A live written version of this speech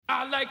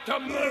I like to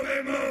move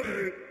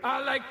it. I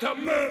like to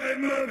move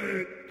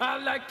it. I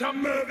like to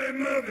move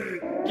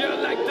it. You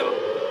like to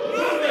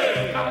move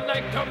it. I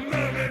like to move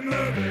it.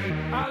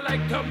 I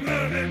like to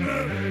move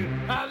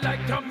it. I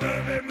like to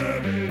move it.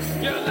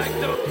 You like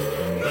to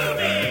move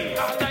it.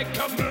 I like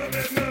to move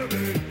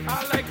it.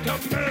 I like to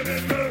move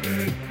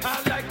it.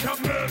 I like to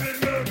move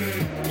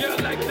it. You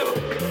like to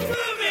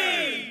move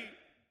it.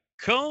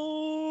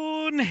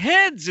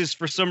 Coneheads is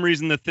for some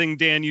reason the thing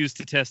Dan used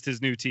to test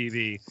his new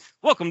TV.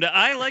 Welcome to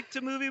I Like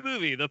to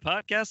Movie, the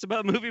podcast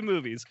about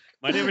movies.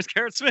 My name is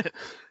Garrett Smith.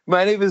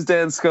 My name is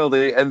Dan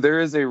Scully, and there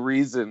is a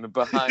reason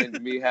behind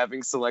me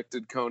having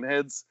selected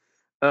Coneheads.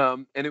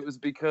 And it was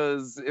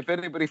because if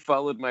anybody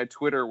followed my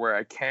Twitter where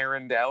I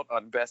Karened out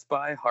on Best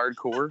Buy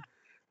hardcore,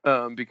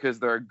 because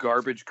they're a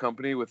garbage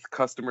company with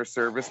customer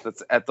service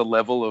that's at the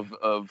level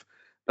of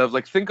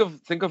like think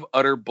of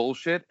utter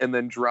bullshit and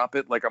then drop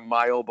it like a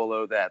mile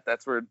below that.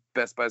 That's where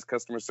Best Buy's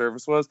customer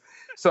service was.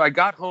 So I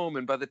got home,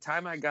 and by the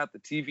time I got the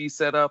TV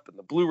set up and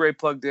the Blu-ray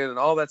plugged in and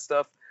all that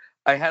stuff,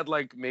 I had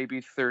like maybe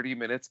 30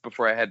 minutes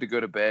before I had to go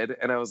to bed,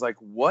 and I was like,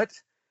 what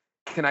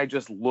can I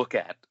just look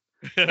at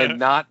and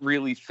not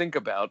really think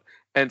about?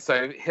 And so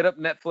I hit up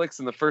Netflix,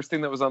 and the first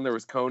thing that was on there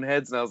was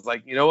Coneheads, and I was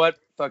like, you know what?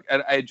 Fuck.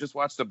 I had just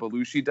watched a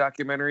Belushi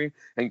documentary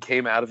and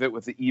came out of it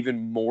with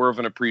even more of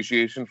an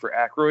appreciation for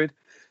Aykroyd.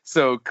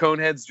 So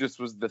Coneheads just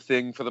was the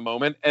thing for the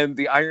moment. And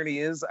the irony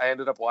is I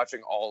ended up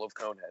watching all of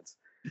Coneheads.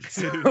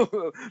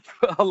 So,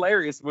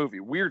 hilarious movie.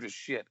 Weird as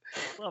shit.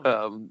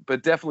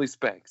 But definitely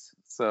spanks.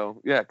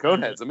 So, yeah,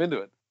 Coneheads. I'm into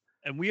it.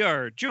 And we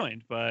are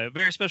joined by a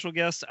very special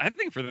guest, I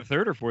think for the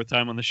third or fourth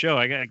time on the show.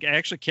 I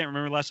actually can't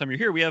remember last time you're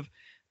here. We have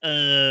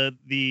what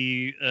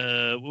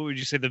would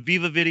you say, the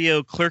Viva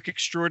Video clerk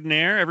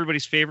extraordinaire,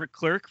 everybody's favorite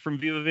clerk from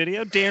Viva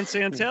Video, Dan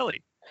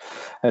Santelli.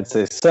 I'd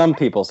say some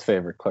people's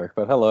favorite clerk,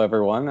 but hello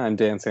everyone. I'm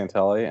Dan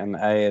Santelli, and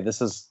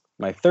this is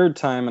my third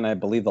time, and I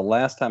believe the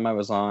last time I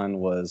was on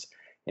was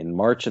in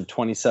March of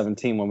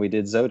 2017 when we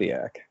did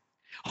Zodiac.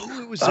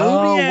 Oh, it was Zodiac.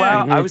 Oh,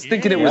 wow. Mm-hmm. I was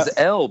thinking it was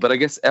Elle, but I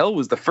guess Elle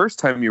was the first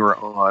time you were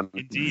on.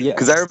 Indeed. Yes,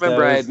 Because I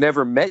remember I that had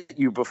never met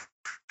you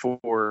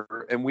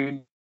before, and we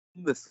knew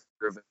this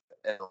of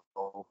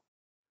Elle.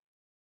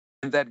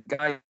 And that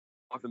guy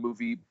of the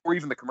movie before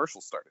even the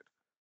commercial started.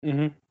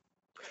 Mm-hmm.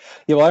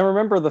 Yeah, well, I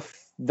remember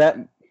that.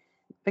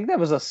 I think that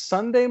was a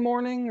Sunday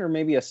morning or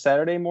maybe a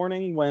Saturday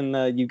morning when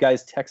you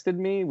guys texted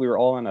me. We were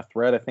all in a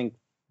thread, I think,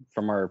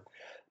 from our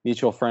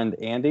mutual friend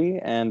Andy,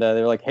 and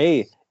they were like,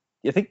 "Hey,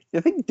 I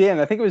think Dan,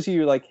 I think it was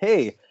you. Like,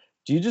 hey,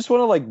 do you just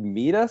want to like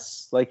meet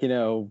us? Like,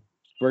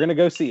 we're gonna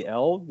go see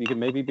Elle. You can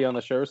maybe be on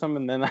the show or something."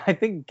 And then I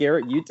think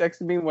Garrett, you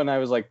texted me when I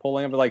was like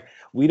pulling up, like,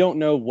 we don't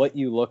know what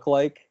you look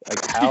like.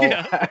 Like,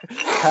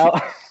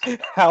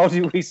 how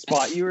do we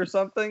spot you or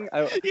something?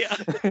 Yeah.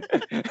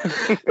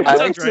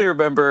 I actually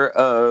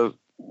remember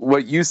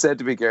what you said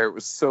to me, Garrett,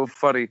 was so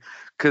funny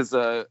because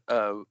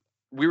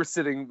we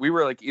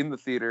were like in the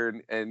theater,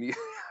 and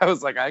I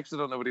was like, I actually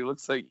don't know what he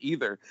looks like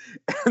either.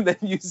 And then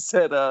you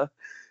said, I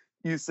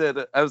was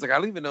like, I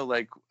don't even know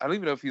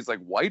if he's like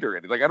white or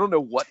anything. Like, I don't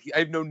know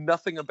I know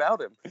nothing about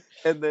him.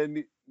 And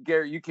then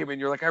Garrett, you came in,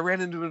 you're like, I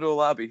ran into him in a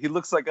lobby. He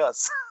looks like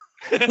us.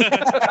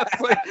 I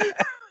was like,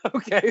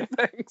 okay,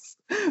 thanks.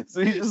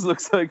 So he just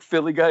looks like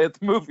Philly guy at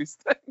the movies.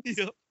 Thanks.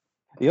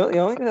 Yeah. The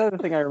only other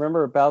thing I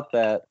remember about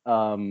that,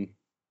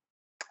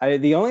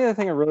 the only other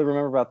thing I really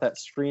remember about that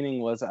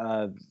screening was,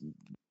 I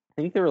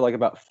think there were like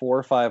about 4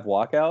 or 5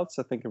 walkouts.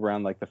 I think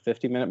around like the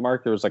 50-minute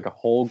mark, there was like a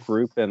whole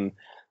group in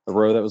the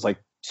row that was like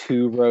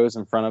 2 rows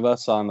in front of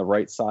us on the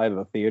right side of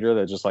the theater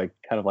that just like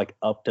kind of like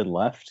upped and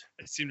left.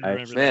 I seem to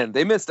remember that. Man,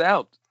 they missed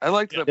out. I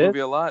liked that movie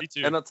a lot. Me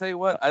too. And I'll tell you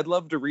what, I'd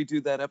love to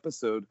redo that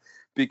episode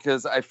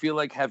because I feel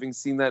like having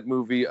seen that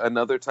movie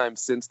another time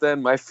since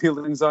then, my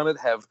feelings on it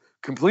have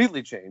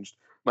completely changed.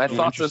 My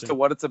thoughts as to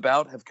what it's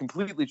about have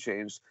completely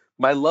changed.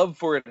 My love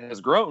for it has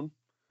grown,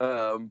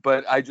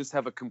 but I just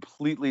have a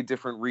completely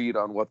different read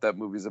on what that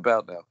movie's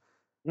about now.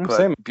 But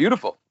Same.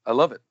 beautiful. I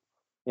love it.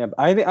 Yeah,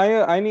 I had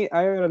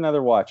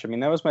another watch. I mean,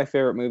 that was my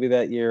favorite movie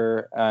that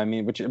year.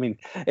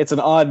 It's an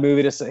odd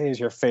movie to say is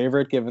your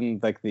favorite, given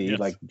like the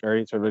like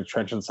very sort of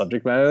trenchant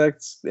subject matter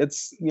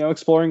it's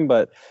exploring.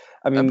 But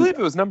I believe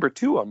it was number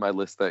 2 on my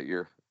list that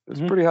year. It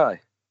was pretty high.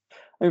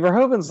 I mean,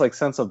 Verhoeven's like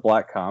sense of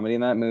black comedy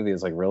in that movie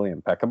is like really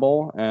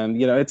impeccable, and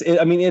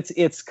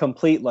it's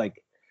complete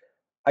like.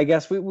 I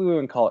guess we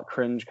wouldn't call it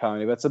cringe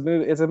comedy, but it's a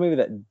movie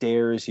that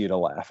dares you to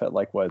laugh at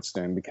like what it's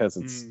doing because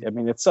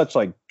it's such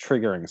like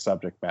triggering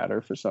subject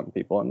matter for some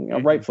people,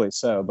 and rightfully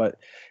so. But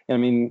I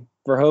mean,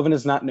 Verhoeven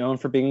is not known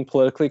for being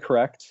politically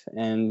correct,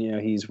 and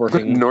he's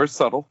working nor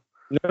subtle.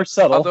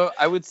 Although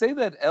I would say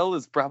that Elle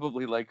is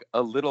probably like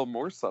a little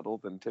more subtle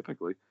than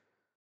typically.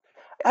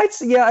 I'd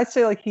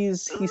say like he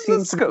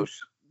seems to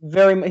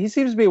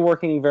be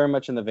working very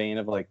much in the vein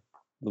of like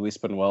Luis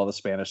Buñuel, the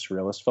Spanish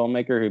surrealist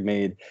filmmaker who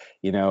made,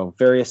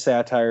 various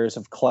satires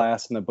of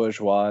class and the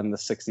bourgeois in the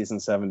 60s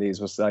and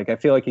 70s. Was like, I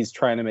feel like he's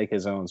trying to make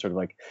his own sort of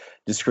like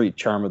discrete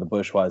charm of the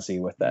bourgeoisie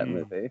with that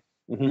movie.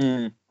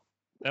 Mm-hmm.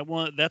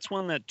 That's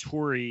one that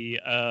Tori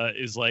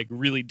is like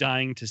really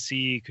dying to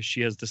see because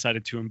she has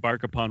decided to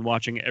embark upon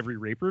watching every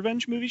rape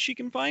revenge movie she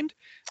can find.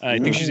 I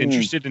think she's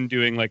interested in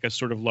doing like a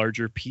sort of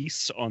larger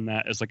piece on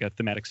that as like a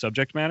thematic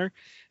subject matter.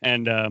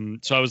 And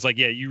so I was like,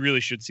 yeah, you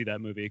really should see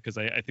that movie because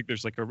I think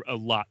there's like a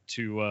lot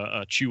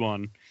to chew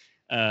on,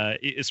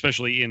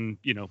 especially in,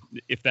 you know,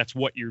 if that's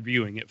what you're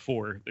viewing it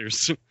for.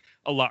 There's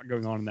a lot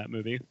going on in that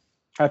movie.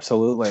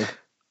 Absolutely.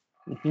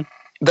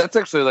 That's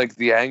actually like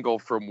the angle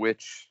from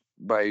which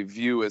my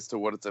view as to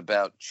what it's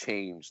about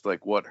changed,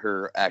 like what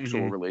her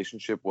actual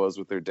relationship was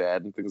with her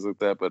dad and things like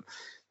that. But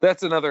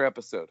that's another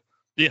episode.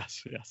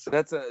 Yes.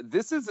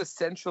 This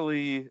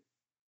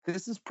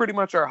is pretty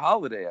much our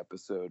holiday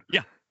episode.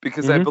 Yeah.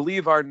 Because I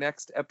believe our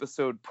next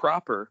episode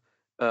proper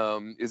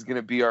is going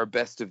to be our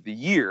best of the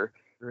year.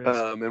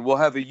 And we'll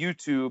have a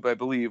YouTube, I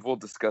believe. We'll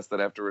discuss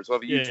that afterwards.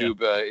 We'll have a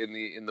YouTube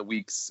in the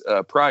weeks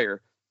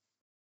prior.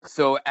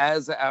 So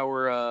as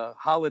our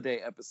holiday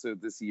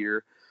episode this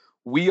year,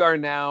 we are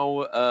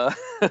now,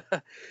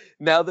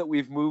 now that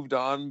we've moved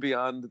on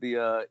beyond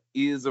the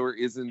is or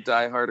isn't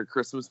Die Hard a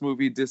Christmas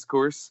movie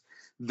discourse,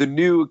 the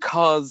new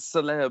cause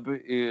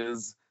celeb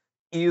is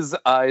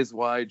Eyes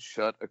Wide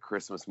Shut a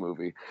Christmas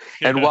movie?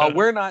 And while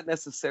we're not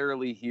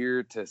necessarily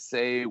here to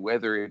say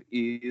whether it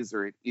is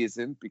or it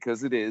isn't,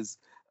 because it is,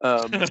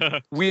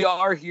 we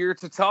are here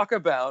to talk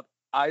about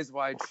Eyes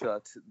Wide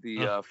Shut,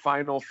 the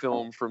final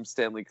film from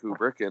Stanley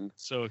Kubrick, and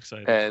so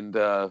excited,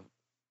 and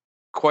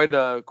quite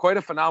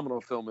a phenomenal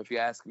film, if you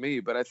ask me.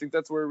 But I think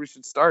that's where we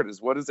should start.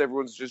 Is what is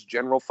everyone's just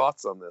general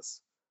thoughts on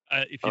this?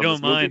 If you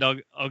don't mind,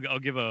 I'll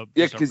give a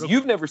because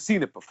you've never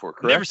seen it before,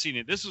 correct? Never seen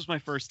it. This was my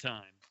first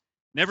time.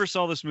 Never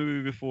saw this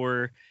movie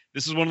before.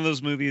 This is one of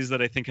those movies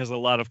that I think has a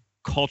lot of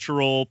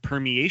cultural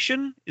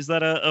permeation. Is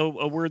that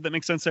a word that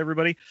makes sense to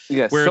everybody?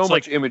 Yeah, where so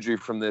much imagery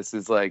from this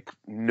is like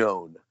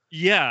known.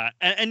 Yeah,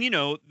 and you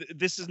know,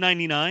 this is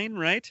 99,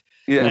 right?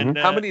 Yeah. And,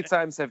 how many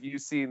times have you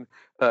seen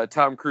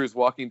Tom Cruise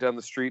walking down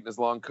the street in his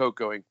long coat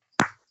going,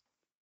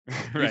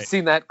 right. You've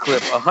seen that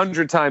clip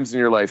 100 times in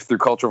your life through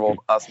cultural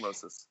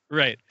osmosis.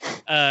 Right.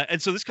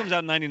 And so this comes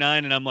out in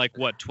 99, and I'm like,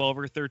 what, 12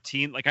 or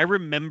 13? Like, I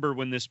remember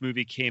when this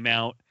movie came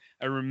out.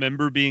 I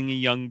remember being a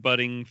young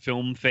budding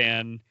film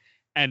fan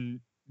and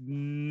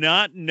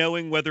not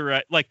knowing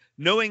whether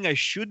knowing I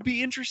should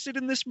be interested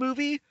in this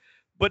movie,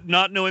 but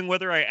not knowing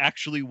whether I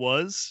actually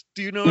was.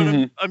 Do you know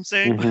what I'm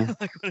saying? Like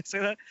when I say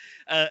that?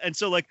 And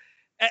so like,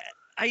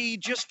 I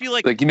just feel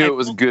like you knew it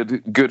was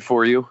good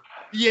for you.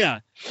 Yeah.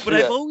 But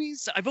I've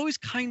always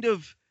kind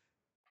of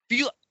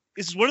feel,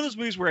 this is one of those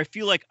movies where I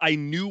feel like I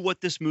knew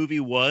what this movie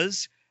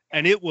was,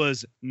 and it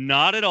was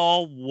not at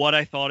all what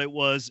I thought it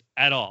was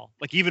at all.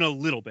 Like even a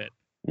little bit.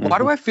 Why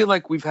do I feel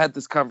like we've had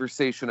this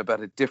conversation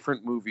about a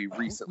different movie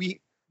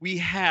recently? We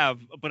have,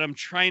 but I'm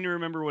trying to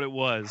remember what it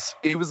was.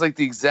 It was like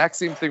the exact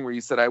same thing where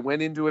you said I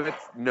went into it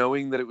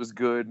knowing that it was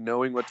good,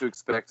 knowing what to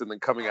expect, and then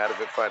coming out of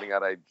it finding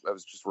out I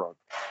was just wrong.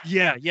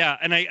 Yeah.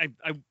 And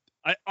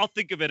I'll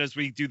think of it as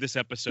we do this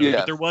episode. Yeah.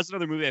 But there was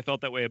another movie I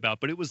felt that way about,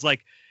 but it was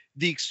like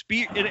the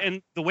experience,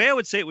 and the way I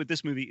would say it with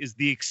this movie is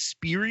the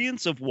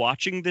experience of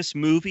watching this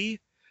movie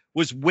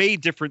was way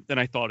different than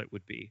I thought it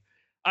would be.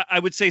 I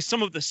would say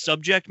some of the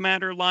subject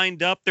matter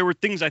lined up. There were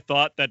things I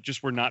thought that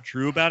just were not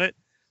true about it,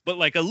 but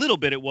like a little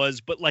bit it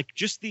was. But like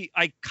just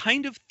I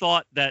kind of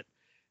thought that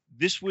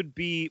this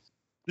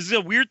is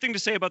a weird thing to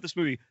say about this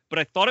movie, but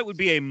I thought it would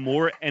be a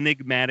more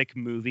enigmatic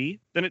movie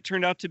than it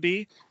turned out to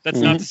be. That's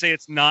not to say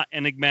it's not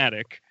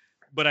enigmatic,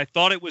 but I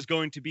thought it was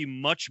going to be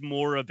much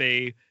more of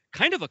a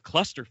kind of a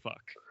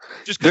clusterfuck.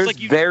 Just there's like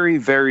very,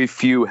 very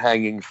few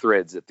hanging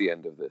threads at the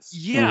end of this.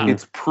 Yeah.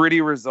 It's pretty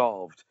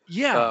resolved.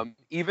 Yeah.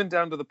 Even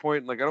down to the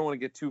point, like, I don't want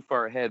to get too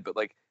far ahead, but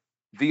like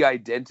the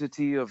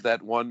identity of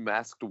that one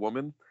masked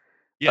woman.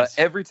 Yes.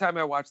 Every time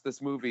I watch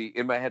this movie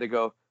in my head, I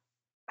go,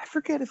 I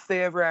forget if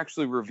they ever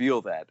actually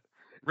reveal that.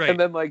 Right. And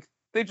then like,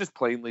 they just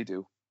plainly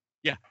do.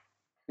 Yeah.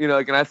 You know,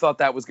 like, and I thought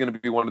that was going to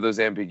be one of those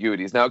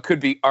ambiguities. Now, it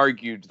could be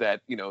argued that,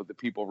 you know, the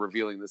people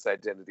revealing this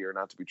identity are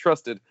not to be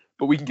trusted,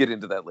 but we can get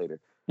into that later.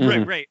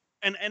 Right.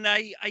 And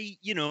I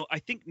you know, I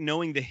think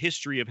knowing the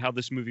history of how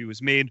this movie was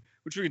made,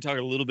 which we can talk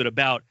a little bit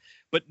about,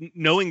 but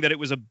knowing that it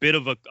was a bit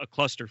of a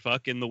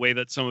clusterfuck in the way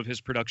that some of his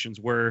productions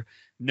were,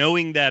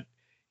 knowing that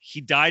he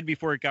died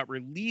before it got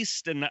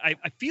released, and I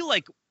feel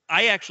like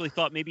I actually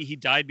thought maybe he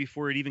died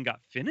before it even got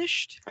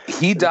finished.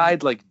 He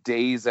died like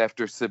days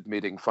after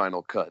submitting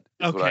Final Cut,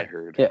 is what I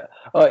heard. Yeah.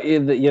 But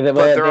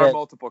there are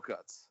multiple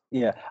cuts.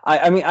 Yeah.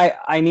 I mean,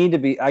 I need to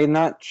be, I'm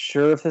not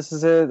sure if this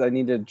is it. I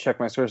need to check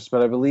my sources,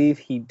 but I believe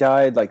he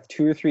died like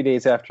 2 or 3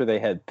 days after they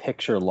had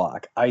picture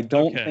lock. I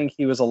don't think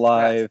he was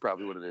alive. That's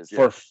probably what it is.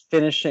 For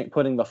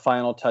putting the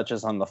final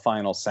touches on the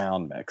final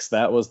sound mix.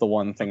 That was the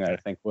one thing that I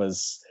think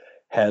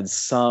had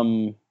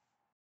some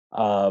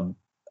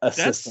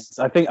assistance.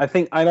 I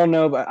think I don't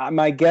know, but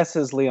my guess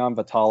is Leon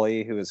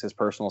Vitali, who is his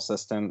personal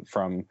assistant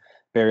from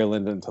Barry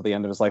Lyndon until the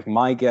end of his life.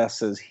 My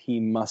guess is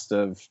he must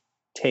have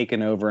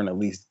taken over and at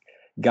least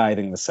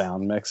guiding the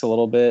sound mix a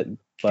little bit.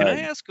 Can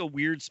I ask a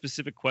weird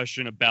specific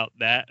question about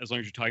that, as long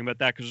as you're talking about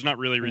that? Because there's not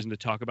really a reason to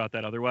talk about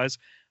that otherwise.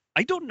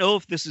 I don't know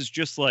if this is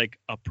just like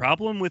a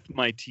problem with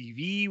my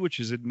TV, which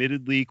is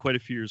admittedly quite a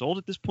few years old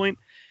at this point.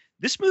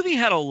 This movie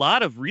had a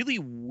lot of really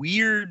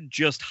weird,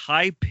 just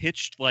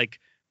high-pitched, like,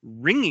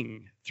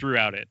 ringing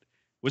throughout it.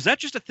 Was that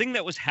just a thing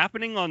that was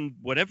happening on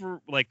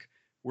whatever, like,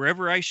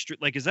 wherever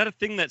like, is that a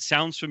thing that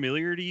sounds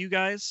familiar to you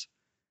guys?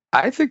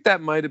 I think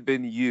that might have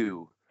been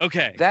you.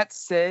 Okay. That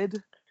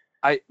said,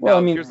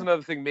 here's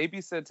another thing.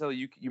 Maybe, Santel,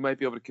 you might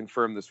be able to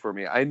confirm this for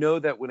me. I know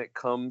that when it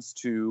comes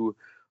to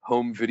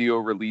home video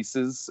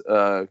releases,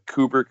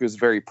 Kubrick is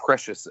very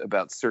precious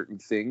about certain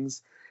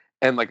things,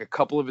 and like a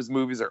couple of his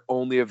movies are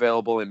only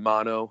available in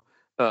mono.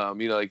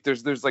 Like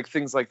there's like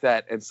things like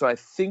that, and so I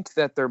think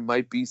that there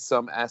might be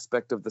some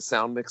aspect of the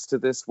sound mix to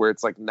this where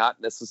it's like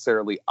not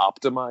necessarily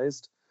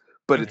optimized,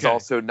 but it's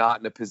also not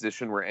in a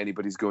position where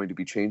anybody's going to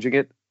be changing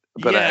it.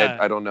 But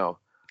I don't know.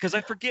 Because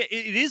I forget,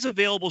 it is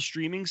available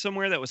streaming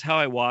somewhere. That was how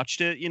I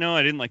watched it.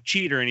 I didn't like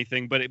cheat or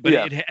anything, but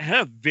it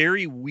had a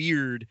very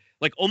weird,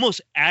 like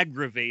almost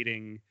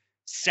aggravating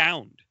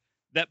sound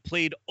that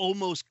played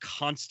almost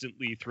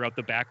constantly throughout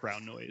the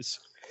background noise.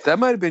 That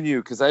might have been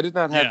you, because I did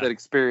not have that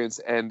experience.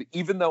 And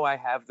even though I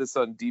have this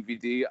on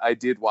DVD, I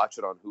did watch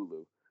it on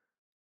Hulu.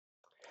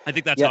 I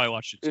think that's how I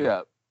watched it too.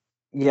 Yeah.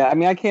 Yeah, I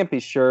mean, I can't be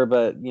sure,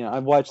 but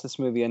I've watched this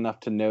movie enough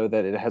to know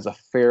that it has a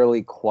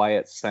fairly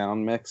quiet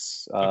sound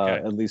mix,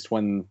 at least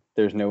when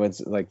there's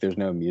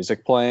no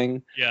music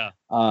playing. Yeah.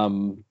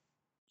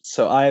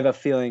 So I have a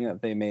feeling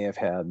that they may have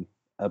had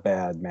a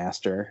bad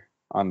master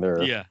on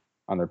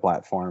their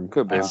platform.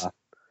 Could be.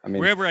 I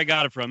mean, wherever I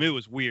got it from, it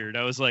was weird.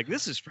 I was like,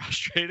 this is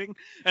frustrating,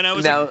 and I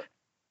was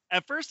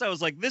at first I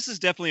was like, this is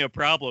definitely a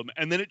problem.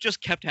 And then it just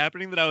kept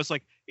happening that I was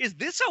like, is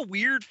this a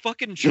weird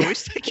fucking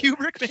choice that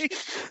Kubrick made?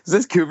 Is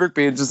this Kubrick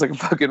being just like a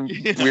fucking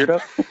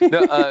weirdo?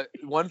 No,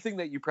 one thing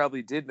that you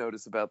probably did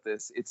notice about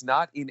this, it's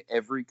not in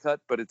every cut,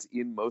 but it's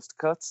in most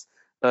cuts.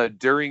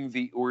 During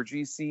the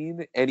orgy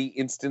scene, any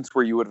instance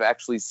where you would have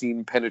actually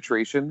seen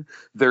penetration,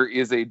 there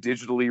is a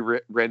digitally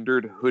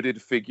rendered hooded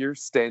figure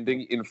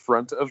standing in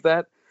front of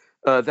that.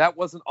 That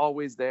wasn't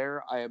always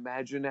there. I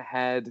imagine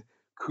had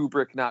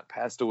Kubrick not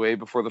passed away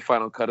before the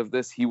final cut of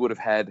this, he would have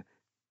had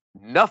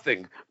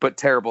nothing but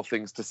terrible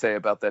things to say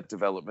about that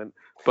development.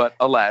 But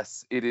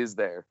alas, it is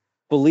there.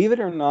 Believe it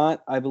or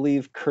not, I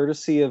believe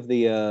courtesy of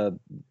the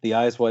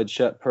Eyes Wide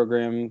Shut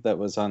program that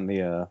was on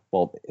the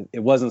it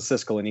wasn't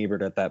Siskel and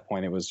Ebert at that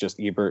point. It was just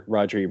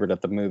Roger Ebert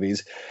at the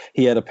movies.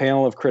 He had a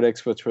panel of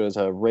critics, which was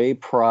Ray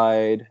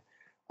Pride,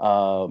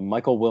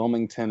 Michael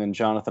Wilmington, and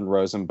Jonathan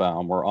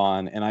Rosenbaum were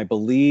on, and I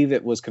believe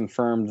it was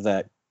confirmed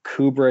that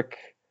Kubrick,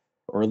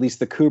 or at least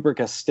the Kubrick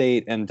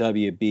estate and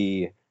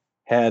WB,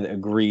 had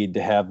agreed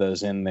to have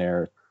those in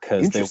there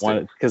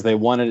because they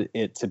wanted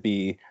it to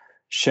be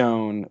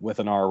shown with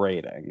an R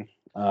rating.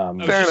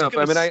 Fair enough.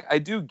 I mean, I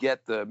do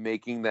get the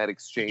making that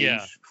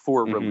exchange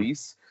for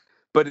release,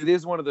 but it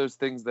is one of those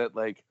things that,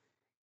 like,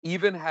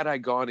 even had I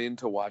gone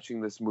into watching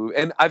this movie,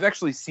 and I've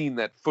actually seen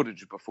that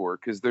footage before,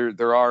 because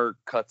there are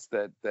cuts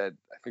that I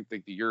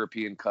think the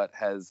European cut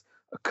has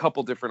a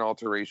couple different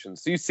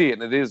alterations. So you see it,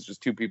 and it is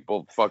just two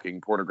people fucking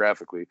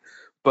pornographically.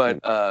 But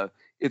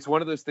it's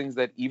one of those things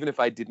that even if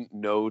I didn't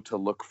know to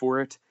look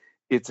for it,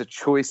 it's a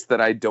choice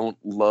that I don't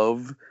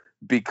love,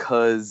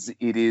 because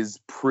it is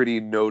pretty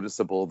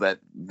noticeable that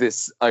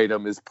this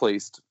item is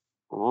placed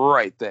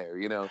right there,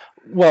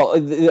 Well,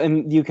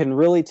 and you can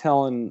really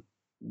tell in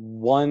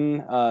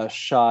one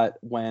shot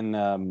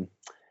when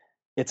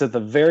it's at the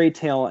very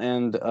tail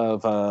end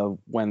of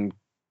when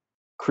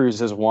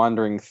Cruise is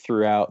wandering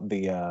throughout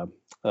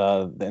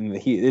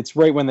it's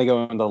right when they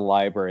go into the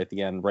library at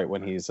the end, right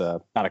when he's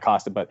not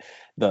accosted, but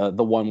the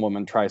one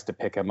woman tries to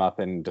pick him up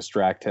and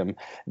distract him.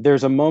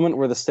 There's a moment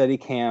where the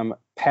Steadicam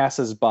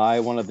passes by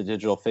one of the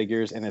digital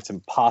figures, and it's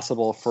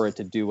impossible for it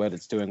to do what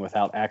it's doing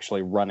without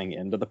actually running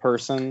into the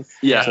person.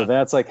 Yeah. So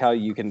that's like how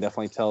you can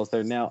definitely tell it's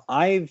there. Now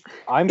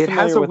it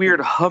has a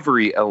weird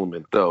hovery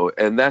element though,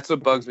 and that's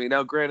what bugs me.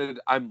 Now, granted,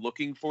 I'm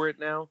looking for it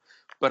now,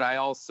 but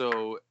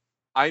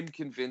I'm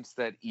convinced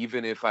that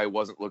even if I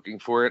wasn't looking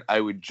for it, I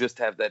would just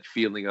have that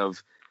feeling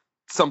of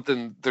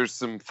there's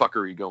some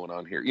fuckery going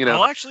on here,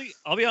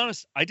 I'll be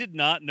honest, I did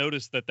not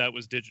notice that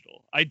was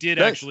digital. I did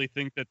actually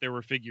think that there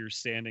were figures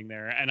standing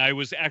there, and I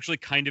was actually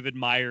kind of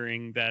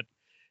admiring that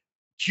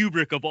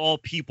Kubrick, of all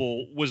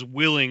people, was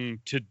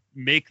willing to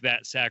make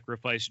that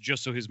sacrifice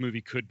just so his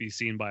movie could be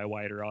seen by a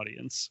wider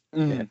audience.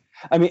 Mm-hmm.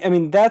 I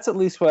mean, that's at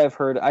least what I've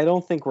heard. I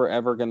don't think we're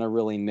ever going to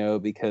really know,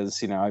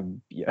 because I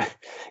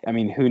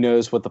mean, who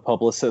knows what the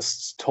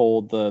publicists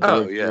told the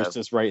reviewers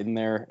just right in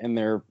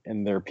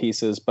their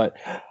pieces. But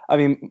I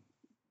mean,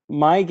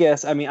 my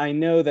guess, I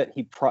know that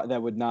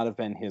that would not have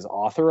been his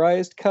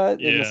authorized cut,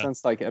 in the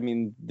sense, like, I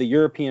mean, the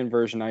European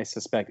version, I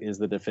suspect, is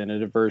the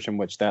definitive version,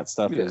 which that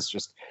stuff is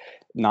just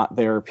not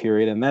there,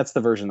 period. And that's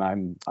the version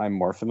I'm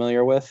more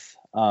familiar with.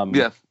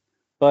 But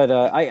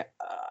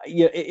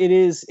it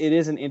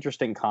is an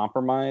interesting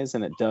compromise,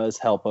 and it does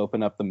help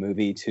open up the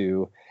movie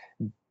to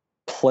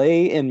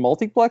play in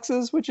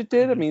multiplexes, which it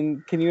did. I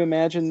mean, can you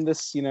imagine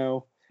this?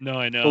 No,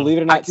 I know. Believe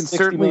it or not, I can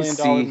certainly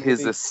see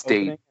his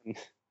estate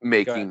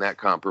making that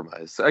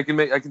compromise. I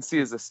can see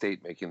his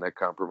estate making that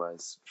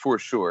compromise for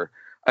sure.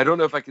 I don't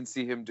know if I can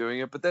see him doing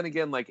it, but then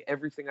again, like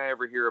everything I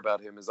ever hear about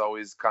him is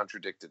always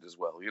contradicted as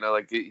well.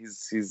 Like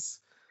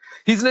he's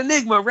an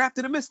enigma wrapped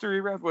in a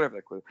mystery, wrapped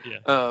whatever that.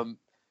 Yeah.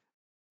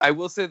 I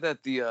will say that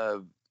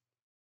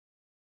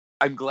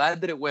I'm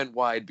glad that it went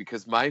wide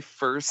because my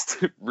first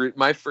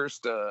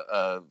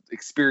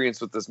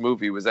experience with this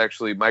movie was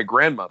actually my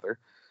grandmother,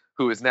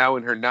 who is now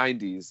in her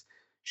 90s.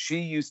 She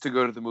used to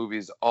go to the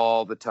movies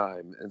all the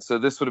time. And so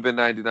this would have been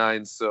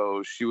 99.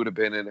 So she would have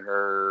been in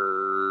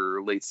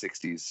her late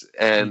 60s.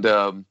 And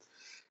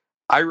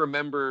I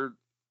remember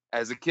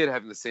as a kid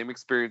having the same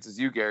experience as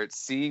you, Garrett,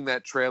 seeing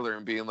that trailer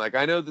and being like,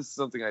 I know this is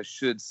something I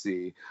should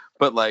see,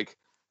 but like,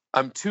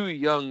 I'm too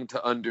young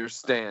to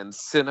understand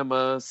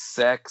cinema,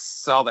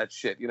 sex, all that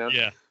shit,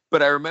 Yeah.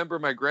 But I remember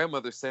my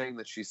grandmother saying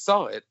that she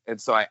saw it.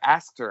 And so I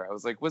asked her, I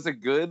was like, was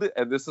it good?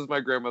 And this is my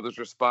grandmother's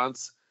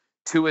response.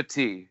 To a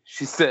T.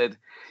 She said,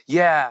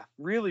 yeah,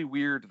 really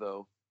weird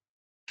though.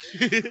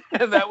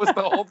 And that was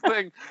the whole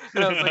thing.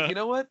 And I was like, you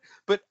know what?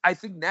 But I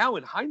think now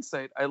in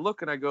hindsight, I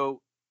look and I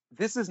go,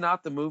 this is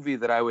not the movie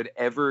that I would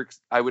ever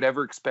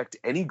expect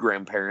any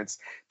grandparents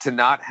to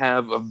not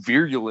have a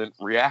virulent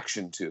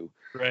reaction to.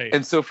 Right.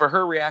 And so for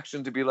her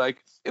reaction to be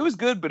like, it was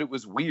good, but it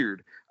was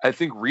weird, I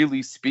think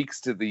really speaks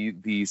to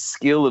the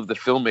skill of the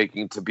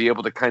filmmaking to be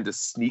able to kind of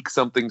sneak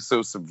something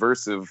so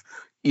subversive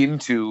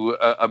into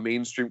a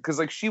mainstream. Because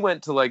like she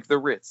went to like the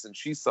Ritz and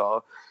she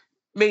saw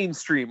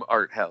mainstream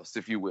art house,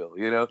 if you will,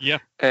 Yeah.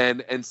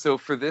 And so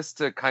for this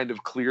to kind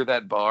of clear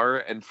that bar,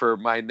 and for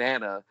my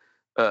nana,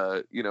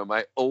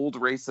 my old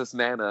racist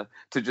nana,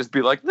 to just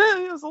be like, nah,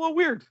 it was a little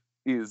weird,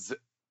 is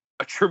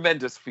a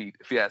tremendous feat,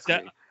 if you ask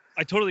me.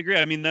 I totally agree.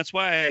 I mean, that's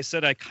why I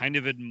said I kind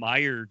of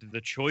admired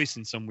the choice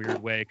in some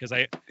weird way, because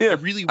I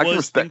really was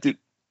respected.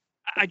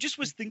 I just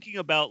was thinking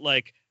about,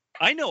 like,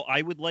 I know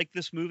I would like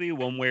this movie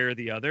one way or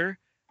the other.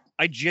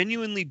 I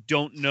genuinely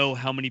don't know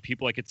how many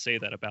people I could say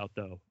that about,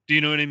 though. Do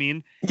you know what I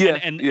mean? Yeah.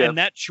 And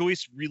that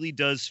choice really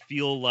does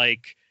feel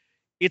like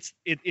it's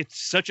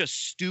such a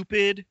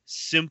stupid,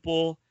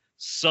 simple,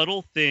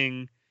 subtle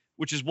thing,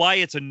 which is why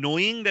it's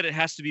annoying that it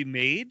has to be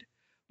made.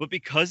 But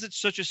because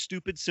it's such a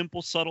stupid,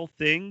 simple, subtle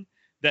thing,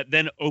 that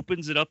then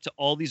opens it up to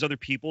all these other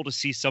people to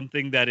see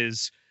something that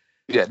is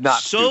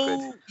not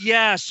so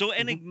stupid. So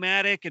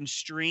enigmatic and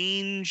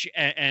strange,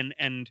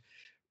 and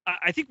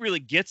I think really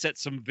gets at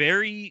some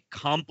very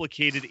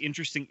complicated,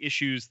 interesting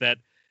issues that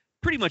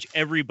pretty much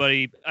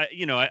everybody,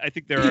 I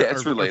think there are.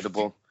 It's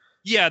relatable.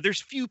 There's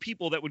few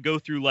people that would go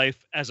through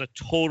life as a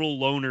total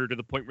loner to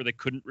the point where they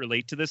couldn't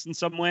relate to this in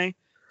some way.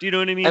 Do you know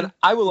what I mean? And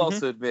I will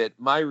also admit,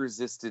 my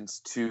resistance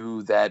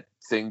to that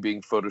thing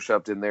being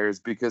photoshopped in there is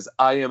because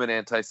I am an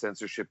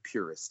anti-censorship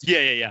purist.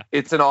 Yeah.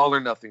 It's an all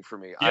or nothing for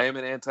me. Yep. I am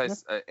an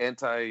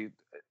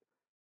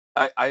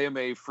I am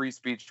a free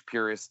speech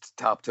purist,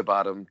 top to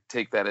bottom.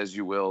 Take that as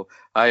you will.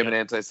 I am an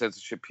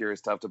anti-censorship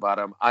purist, top to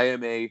bottom. I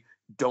am a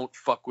don't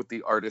fuck with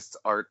the artist's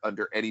art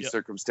under any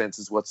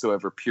circumstances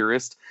whatsoever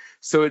purist.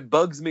 So it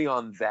bugs me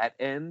on that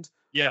end.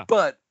 Yeah.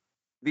 But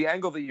the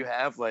angle that you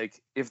have,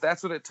 like, if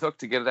that's what it took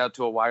to get it out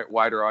to a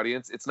wider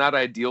audience, it's not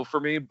ideal for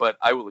me, but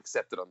I will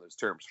accept it on those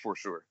terms for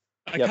sure.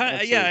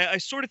 I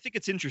sort of think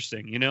it's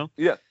interesting,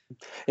 Yeah.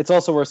 It's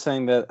also worth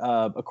saying that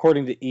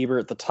according to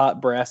Ebert, the top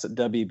brass at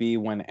WB,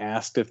 when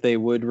asked if they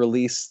would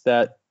release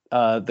that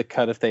the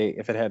cut if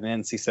it had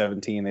an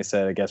NC-17, they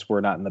said, I guess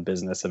we're not in the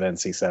business of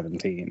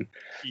NC-17.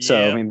 Yeah.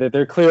 So I mean,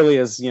 there clearly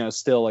is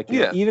still like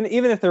even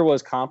if there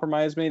was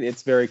compromise made,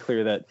 it's very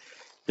clear that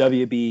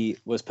WB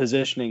was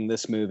positioning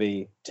this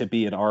movie to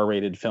be an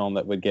R-rated film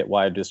that would get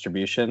wide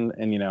distribution,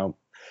 and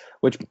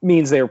which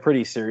means they were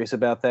pretty serious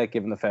about that,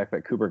 given the fact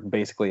that Kubrick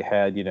basically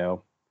had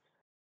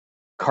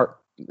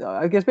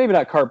I guess maybe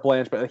not carte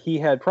blanche, but he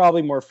had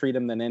probably more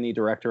freedom than any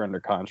director under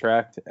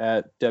contract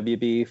at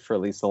WB for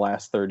at least the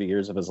last 30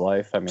 years of his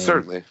life. I mean,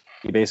 certainly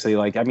he basically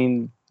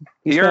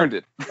he earned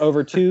it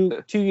over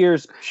two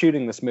years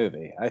shooting this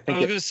movie. I think I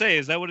was going to say,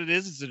 is that what it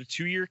is? Is it a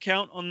 2-year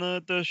count on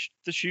the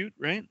shoot?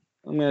 Right.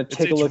 I'm going to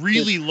take a look. It's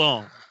really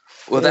long.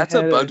 Well, that's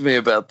what bugged me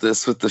about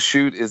this with the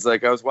shoot is I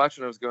was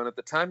watching, I was going, at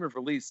the time of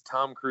release,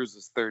 Tom Cruise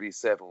was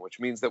 37, which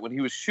means that when he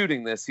was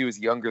shooting this, he was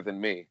younger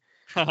than me.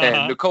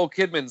 And Nicole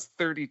Kidman's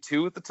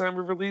 32 at the time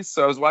of release.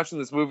 So I was watching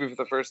this movie for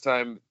the first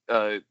time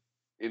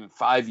in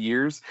 5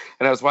 years,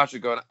 and I was watching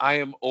it going, I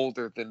am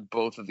older than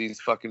both of these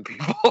fucking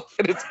people,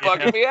 and it's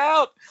bugging me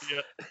out.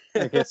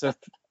 Yeah. Okay, so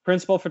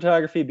principal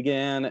photography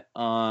began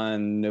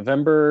on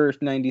November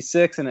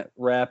 96 and it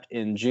wrapped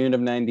in June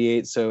of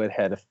 98. So it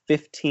had a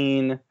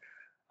 15,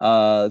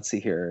 let's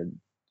see here,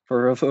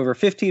 for over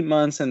 15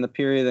 months, and the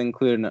period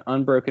included an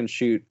unbroken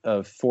shoot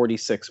of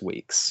 46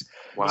 weeks.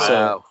 Wow.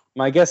 So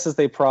my guess is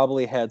they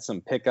probably had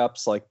some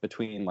pickups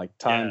between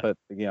time, but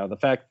the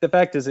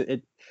fact is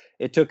it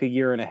took a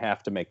year and a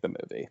half to make the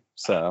movie.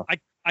 So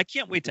I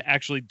can't wait to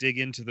actually dig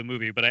into the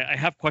movie, but I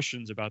have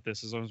questions about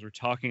this as long as we're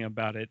talking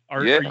about it.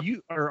 Are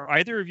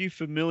either of you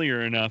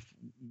familiar enough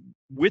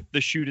with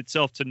the shoot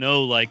itself to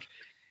know, like,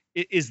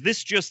 is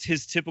this just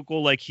his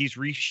typical, like, he's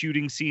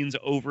reshooting scenes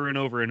over and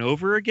over and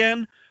over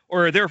again?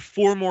 Or are there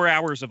 4 more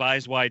hours of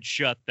Eyes Wide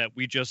Shut that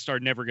we just are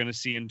never going to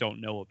see and don't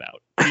know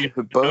about?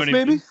 Both,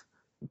 maybe?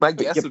 My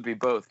guess would be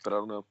both, but I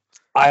don't know.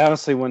 I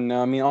honestly wouldn't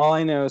know. I mean, all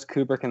I know is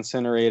Kubrick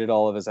incinerated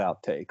all of his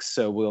outtakes,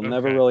 so we'll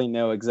never really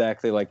know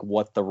exactly like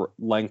what the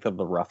length of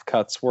the rough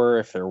cuts were,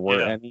 if there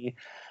were any.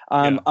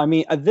 I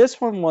mean,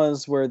 this one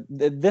was where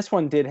this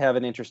one did have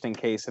an interesting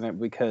case in it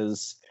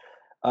because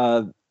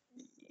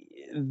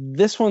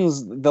this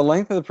one's the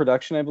length of the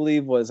production, I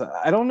believe, was,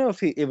 I don't know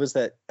if it was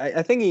that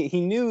I think he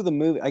knew the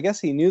movie. I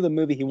guess he knew the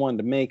movie he wanted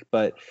to make,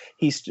 but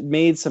he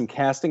made some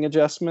casting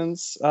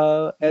adjustments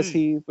as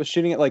he was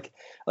shooting it. Like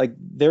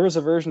there was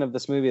a version of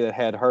this movie that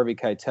had Harvey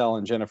Keitel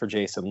and Jennifer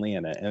Jason Leigh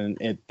in it,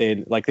 and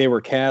they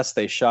were cast.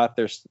 They shot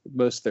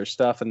most of their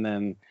stuff, and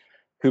then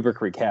Kubrick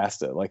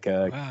recast it. Like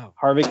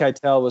Harvey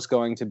Keitel was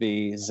going to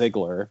be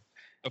Ziegler,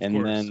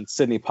 then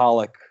Sidney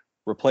Pollack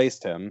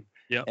replaced him.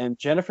 Yep. And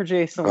Jennifer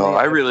Jason Leigh. Oh,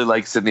 I really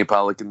like Sidney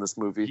Pollack in this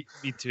movie.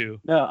 Me too.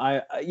 No,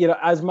 I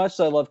as much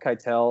as I love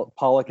Keitel,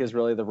 Pollack is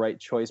really the right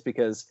choice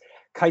because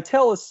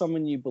Keitel is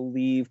someone you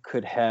believe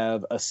could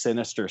have a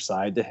sinister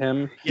side to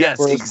him. Yes,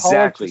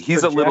 exactly.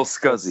 He's a little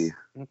scuzzy.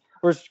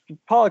 Whereas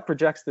Pollack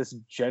projects this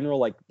general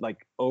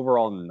like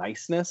overall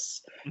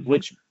niceness,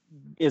 which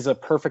is a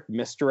perfect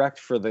misdirect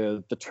for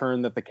the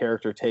turn that the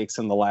character takes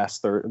in the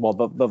last third. Well,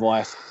 the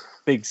last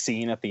big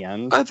scene at the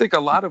end. I think a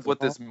lot of what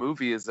this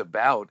movie is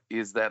about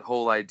is that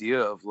whole idea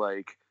of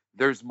like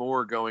there's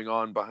more going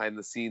on behind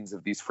the scenes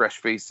of these fresh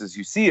faces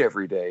you see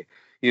every day.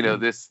 You know,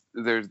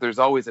 there's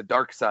always a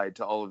dark side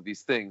to all of these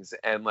things.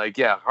 And like,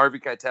 yeah, Harvey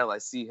Keitel, I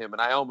see him and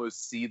I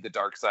almost see the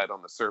dark side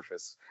on the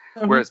surface.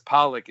 Whereas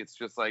Pollack, it's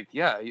just like,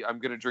 yeah, I'm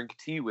going to drink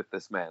tea with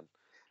this man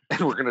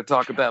and we're going to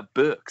talk about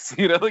books,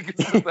 you know, like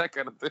it's just that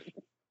kind of thing.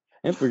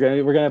 Yep,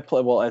 we're gonna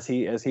play. Well, as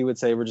he would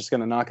say, we're just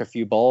gonna knock a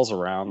few balls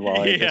around. While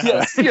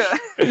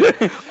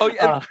Oh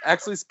yeah,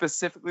 actually,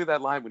 specifically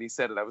that line when he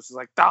said it, I was just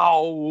like,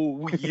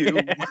 "Oh, you."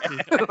 And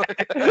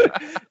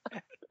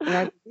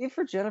I believe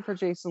for Jennifer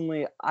Jason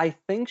Leigh, I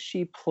think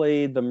she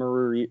played the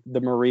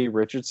Marie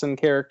Richardson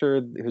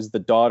character, who's the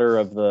daughter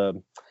of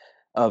the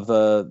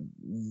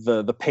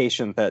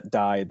patient that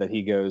died that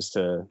he goes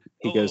to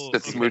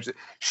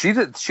She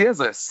has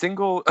a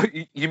single.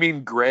 You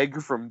mean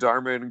Greg from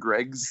Dharma and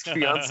Greg's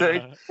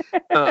fiance?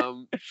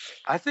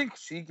 I think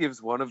she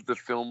gives one of the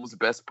film's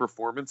best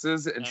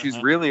performances, and she's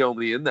really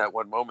only in that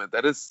one moment.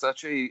 That is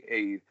such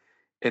an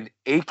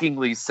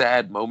achingly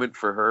sad moment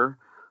for her.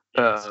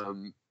 Yes.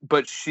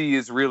 But she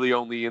is really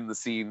only in the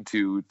scene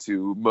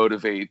to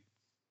motivate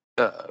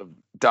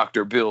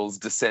Dr. Bill's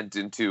descent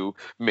into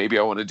maybe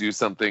I want to do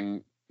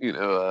something,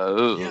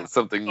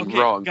 something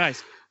wrong.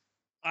 Guys,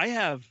 I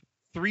have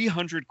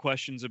 300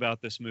 questions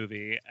about this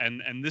movie,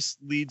 and this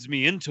leads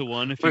me into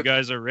one if you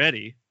guys are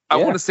ready. I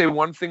want to say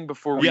one thing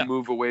before we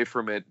move away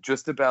from it,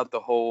 just about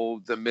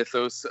the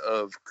mythos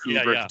of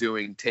Kubrick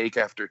doing take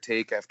after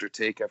take after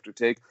take after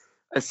take.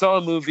 I saw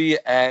a movie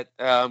at,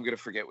 I'm going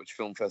to forget which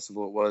film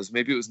festival it was.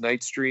 Maybe it was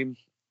Nightstream.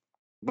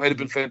 Might have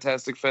been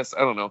Fantastic Fest. I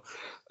don't know.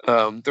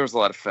 There was a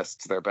lot of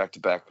fests there back to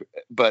back.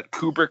 But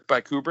Kubrick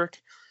by Kubrick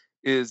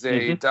is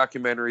a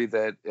documentary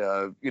that,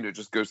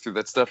 just goes through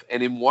that stuff.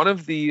 And in one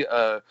of the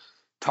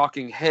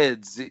talking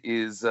heads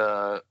is,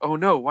 oh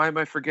no, why am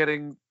I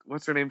forgetting,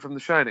 what's her name from The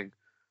Shining?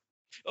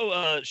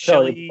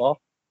 Shelley Duvall.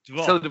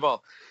 Shelley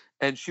Duvall.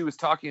 And she was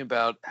talking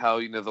about how,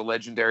 the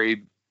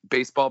legendary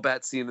baseball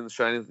bat scene in The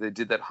Shining, they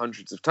did that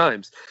hundreds of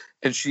times,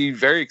 and she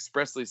very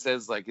expressly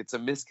says like it's a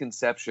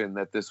misconception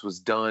that this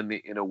was done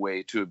in a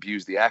way to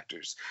abuse the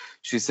actors.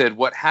 She said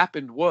what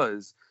happened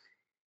was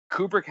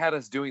Kubrick had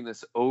us doing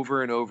this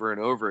over and over and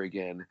over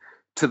again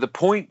to the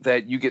point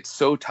that you get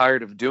so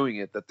tired of doing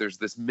it that there's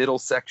this middle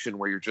section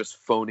where you're just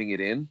phoning it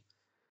in.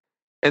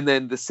 And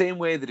then the same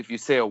way that if you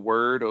say a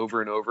word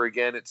over and over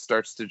again, it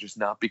starts to just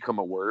not become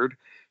a word.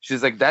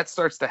 She's like, that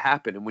starts to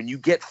happen. And when you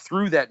get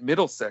through that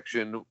middle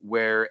section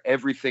where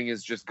everything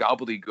is just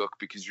gobbledygook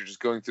because you're just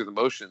going through the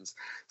motions,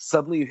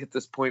 suddenly you hit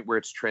this point where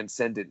it's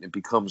transcendent and it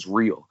becomes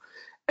real.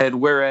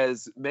 And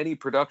whereas many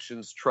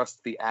productions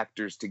trust the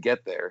actors to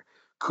get there,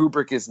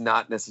 Kubrick is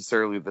not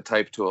necessarily the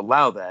type to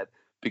allow that,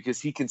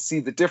 because he can see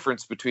the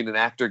difference between an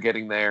actor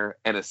getting there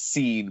and a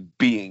scene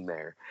being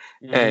there.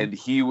 And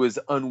he was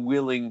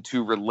unwilling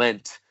to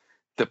relent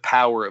the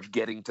power of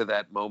getting to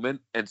that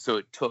moment. And so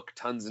it took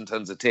tons and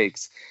tons of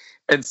takes.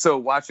 And so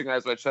watching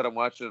Eyes Wide Shut, I'm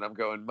watching it, I'm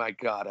going, my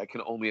God, I can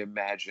only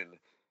imagine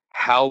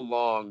how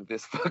long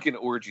this fucking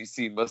orgy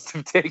scene must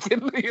have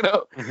taken,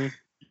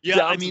 Yeah,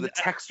 down to the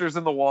textures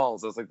in the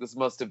walls. I was like, this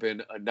must have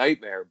been a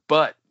nightmare.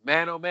 But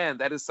man, oh man,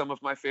 that is some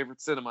of my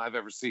favorite cinema I've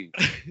ever seen.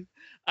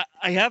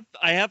 I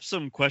have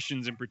some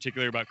questions in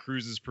particular about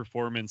Cruise's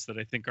performance that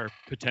I think are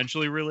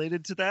potentially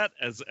related to that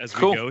as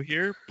Cool. we go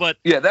here. But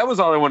yeah, that was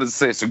all I wanted to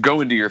say. So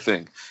go into your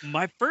thing.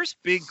 my first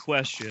big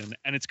question,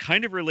 and it's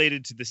kind of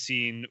related to the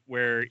scene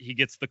where he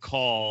gets the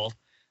call,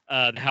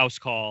 the house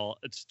call,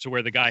 it's to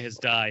where the guy has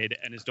died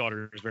and his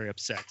daughter is very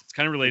upset. It's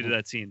kind of related to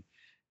that scene.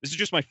 This is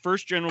just my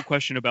first general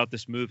question about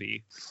this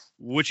movie,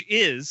 which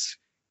is,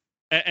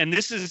 and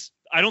this is,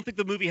 I don't think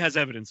the movie has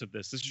evidence of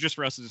this. This is just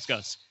for us to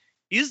discuss.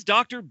 Is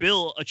Dr.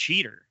 Bill a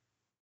cheater?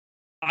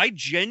 I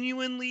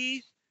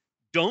genuinely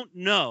don't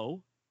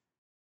know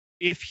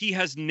if he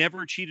has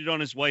never cheated on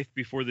his wife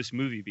before this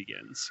movie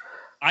begins.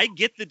 I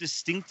get the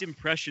distinct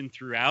impression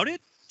throughout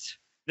it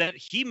that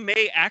he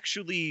may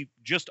actually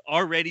just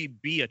already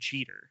be a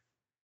cheater.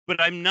 But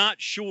I'm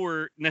not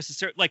sure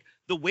necessarily. Like,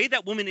 the way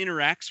that woman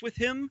interacts with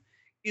him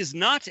is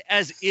not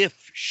as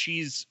if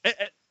she's...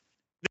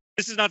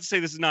 This is not to say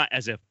this is not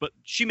as if, but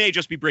she may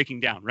just be breaking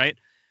down, right?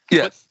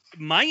 Yes. But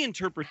my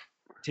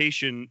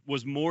interpretation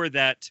was more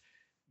that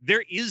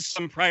there is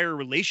some prior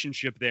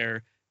relationship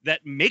there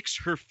that makes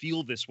her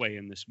feel this way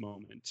in this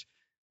moment.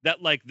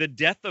 That, like, the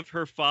death of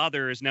her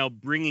father is now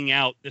bringing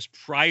out this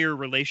prior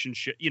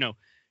relationship. You know,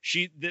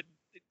 she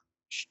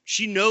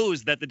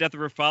knows that the death of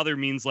her father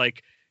means,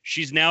 like,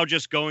 she's now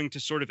just going to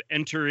sort of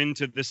enter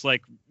into this,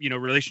 like, you know,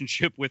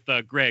 relationship with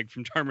Greg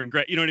from Dharma and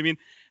Greg. You know what I mean?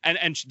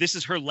 And this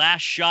is her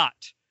last shot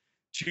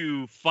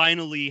to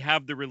finally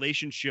have the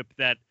relationship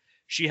that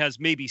she has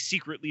maybe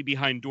secretly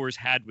behind doors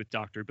had with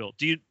Dr. Bill.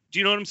 Do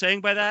you know what I'm saying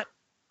by that?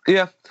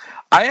 Yeah,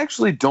 I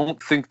actually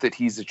don't think that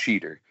he's a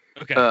cheater.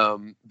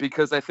 Okay.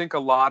 Because I think a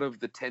lot of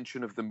the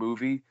tension of the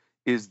movie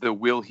is the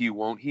will he,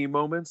 won't he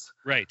moments.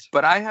 Right.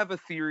 But I have a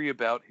theory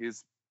about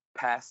his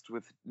past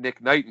with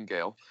Nick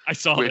Nightingale. I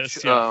saw which,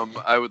 this. Yeah.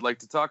 I would like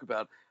to talk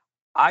about.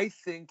 I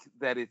think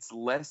that it's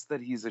less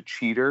that he's a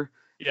cheater,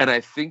 Yeah. and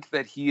I think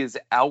that he is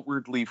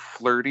outwardly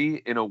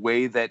flirty in a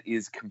way that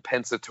is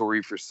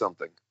compensatory for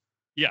something.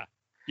 Yeah.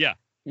 Yeah.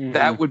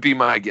 That would be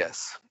my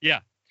guess.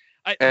 Yeah.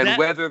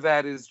 Whether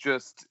that is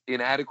just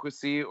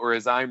inadequacy or,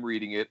 as I'm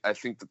reading it, I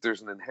think that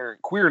there's an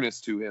inherent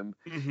queerness to him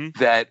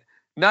that,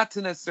 not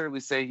to necessarily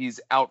say he's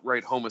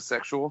outright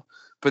homosexual,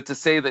 but to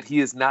say that he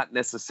is not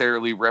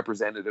necessarily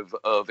representative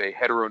of a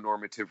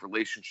heteronormative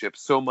relationship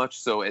so much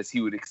so as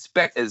he would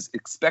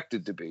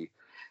expected to be.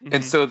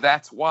 And so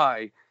that's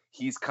why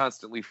he's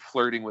constantly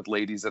flirting with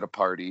ladies at a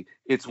party.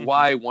 It's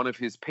why one of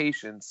his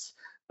patients,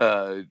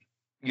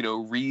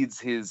 reads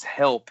his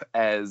help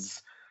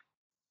as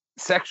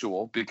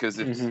sexual, because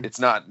it's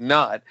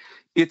not.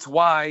 It's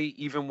why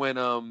even when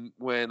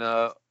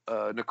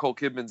Nicole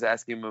Kidman's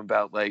asking him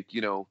about, like,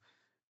 you know,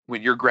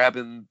 when you're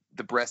grabbing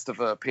the breast of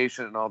a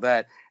patient and all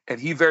that,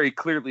 and he very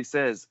clearly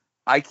says,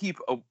 I keep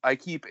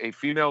a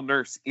female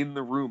nurse in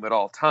the room at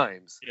all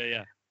times.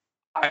 Yeah.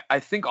 I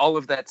think all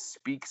of that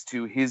speaks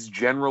to his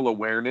general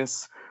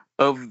awareness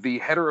of the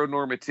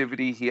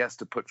heteronormativity he has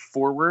to put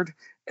forward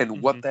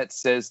and what that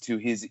says to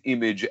his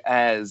image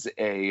as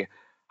a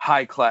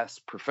high-class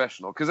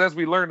professional. Because as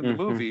we learn in the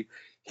movie,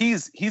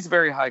 he's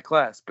very high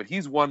class, but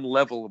he's one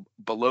level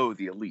below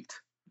the elite.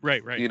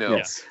 Right. You know?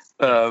 Yes.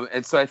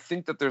 And so I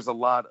think that there's a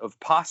lot of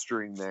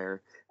posturing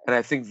there, and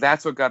I think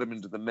that's what got him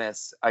into the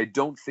mess. I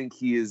don't think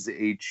he is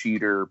a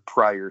cheater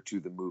prior to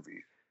the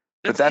movie.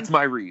 But that's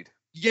my read.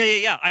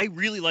 Yeah. I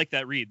really like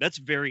that read. That's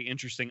very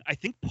interesting. I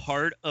think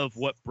part of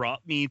what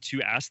brought me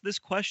to ask this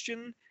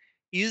question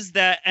is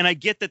that, and I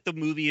get that the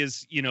movie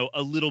is, you know,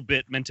 a little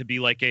bit meant to be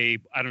like a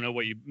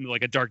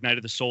Dark Night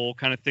of the Soul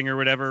kind of thing or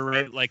whatever,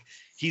 right? Like,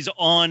 he's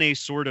on a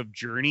sort of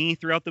journey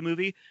throughout the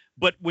movie.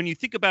 But when you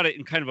think about it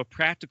in kind of a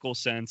practical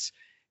sense,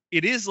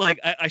 it is like,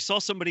 I saw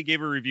somebody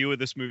gave a review of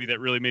this movie that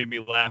really made me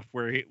laugh,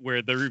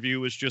 where the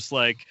review was just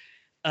like,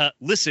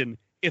 listen,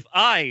 if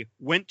I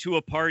went to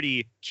a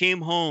party,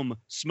 came home,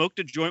 smoked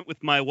a joint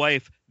with my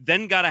wife,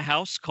 then got a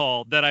house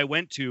call that I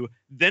went to,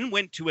 then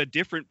went to a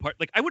different part,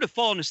 like, I would have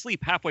fallen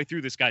asleep halfway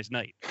through this guy's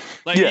night.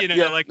 Like,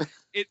 like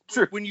it,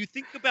 Sure. When you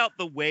think about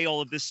the way all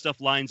of this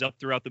stuff lines up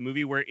throughout the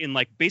movie, where in,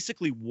 like,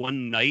 basically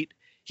one night,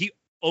 he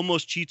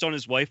almost cheats on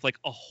his wife like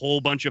a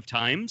whole bunch of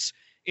times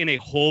in a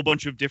whole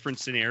bunch of different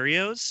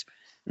scenarios,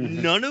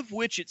 none of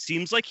which it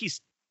seems like he's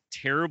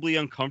terribly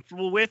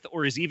uncomfortable with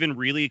or is even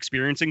really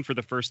experiencing for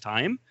the first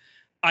time.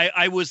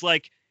 I was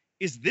like,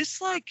 is this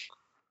like,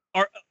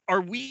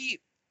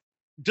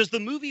 does the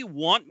movie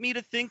want me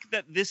to think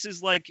that this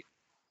is like,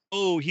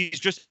 oh, he's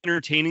just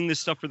entertaining this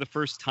stuff for the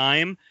first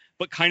time,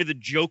 but kind of the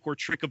joke or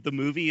trick of the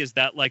movie is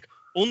that, like,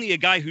 only a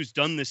guy who's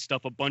done this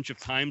stuff a bunch of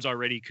times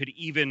already could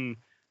even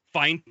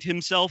find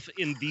himself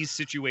in these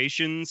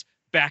situations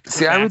back to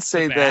back. I would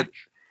say that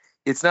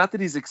it's not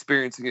that he's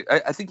experiencing it.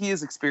 I think he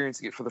is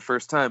experiencing it for the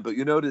first time, but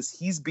you notice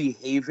he's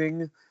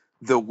behaving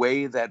the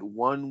way that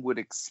one would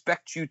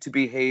expect you to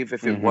behave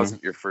if it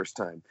wasn't your first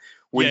time.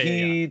 When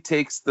he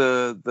takes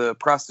the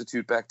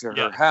prostitute back to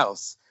her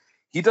house,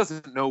 he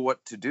doesn't know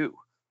what to do.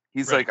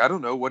 He's Right. like, I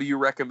don't know, what do you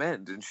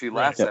recommend? And she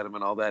laughs Right. at him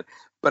and all that.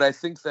 But I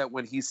think that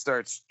when he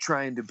starts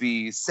trying to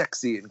be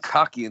sexy and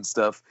cocky and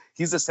stuff,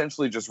 he's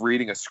essentially just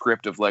reading a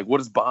script of like, what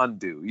does Bond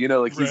do? You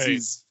know, like he Right.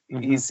 sees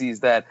he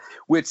sees that,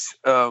 which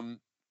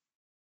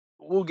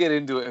we'll get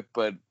into it,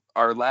 but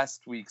our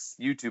last week's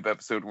YouTube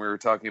episode when we were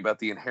talking about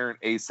the inherent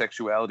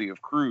asexuality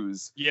of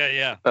Cruise,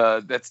 Yeah.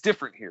 that's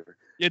different here.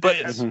 It But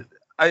is.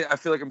 I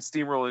feel like I'm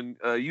steamrolling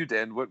you,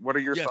 Dan. What are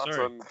your thoughts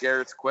on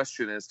Garrett's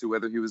question as to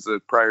whether he was a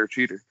prior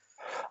cheater?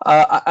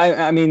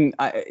 I mean,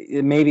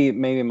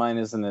 maybe mine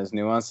isn't as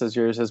nuanced as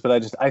yours is,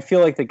 but I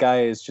feel like the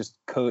guy is just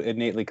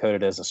innately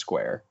coded as a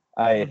square.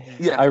 I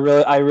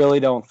really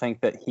don't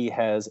think that he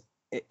has.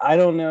 I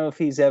don't know if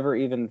he's ever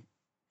even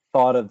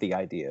thought of the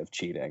idea of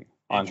cheating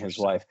on his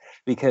wife,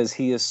 because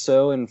he is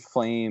so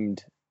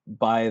inflamed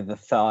by the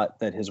thought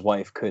that his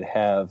wife could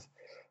have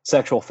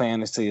sexual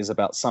fantasies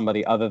about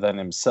somebody other than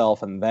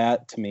himself, and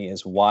that to me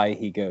is why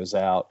he goes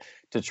out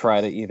to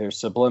try to either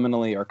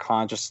subliminally or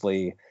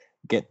consciously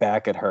get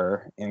back at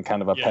her in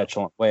kind of a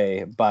petulant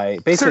way by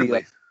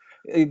basically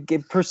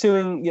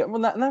pursuing,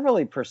 not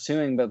really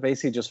pursuing, but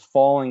basically just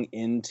falling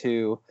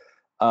into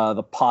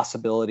the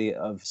possibility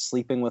of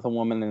sleeping with a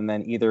woman and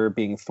then either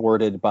being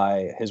thwarted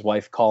by his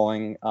wife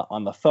calling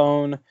on the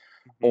phone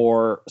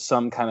or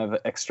some kind of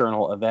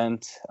external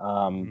event.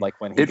 Like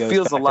when he goes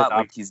feels back a lot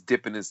like he's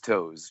dipping his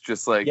toes,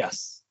 just like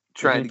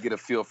trying to get a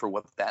feel for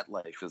what that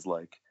life is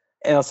like.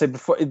 And I'll say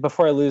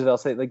before I lose it, I'll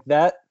say like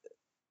that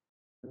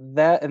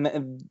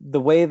and the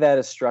way that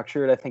is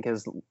structured, I think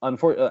has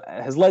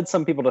led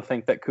some people to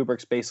think that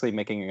Kubrick's basically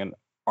making an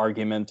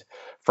argument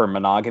for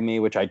monogamy,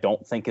 which I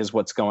don't think is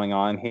what's going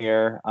on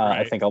here.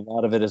 I think a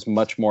lot of it is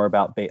much more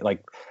about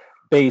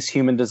base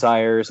human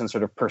desires and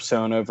sort of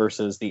persona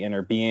versus the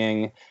inner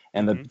being,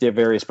 and the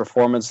various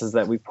performances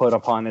that we put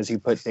upon, as you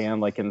put,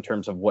 Dan, like in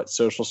terms of what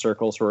social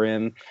circles we're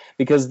in.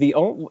 Because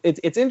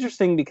it's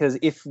interesting, because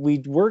if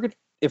we were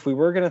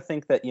going to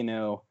think that,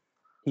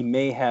 he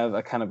may have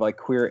a kind of like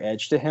queer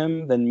edge to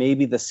him, then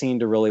maybe the scene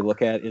to really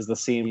look at is the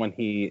scene when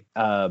he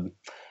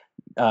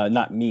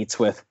not meets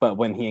with, but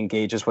when he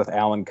engages with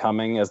Alan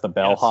Cumming as the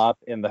bellhop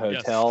in the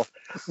hotel,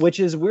 which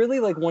is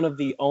really like one of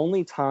the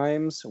only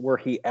times where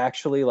he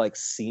actually like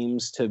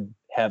seems to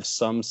have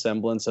some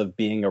semblance of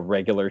being a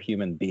regular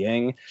human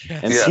being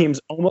and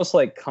seems almost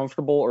like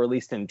comfortable or at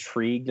least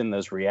intrigued in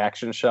those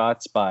reaction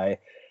shots by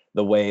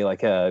the way like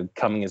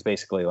Cumming is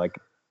basically like,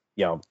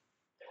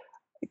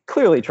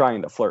 clearly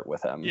trying to flirt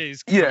with him.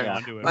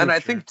 Onto him, and I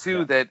think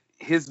too that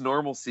his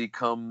normalcy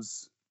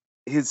comes,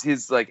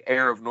 his like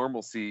air of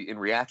normalcy in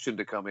reaction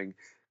to Cumming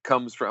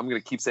comes from, I'm going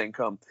to keep saying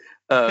come,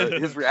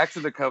 his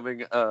reaction to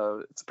Cumming,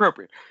 it's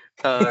appropriate.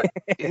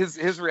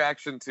 His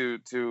reaction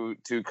to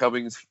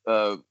Cumming's,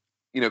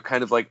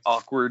 kind of like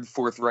awkward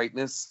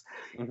forthrightness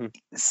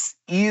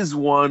is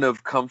one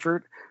of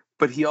comfort,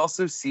 but he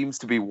also seems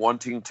to be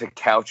wanting to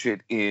couch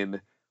it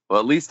in, well,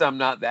 at least I'm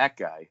not that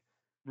guy.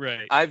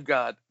 Right. I've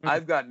got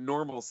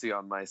normalcy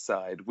on my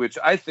side, which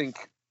I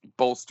think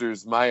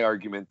bolsters my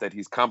argument that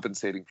he's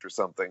compensating for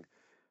something.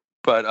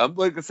 But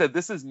like I said,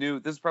 this is new.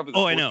 This is probably the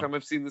fourth time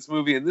I've seen this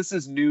movie, and this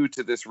is new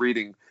to this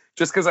reading.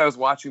 Just because I was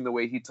watching the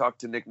way he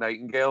talked to Nick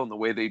Nightingale and the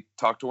way they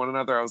talk to one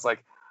another, I was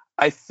like,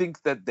 I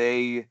think that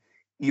they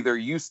either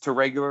used to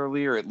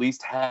regularly or at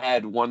least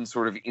had one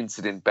sort of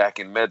incident back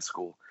in med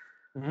school.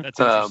 That's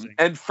interesting.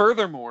 And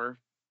furthermore,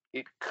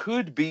 it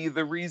could be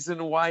the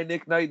reason why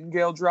Nick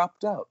Nightingale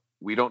dropped out.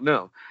 We don't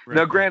know. Right.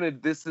 Now,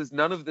 granted,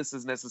 none of this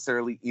is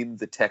necessarily in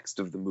the text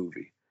of the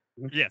movie.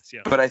 Yes.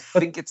 But I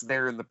think it's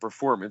there in the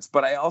performance.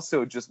 But I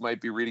also just might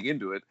be reading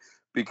into it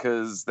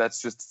because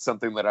that's just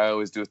something that I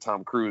always do with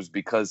Tom Cruise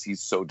because he's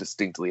so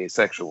distinctly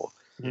asexual.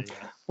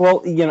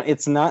 Well,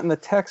 it's not in the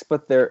text,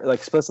 but there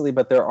explicitly,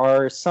 but there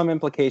are some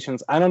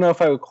implications. I don't know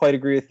if I would quite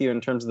agree with you in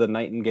terms of the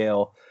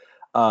Nightingale,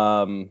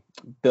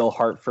 Bill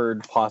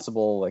Hartford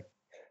possible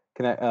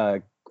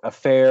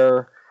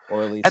affair.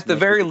 Or at least at the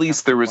very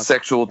least, there was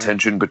sexual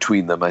tension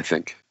between them, I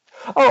think.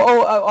 You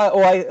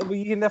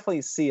can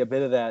definitely see a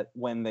bit of that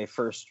when they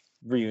first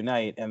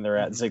reunite and they're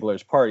at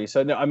Ziegler's party.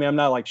 So no, I mean, I'm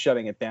not like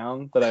shutting it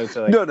down, but I would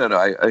say no,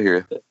 I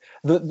hear you.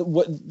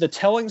 The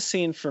telling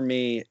scene for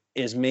me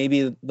is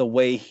maybe the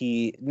way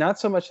he, not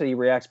so much that he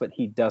reacts, but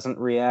he doesn't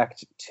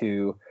react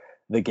to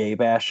the gay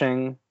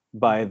bashing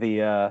by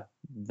the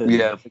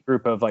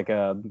group of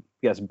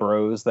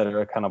bros that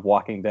are kind of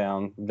walking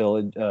down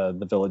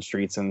the village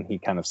streets, and he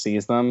kind of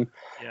sees them.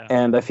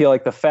 And I feel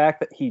like the fact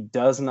that he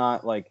does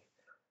not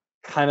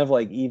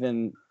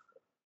even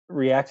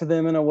react to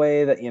them in a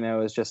way that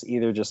is just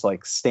either just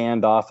like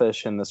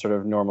standoffish in the sort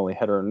of normally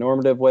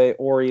heteronormative way,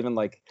 or even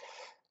like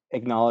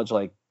acknowledge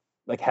like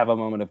have a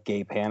moment of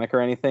gay panic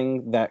or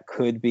anything, that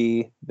could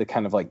be the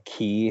kind of like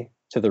key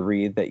to the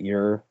read that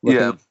you're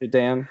looking to,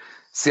 Dan.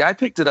 See, I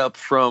picked it up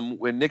from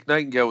when Nick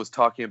Nightingale was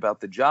talking about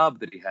the job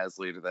that he has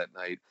later that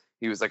night.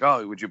 He was like,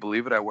 oh, would you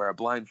believe it? I wear a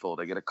blindfold.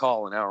 I get a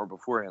call an hour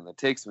beforehand that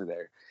takes me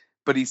there.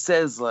 But he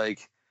says,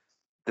 like,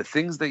 the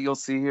things that you'll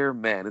see here,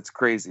 man, it's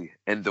crazy.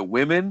 And the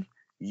women,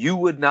 you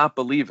would not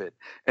believe it.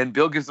 And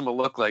Bill gives him a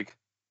look like,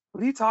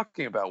 what are you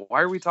talking about?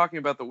 Why are we talking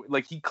about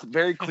like he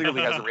very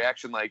clearly has a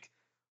reaction like,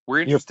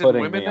 we're interested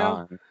in women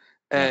now.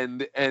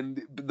 And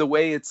the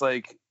way it's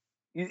like,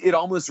 it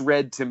almost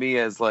read to me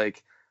as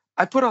like,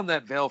 I put on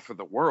that veil for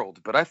the world,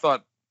 but I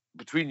thought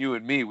between you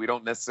and me, we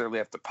don't necessarily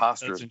have to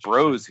posture as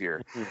bros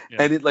here. Yeah.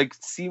 And it like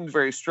seemed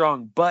very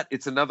strong, but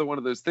it's another one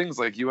of those things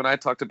like you and I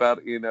talked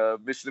about in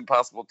Mission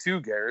Impossible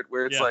 2, Garrett,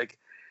 where it's like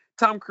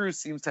Tom Cruise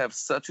seems to have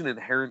such an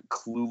inherent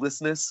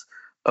cluelessness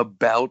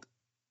about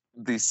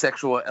the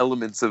sexual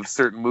elements of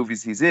certain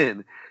movies he's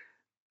in.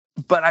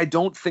 But I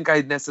don't think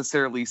I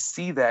necessarily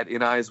see that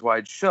in Eyes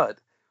Wide Shut,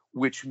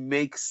 which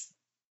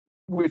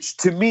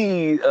to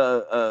me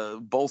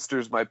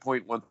bolsters my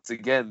point once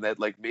again that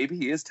like maybe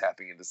he is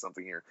tapping into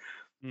something here.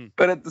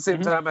 But at the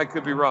same time, I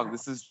could be wrong.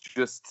 This is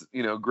just,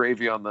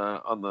 gravy on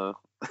the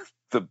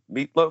the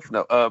meatloaf.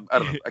 No, I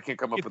don't know. I can't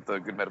come up with a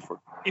good metaphor.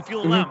 If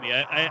you'll allow me,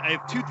 I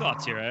have two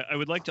thoughts here. I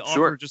would like to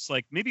offer just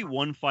like maybe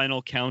one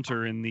final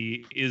counter in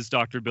the "is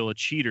Dr. Bill a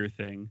cheater"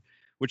 thing,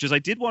 which is I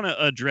did want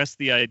to address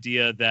the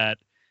idea that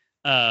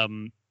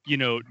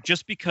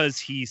just because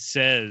he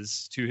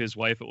says to his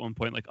wife at one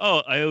point, like,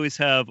 oh, I always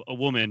have a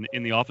woman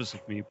in the office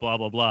with me, blah,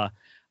 blah, blah.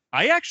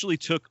 I actually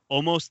took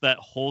almost that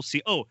whole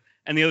scene. Oh,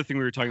 and the other thing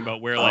we were talking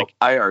about where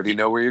I already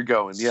know where you're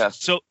going.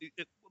 Yes. So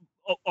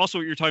also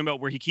what you're talking about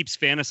where he keeps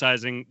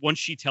fantasizing. Once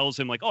she tells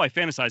him like, oh, I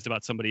fantasized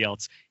about somebody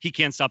else, he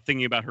can't stop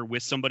thinking about her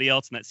with somebody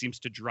else. And that seems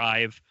to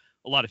drive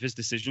a lot of his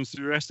decisions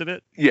through the rest of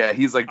it. Yeah.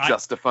 He's like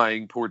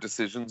justifying poor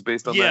decisions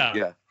based on that.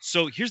 Yeah.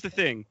 So here's the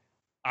thing.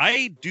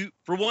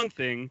 For one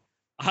thing,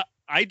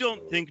 I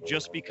don't think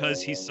just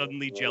because he's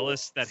suddenly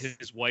jealous that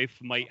his wife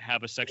might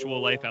have a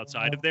sexual life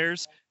outside of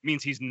theirs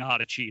means he's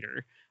not a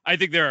cheater. I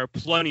think there are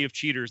plenty of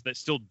cheaters that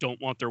still don't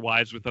want their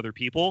wives with other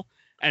people,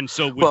 and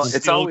so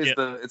it's always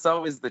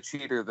the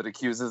cheater that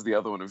accuses the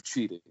other one of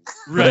cheating.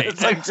 Right.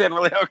 It's like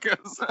generally how it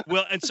goes.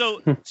 Well, and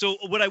so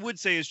what I would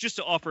say is just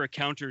to offer a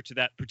counter to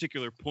that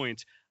particular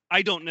point.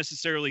 I don't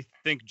necessarily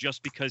think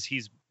just because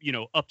he's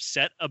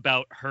upset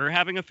about her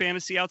having a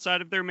fantasy outside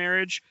of their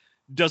marriage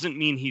doesn't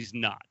mean he's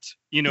not.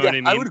 You know what I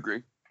mean? I would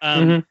agree.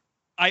 I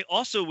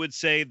also would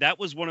say that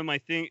was one of my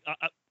things.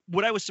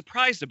 What I was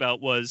surprised about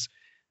was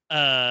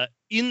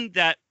in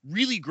that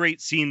really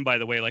great scene, by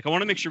the way, like I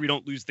want to make sure we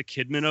don't lose the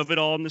Kidman of it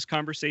all in this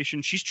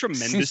conversation. She's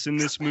tremendous in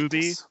this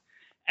movie.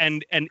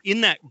 And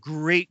in that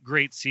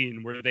great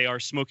scene where they are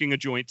smoking a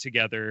joint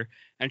together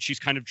and she's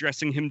kind of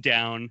dressing him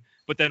down,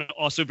 but then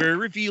also very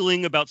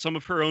revealing about some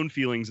of her own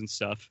feelings and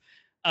stuff.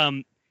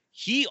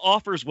 He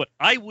offers what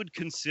I would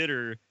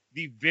consider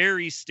the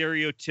very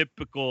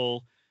stereotypical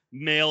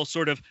male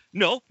sort of,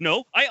 no,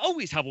 I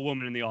always have a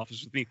woman in the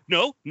office with me.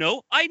 No,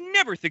 I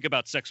never think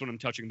about sex when I'm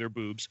touching their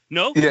boobs.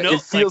 No.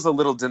 It feels a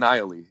little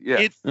denial-y.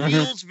 Yeah. It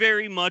feels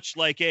very much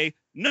like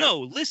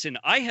listen,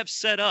 I have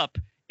set up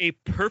a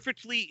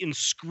perfectly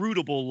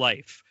inscrutable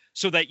life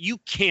so that you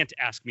can't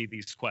ask me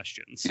these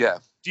questions. Yeah.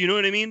 Do you know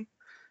what I mean?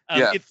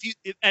 Yeah.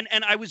 And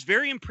I was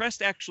very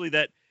impressed actually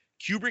that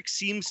Kubrick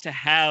seems to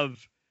have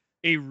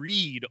a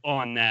read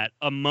on that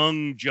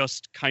among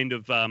just kind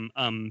of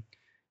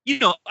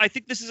I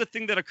think this is a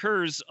thing that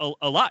occurs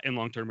a lot in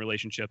long-term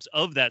relationships,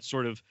 of that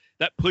sort of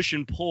that push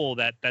and pull,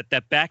 that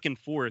back and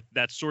forth,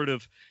 that sort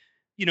of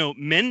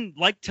men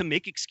like to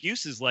make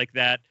excuses like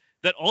that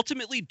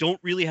ultimately don't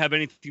really have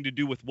anything to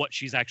do with what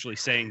she's actually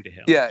saying to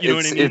him. Yeah, you know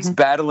what I mean? It's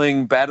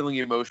battling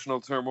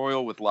emotional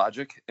turmoil with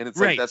logic, and it's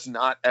like that's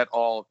not at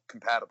all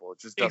compatible. It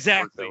just doesn't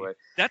work that way.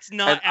 That's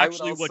not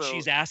actually what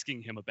she's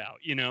asking him about.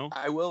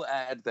 I will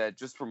add that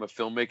just from a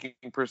filmmaking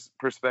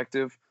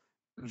perspective,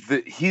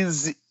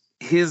 his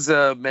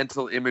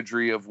mental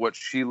imagery of what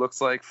she looks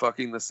like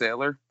fucking the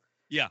sailor.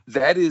 Yeah,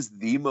 that is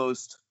the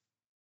most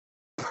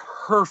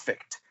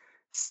perfect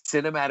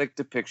cinematic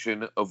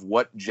depiction of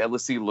what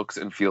jealousy looks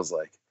and feels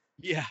like.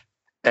 Yeah.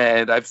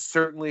 And I've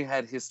certainly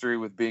had history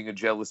with being a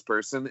jealous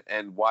person,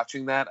 and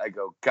watching that, I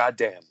go, God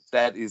damn,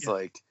 that is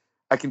like,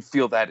 I can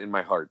feel that in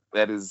my heart.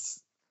 That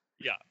is,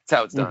 that's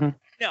how it's done.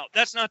 Now,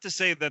 that's not to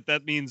say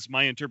that means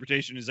my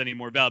interpretation is any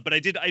more valid, but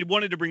I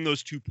wanted to bring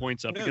those 2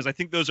 points up because I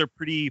think those are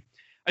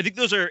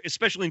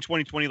especially in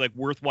 2020, like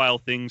worthwhile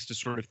things to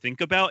sort of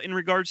think about in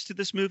regards to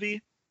this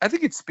movie. I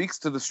think it speaks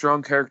to the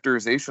strong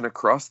characterization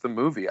across the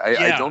movie.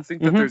 I don't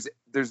think that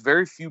there's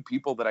very few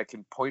people that I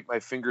can point my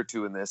finger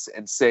to in this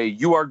and say,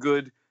 you are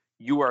good,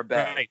 you are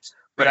bad.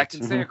 But I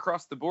can say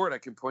across the board, I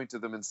can point to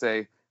them and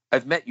say,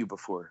 I've met you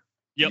before.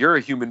 You're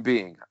a human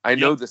being. I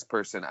know this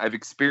person. I've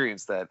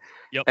experienced that.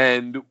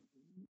 And,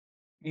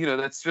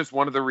 that's just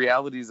one of the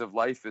realities of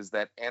life, is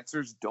that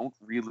answers don't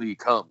really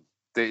come.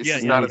 It's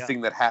just not a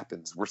thing that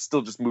happens. We're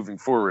still just moving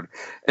forward.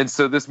 And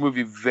so this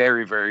movie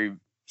very, very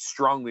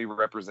strongly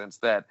represents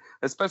that,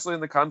 especially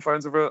in the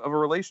confines of a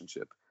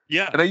relationship.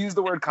 Yeah. And I use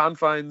the word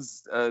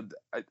confines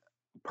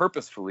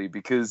purposefully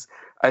because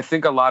I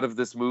think a lot of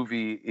this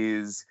movie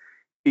is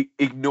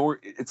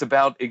it's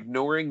about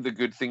ignoring the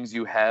good things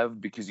you have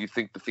because you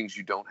think the things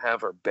you don't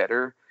have are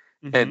better,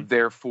 and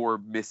therefore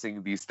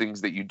missing these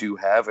things that you do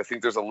have. I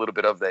think there's a little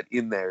bit of that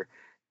in there.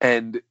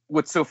 And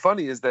what's so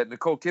funny is that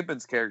Nicole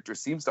Kidman's character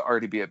seems to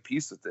already be at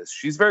peace with this.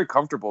 She's very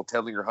comfortable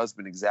telling her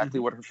husband exactly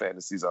what her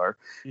fantasies are,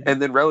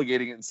 and then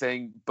relegating it and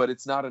saying, but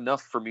it's not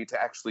enough for me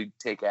to actually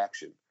take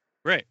action.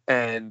 Right.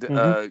 And,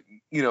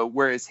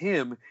 whereas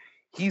him,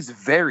 he's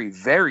very,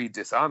 very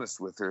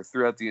dishonest with her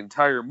throughout the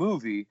entire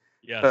movie.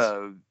 Yes.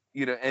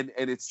 And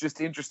it's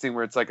just interesting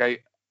where it's like, I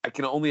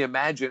can only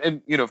imagine.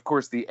 And, of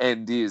course, the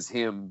end is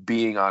him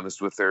being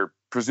honest with her.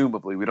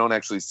 Presumably, we don't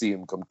actually see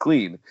him come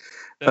clean.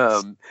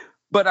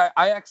 But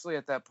I actually,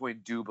 at that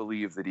point, do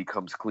believe that he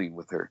comes clean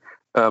with her.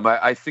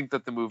 I think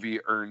that the movie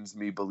earns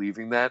me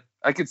believing that.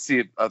 I could see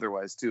it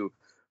otherwise, too.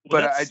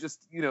 Well, but I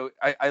just,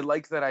 I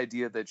like that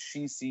idea that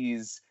she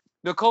sees...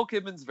 Nicole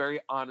Kidman's very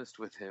honest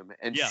with him,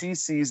 and she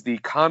sees the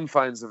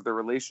confines of the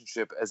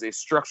relationship as a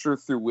structure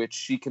through which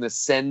she can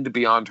ascend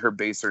beyond her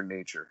baser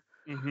nature.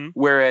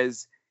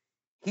 Whereas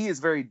he is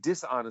very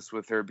dishonest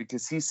with her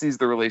because he sees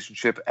the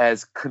relationship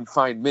as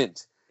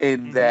confinement,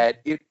 in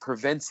that it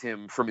prevents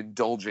him from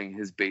indulging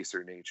his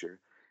baser nature.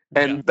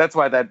 And that's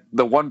why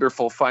the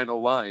wonderful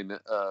final line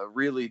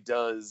really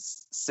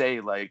does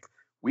say, like,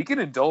 we can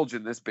indulge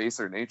in this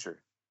baser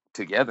nature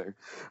together.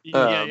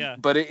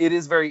 But it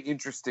is very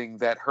interesting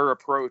that her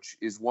approach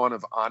is one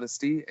of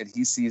honesty, and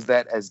he sees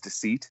that as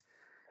deceit.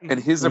 And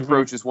his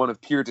approach is one of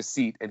pure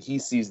deceit, and he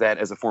sees that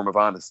as a form of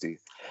honesty.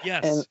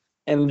 Yes.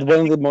 And one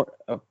of the more...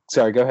 Oh,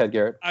 sorry, go ahead,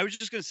 Garrett. I was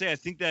just going to say, I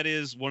think that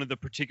is one of the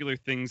particular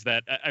things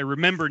that I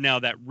remember now,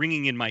 that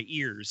ringing in my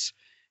ears.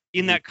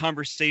 In that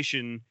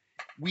conversation,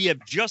 we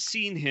have just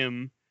seen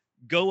him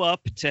go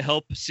up to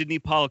help Sidney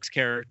Pollack's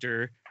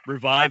character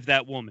revive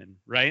that woman,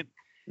 right?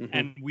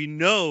 And we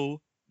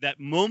know that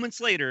moments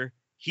later,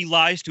 he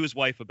lies to his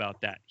wife about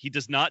that. He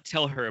does not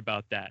tell her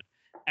about that.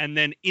 And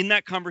then in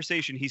that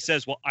conversation, he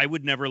says, well, I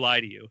would never lie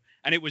to you.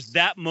 And it was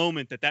that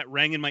moment that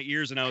rang in my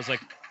ears. And I was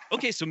like,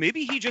 okay, so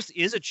maybe he just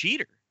is a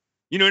cheater.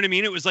 You know what I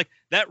mean? It was like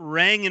that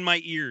rang in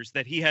my ears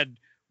that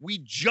we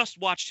just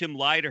watched him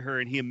lie to her,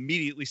 and he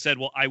immediately said,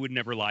 well, I would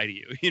never lie to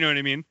you. You know what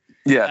I mean?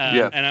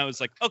 Yeah. And I was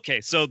like,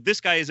 okay, so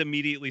this guy is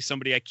immediately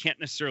somebody I can't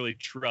necessarily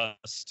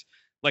trust,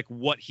 like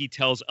what he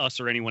tells us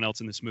or anyone else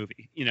in this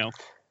movie,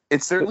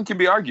 It certainly can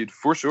be argued,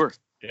 for sure.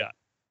 Yeah.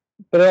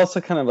 But it also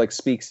kind of like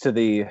speaks to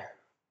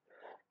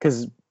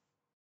because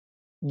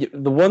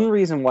the one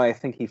reason why I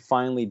think he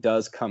finally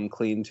does come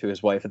clean to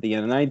his wife at the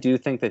end, and I do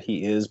think that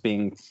he is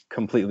being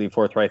completely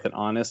forthright and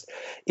honest,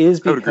 is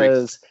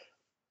because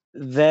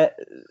that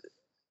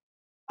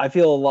I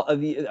feel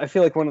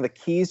like one of the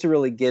keys to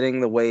really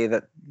getting the way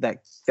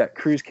that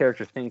Cruise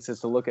character thinks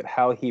is to look at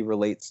how he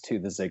relates to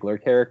the Ziegler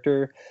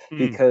character,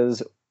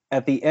 because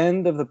at the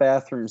end of the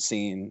bathroom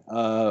scene,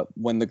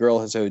 when the girl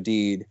has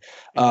OD'd,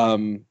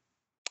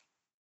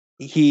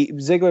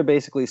 Ziegler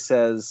basically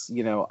says,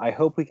 I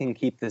hope we can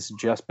keep this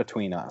just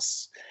between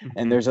us.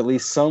 And there's at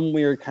least some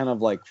weird kind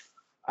of like,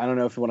 I don't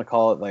know if you want to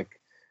call it like,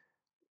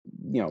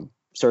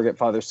 surrogate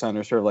father son,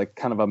 or sort of like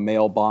kind of a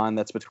male bond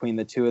that's between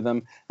the two of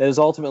them, that is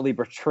ultimately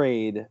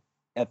betrayed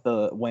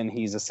when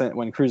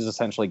Cruise is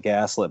essentially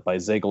gaslit by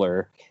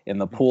Ziegler in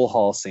the pool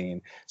hall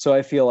scene. So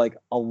I feel like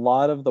a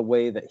lot of the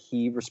way that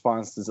he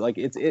responds to, like,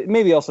 it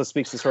maybe also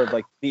speaks to sort of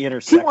like the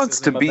inner sexism. He wants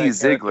to be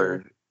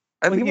Ziegler.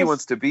 I think he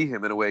wants to be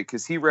him in a way,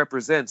 because he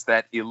represents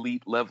that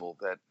elite level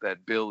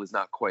that Bill is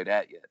not quite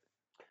at yet.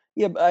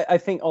 Yeah, but I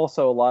think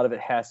also a lot of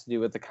it has to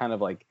do with the kind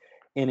of like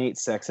innate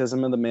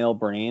sexism of the male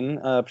brain,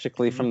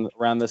 particularly from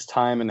around this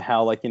time, and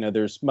how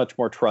there's much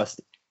more trust,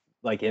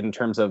 like in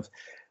terms of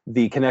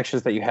the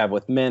connections that you have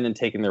with men and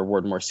taking their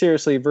word more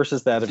seriously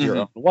versus that of your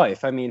own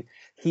wife. I mean,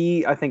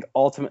 I think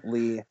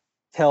ultimately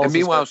tells. And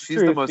meanwhile,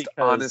 she's the most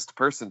honest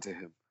person to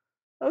him.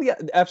 Oh yeah,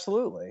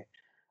 absolutely.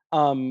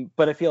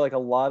 But I feel like a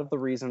lot of the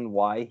reason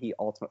why he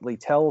ultimately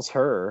tells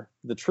her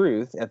the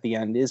truth at the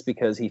end is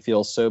because he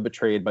feels so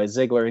betrayed by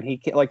Ziegler, and he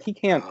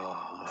can't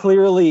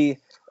clearly,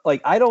 like,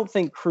 I don't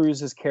think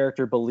Cruise's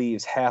character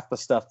believes half the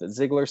stuff that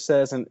Ziegler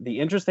says. And the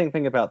interesting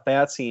thing about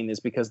that scene is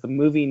because the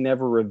movie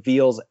never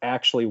reveals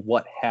actually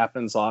what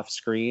happens off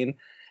screen.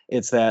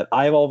 It's that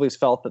I've always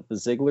felt that the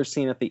Ziegler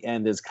scene at the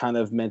end is kind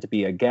of meant to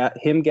be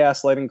him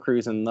gaslighting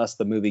Cruise, and thus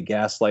the movie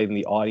gaslighting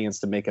the audience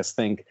to make us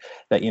think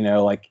that,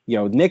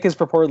 Nick is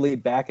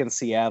purportedly back in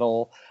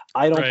Seattle.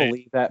 I don't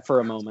believe that for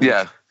a moment.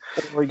 Yeah.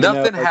 Or,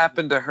 nothing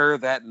happened to her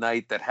that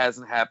night that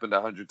hasn't happened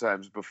 100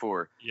 times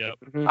before. Yep.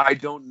 I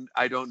don't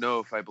know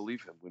if I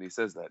believe him when he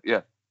says that.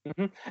 Yeah.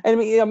 And I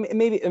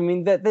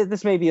mean, that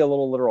this may be a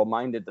little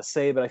literal-minded to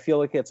say, but I feel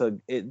like or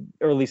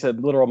at least a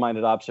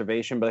literal-minded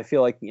observation. But I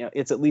feel like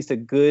it's at least a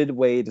good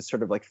way to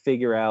sort of like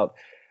figure out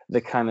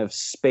the kind of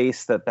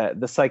space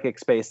the psychic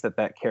space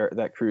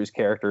that Cruise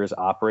character is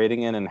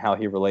operating in, and how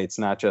he relates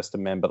not just to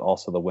men but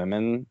also the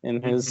women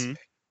in his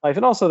life,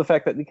 and also the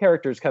fact that the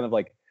character is kind of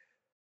like,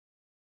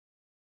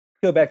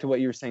 go back to what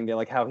you were saying there,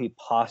 like how he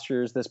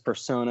postures this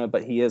persona,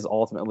 but he is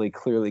ultimately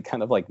clearly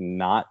kind of like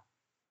not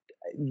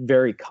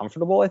very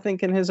comfortable, I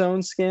think, in his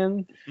own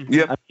skin.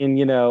 Yeah. I mean,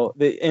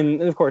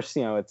 and of course,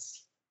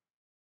 it's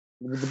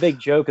the big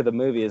joke of the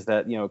movie is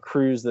that, you know,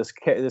 Cruz, this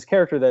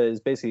character that is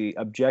basically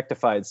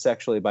objectified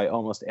sexually by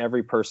almost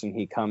every person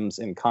he comes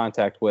in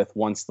contact with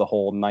once the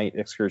whole night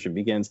excursion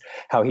begins,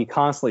 how he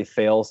constantly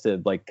fails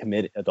to like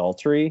commit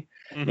adultery.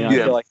 You know, I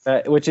feel like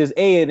that, which is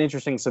an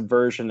interesting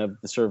subversion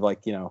of the sort of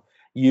like, you know,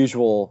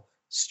 usual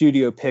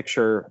studio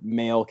picture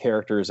male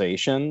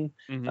characterization.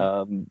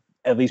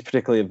 At least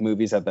particularly of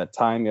movies at that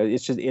time. I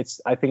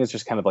think it's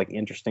just kind of like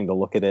interesting to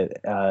look at it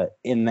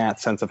in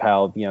that sense of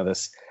how, you know,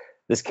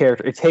 this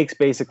character, it takes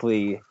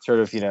basically sort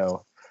of, you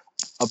know,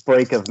 a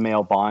break of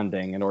male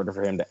bonding in order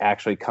for him to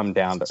actually come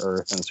down to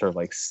earth and sort of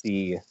like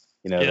see,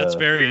 you know. Yeah, it's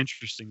very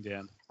interesting,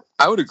 Dan.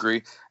 I would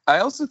agree. I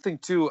also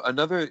think too,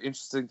 another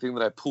interesting thing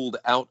that I pulled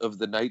out of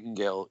the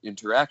Nightingale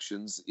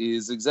interactions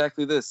is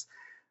exactly this.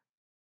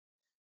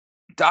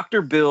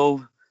 Dr.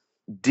 Bill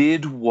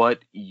did what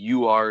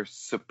you are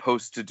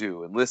supposed to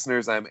do. And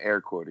listeners, I'm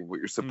air quoting what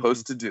you're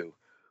supposed to do,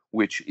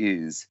 which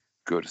is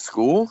go to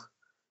school,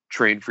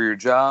 train for your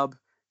job,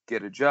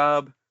 get a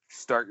job,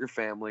 start your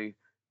family,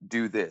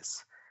 do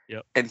this.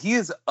 Yep. And he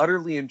is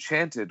utterly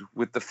enchanted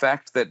with the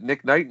fact that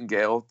Nick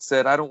Nightingale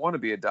said, I don't want to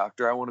be a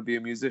doctor. I want to be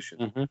a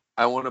musician.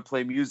 I want to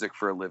play music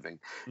for a living.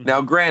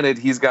 Now, granted,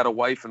 he's got a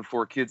wife and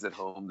 4 kids at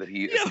home that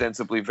he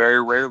ostensibly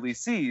very rarely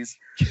sees.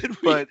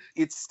 But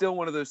it's still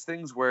one of those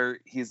things where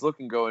he's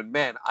looking going,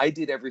 man, I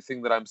did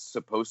everything that I'm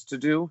supposed to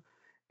do.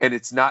 And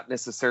it's not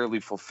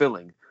necessarily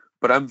fulfilling.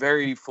 But I'm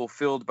very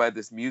fulfilled by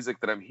this music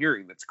that I'm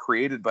hearing that's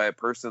created by a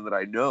person that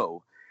I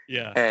know.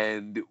 Yeah.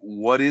 And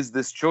what is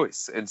this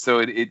choice? And so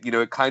it you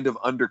know, it kind of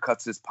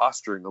undercuts his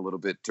posturing a little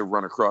bit to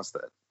run across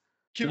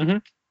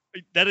that.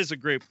 That is a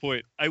great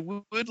point. I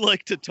would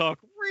like to talk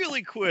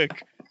really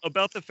quick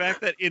about the fact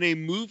that in a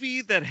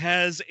movie that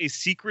has a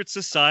secret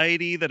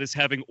society that is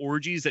having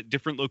orgies at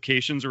different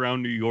locations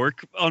around New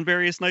York on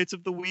various nights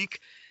of the week,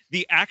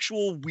 the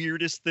actual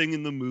weirdest thing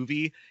in the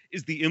movie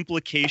is the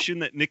implication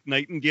that Nick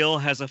Nightingale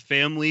has a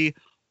family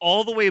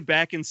all the way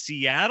back in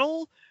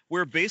Seattle,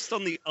 where based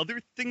on the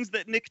other things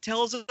that Nick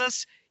tells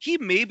us, he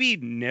maybe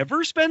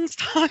never spends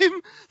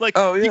time. Like,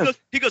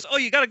 he goes, oh,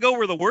 you got to go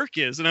where the work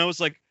is. And I was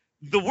like,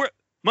 the work,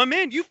 my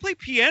man, you play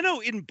piano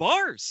in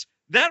bars.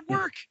 That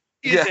work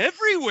is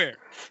everywhere.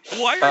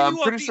 Why are you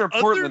I'm pretty sure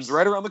Portland's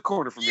right around the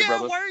corner from you,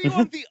 brother. Why are you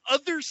on the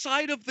other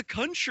side of the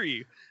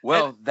country?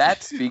 Well,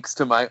 that speaks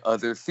to my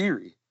other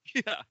theory.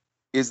 Yeah.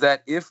 Is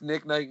that if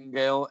Nick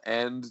Nightingale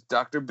and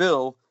Dr.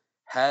 Bill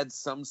had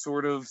some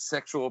sort of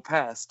sexual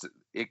past,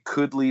 it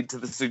could lead to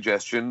the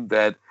suggestion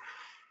that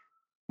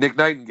Nick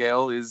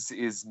Nightingale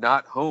is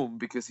not home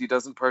because he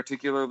doesn't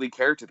particularly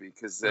care to be,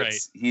 because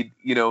that's he,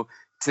 you know,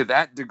 to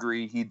that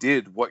degree he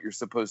did what you're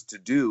supposed to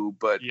do,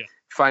 but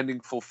finding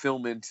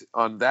fulfillment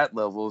on that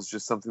level is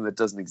just something that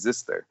doesn't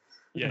exist there.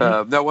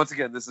 Now, once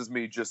again, this is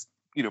me just,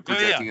 you know,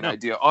 projecting an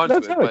idea onto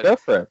it, but go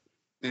for it.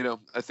 You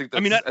know, I think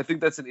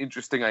that's an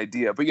interesting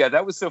idea. But yeah,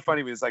 that was so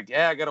funny. He was like,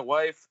 yeah, I got a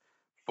wife,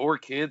 4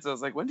 kids. I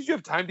was like, when did you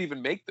have time to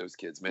even make those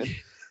kids, man?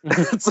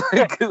 It's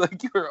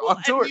like you were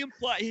on tour.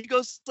 He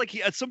goes like,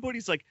 at some point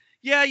he's like,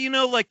 yeah, you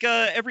know, like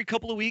every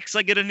couple of weeks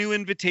I get a new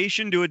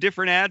invitation to a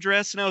different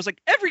address. And I was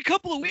like, every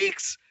couple of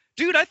weeks?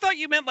 Dude, I thought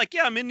you meant like,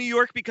 yeah, I'm in New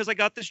York because I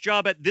got this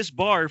job at this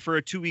bar for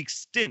a 2-week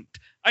stint.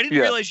 I didn't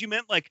realize you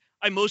meant like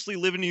I mostly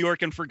live in New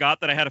York and forgot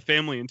that I had a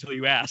family until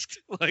you asked.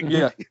 Like, you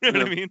know what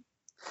I mean?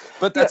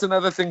 But that's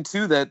another thing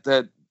too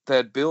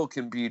that Bill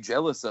can be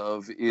jealous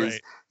of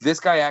is this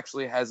guy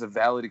actually has a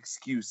valid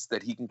excuse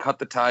that he can cut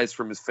the ties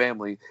from his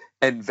family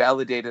and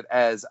validate it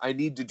as, I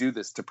need to do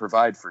this to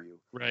provide for you.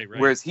 Right.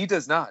 Whereas he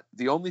does not.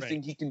 The only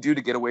thing he can do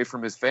to get away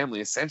from his family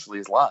essentially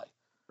is lie.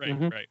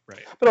 Right.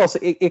 But also,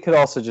 it could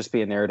also just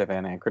be a narrative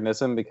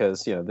anachronism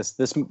because, you know,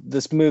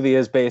 this movie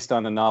is based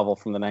on a novel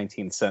from the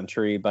 19th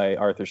century by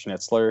Arthur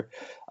Schnitzler,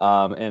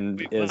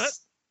 and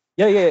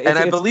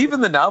I believe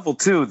in the novel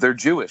too, they're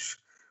Jewish.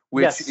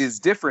 Which is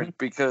different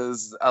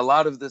because a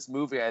lot of this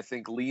movie, I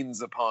think,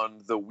 leans upon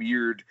the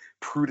weird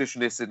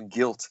prudishness and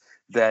guilt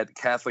that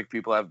Catholic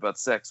people have about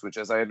sex, which,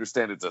 as I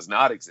understand it, does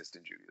not exist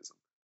in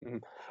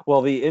Judaism.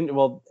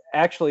 Well,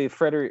 actually,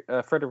 Frederick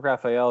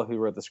Raphael, who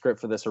wrote the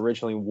script for this,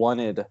 originally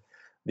wanted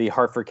the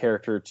Hartford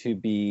character to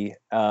be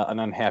an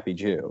unhappy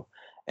Jew,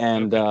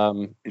 and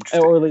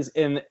or at least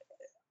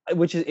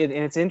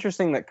it's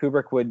interesting that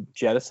Kubrick would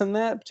jettison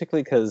that,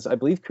 particularly because I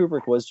believe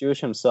Kubrick was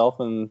Jewish himself,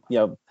 and you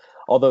know.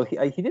 Although he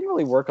didn't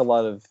really work a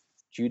lot of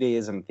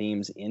Judaism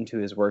themes into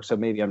his work, so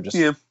maybe I'm just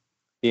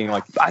being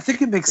like. I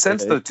think it makes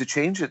sense though to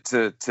change it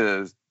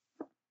to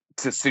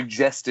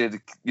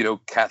suggested, you know,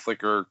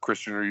 Catholic or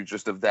Christian or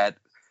just of that.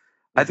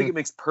 I think it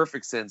makes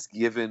perfect sense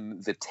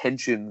given the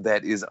tension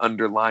that is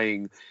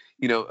underlying.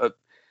 You know,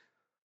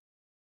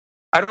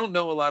 I don't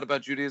know a lot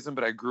about Judaism,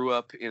 but I grew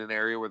up in an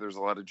area where there's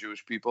a lot of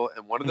Jewish people,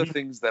 and one of the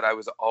things that I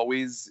was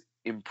always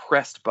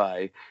impressed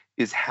by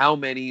is how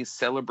many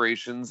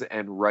celebrations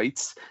and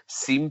rites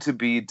seem to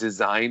be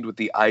designed with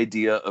the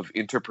idea of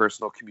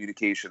interpersonal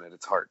communication at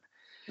its heart.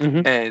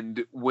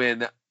 And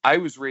when I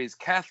was raised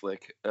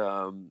Catholic,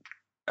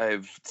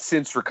 I've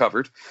since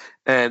recovered,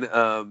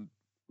 and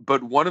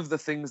But one of the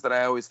things that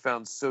I always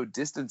found so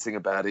distancing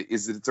about it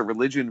is that it's a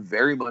religion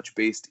very much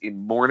based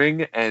in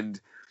mourning and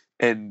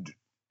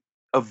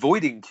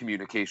avoiding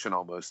communication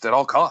almost at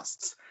all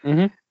costs.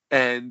 Mm-hmm.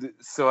 And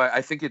so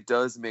I think it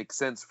does make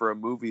sense for a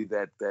movie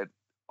that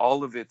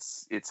all of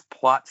its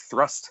plot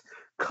thrust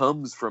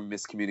comes from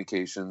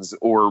miscommunications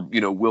or,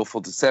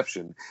 willful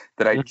deception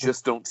that I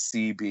just don't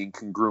see being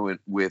congruent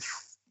with,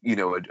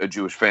 a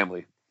Jewish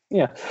family.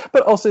 Yeah.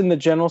 But also in the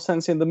general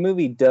sense, the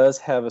movie does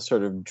have a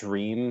sort of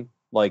dream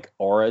like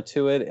aura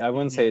to it. I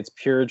wouldn't say it's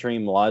pure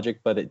dream logic,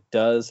 but it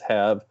does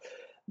have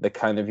the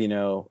kind of,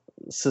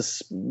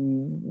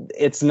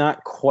 it's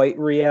not quite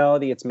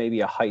reality. It's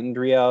maybe a heightened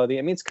reality.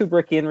 I mean, it's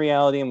Kubrickian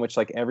reality in which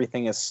like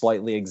everything is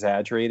slightly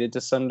exaggerated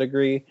to some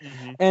degree.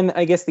 Mm-hmm. And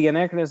I guess the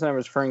anachronism I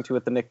was referring to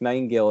with the Nick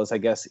Nightingale is, I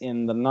guess,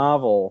 in the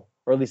novel,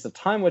 or at least the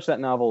time which that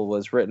novel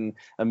was written,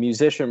 a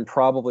musician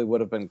probably would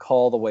have been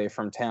called away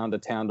from town to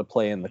town to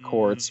play in the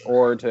courts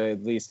or to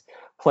at least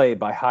play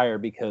by hire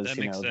because,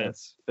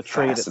 the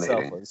trade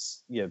itself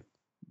was,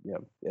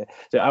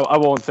 So I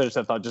won't finish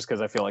that thought just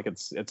because I feel like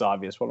it's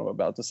obvious what I'm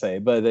about to say.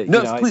 But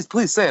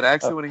please say it. I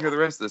actually want to hear the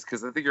rest of this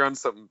because I think you're on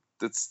something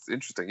that's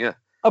interesting. Yeah.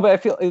 Oh, but I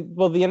feel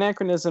the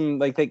anachronism,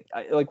 like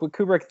what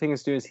Kubrick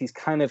thinks do is he's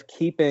kind of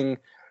keeping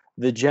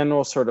the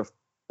general sort of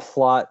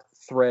plot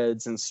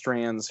threads and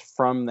strands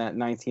from that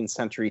 19th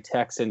century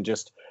text and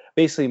just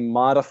basically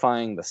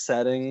modifying the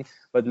setting,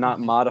 but not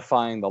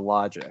modifying the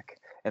logic.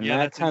 And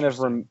that kind of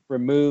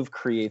remove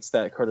creates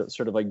that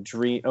sort of like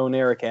dream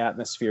oniric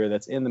atmosphere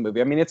that's in the movie.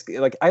 I mean, it's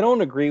like, I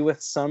don't agree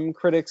with some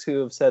critics who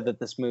have said that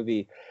this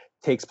movie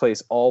takes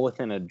place all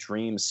within a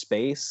dream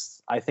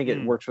space. I think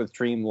it works with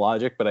dream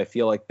logic, but I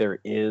feel like there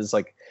is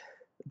like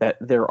that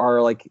there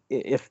are like,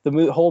 if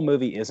the whole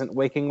movie isn't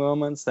waking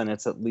moments, then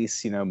it's at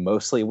least,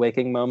 mostly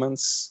waking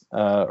moments,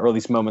 or at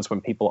least moments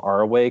when people are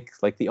awake.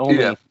 Like the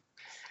only,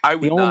 I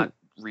would not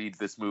read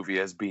this movie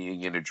as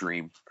being in a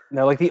dream.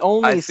 No, like the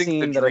only I think scene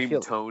the that dream I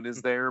feel tone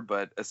is there,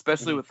 but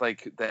especially with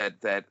like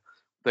that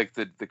like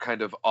the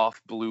kind of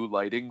off blue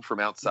lighting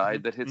from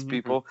outside that hits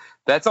people,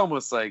 that's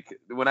almost like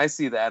when I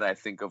see that I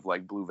think of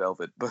like Blue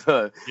Velvet.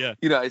 But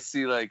I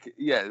see like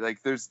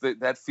there's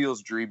that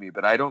feels dreamy,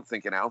 but I don't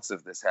think an ounce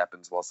of this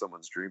happens while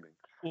someone's dreaming.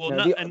 Well,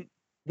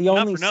 the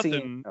only not for nothing.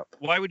 scene.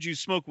 Why would you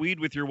smoke weed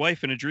with your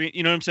wife in a dream?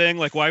 You know what I'm saying?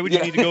 Like, why would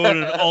you need to go in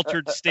an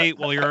altered state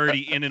while you're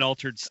already in an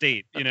altered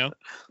state?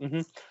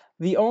 Mm-hmm.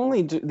 The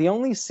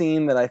only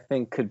scene that I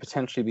think could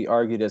potentially be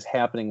argued as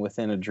happening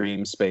within a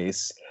dream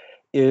space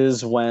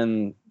is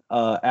when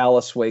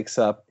Alice wakes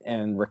up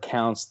and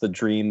recounts the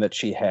dream that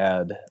she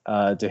had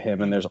to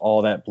him, and there's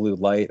all that blue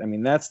light. I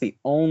mean, that's the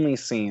only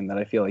scene that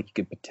I feel like you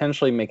could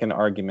potentially make an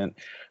argument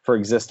for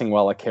existing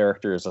while a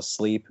character is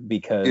asleep,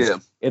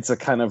 because it's a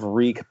kind of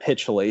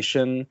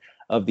recapitulation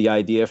of the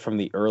idea from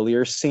the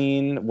earlier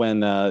scene when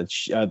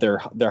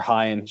they're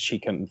high and she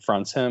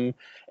confronts him,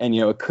 and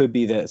it could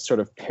be that sort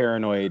of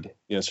paranoid,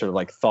 sort of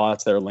like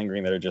thoughts that are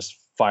lingering that are just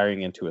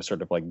firing into a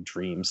sort of like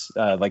dreams,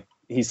 like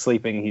he's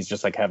sleeping, he's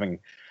just like having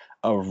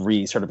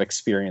a sort of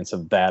experience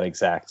of that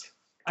exact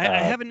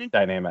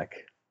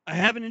dynamic. I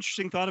have an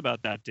interesting thought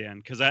about that, Dan,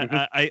 because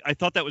I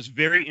thought that was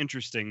very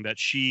interesting that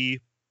she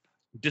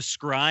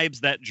describes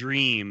that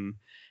dream,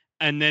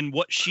 and then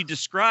what she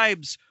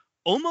describes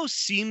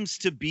almost seems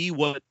to be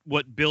what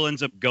Bill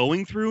ends up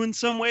going through in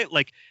some way.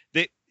 Like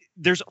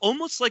there's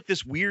almost like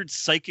this weird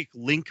psychic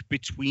link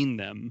between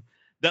them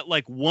that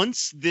like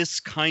once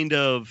this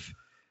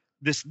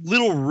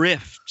little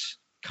rift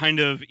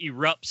kind of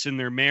erupts in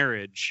their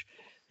marriage,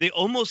 they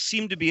almost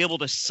seem to be able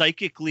to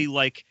psychically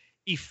like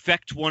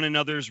affect one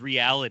another's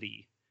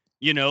reality,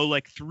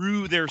 like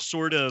through their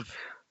sort of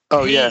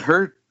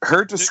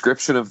her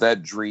description of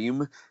that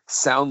dream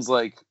sounds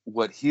like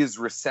what his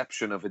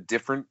reception of a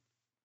different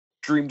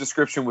dream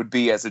description would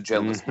be as a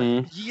jealous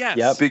man. Yes.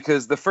 Yep.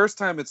 Because the first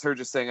time it's her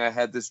just saying, I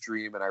had this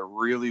dream and I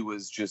really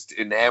was just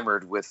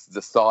enamored with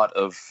the thought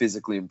of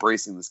physically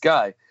embracing this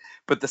guy.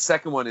 But the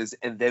second one is,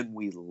 and then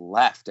we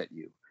laughed at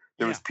you.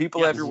 There was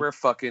people everywhere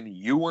fucking,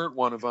 you weren't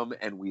one of them,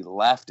 and we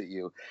laughed at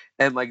you.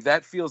 And like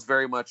that feels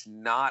very much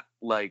not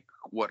like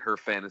what her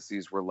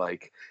fantasies were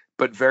like,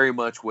 but very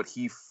much what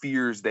he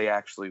fears they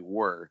actually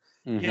were.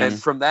 Mm-hmm.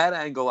 And from that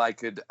angle, I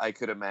could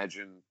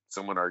imagine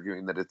someone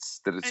arguing that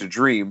it's a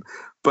dream.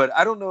 But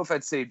I don't know if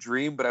I'd say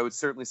dream, but I would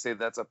certainly say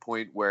that's a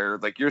point where,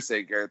 like you're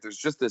saying, Garrett, there's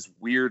just this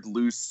weird,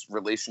 loose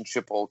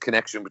relationship-all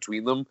connection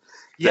between them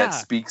that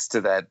speaks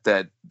to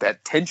that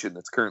tension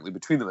that's currently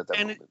between them at that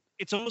moment.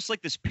 It's almost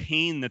like this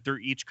pain that they're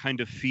each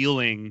kind of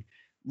feeling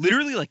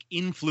literally like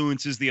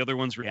influences the other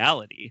one's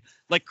reality.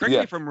 Like, correct me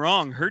if I'm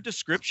wrong, her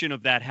description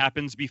of that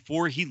happens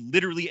before he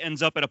literally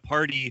ends up at a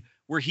party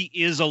where he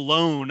is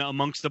alone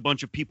amongst a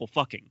bunch of people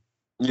fucking.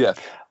 Yeah.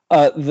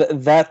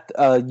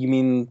 You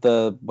mean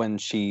when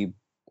she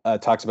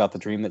talks about the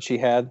dream that she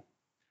had?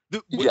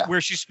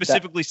 Where she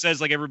specifically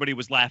says like everybody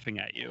was laughing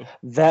at you.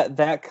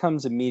 That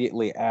comes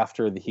immediately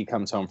after he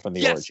comes home from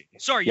the orgy.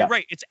 Sorry, you're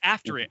right. It's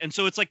after it. And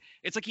so it's like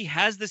he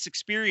has this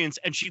experience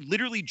and she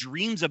literally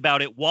dreams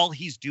about it while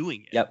he's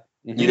doing it. Yep.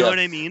 You know what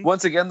I mean?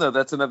 Once again, though,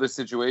 that's another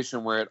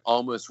situation where it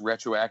almost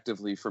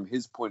retroactively, from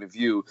his point of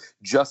view,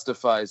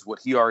 justifies what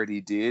he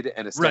already did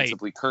and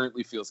ostensibly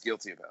currently feels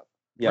guilty about.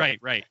 Yeah.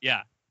 Right,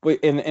 yeah.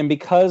 And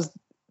because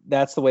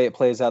that's the way it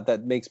plays out,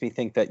 that makes me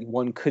think that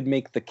one could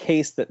make the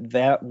case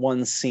that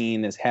one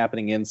scene is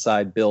happening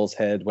inside Bill's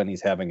head when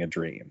he's having a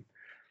dream.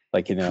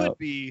 Like, Could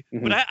be.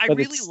 But I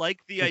really like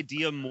the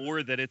idea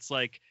more that it's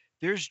like,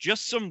 there's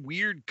just some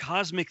weird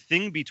cosmic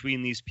thing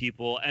between these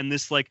people, and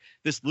this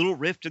little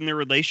rift in their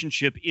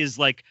relationship is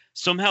like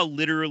somehow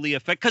literally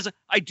because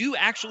I do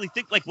actually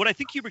think, like, what I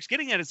think Kubrick's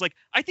getting at is like,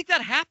 I think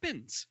that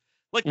happens.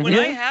 Like when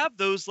I have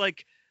those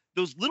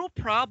little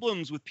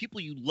problems with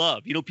people you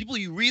love, people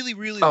you really,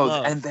 really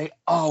love. And they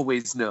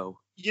always know.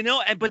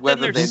 But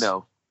whether then they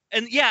know.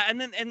 And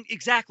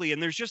exactly.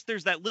 And there's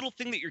that little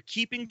thing that you're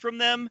keeping from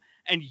them,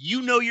 and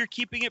you're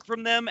keeping it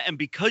from them. And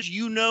because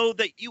you know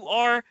that you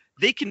are,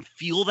 they can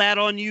feel that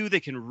on you. They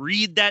can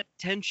read that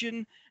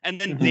tension.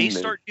 And then they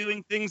start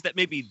doing things that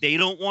maybe they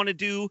don't want to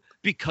do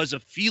because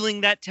of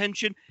feeling that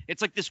tension.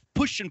 It's like this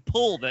push and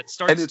pull that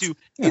starts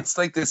it's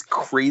like this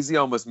crazy,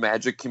 almost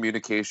magic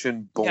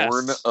communication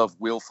born of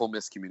willful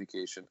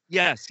miscommunication.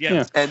 Yes.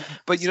 Yeah.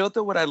 But you know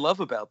what I love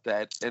about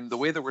that, and the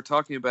way that we're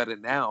talking about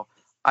it now,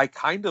 I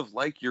kind of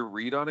like your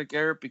read on it,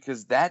 Garrett,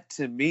 because that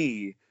to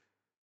me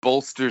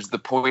bolsters the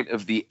point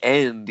of the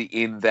end,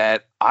 in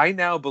that I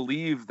now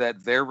believe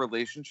that their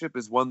relationship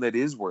is one that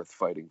is worth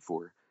fighting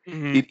for.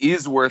 Mm-hmm. It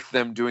is worth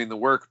them doing the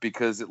work,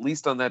 because at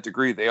least on that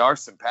degree, they are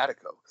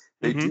simpatico.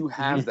 They do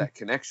have that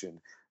connection.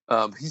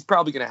 He's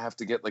probably going to have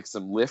to get like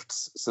some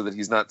lifts so that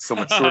he's not so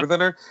much shorter than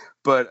her.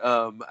 But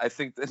I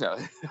think that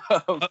I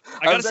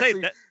got to say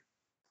that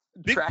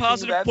big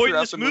positive point in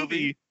this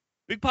movie.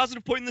 Big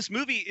positive point in this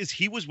movie is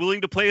he was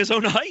willing to play his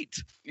own height.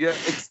 Yeah,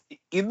 it's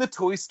in the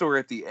toy store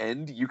at the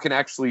end. You can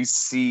actually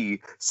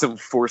see some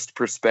forced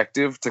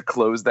perspective to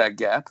close that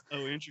gap.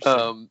 Oh,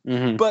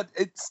 interesting. But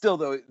it's still,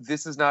 though,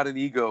 this is not an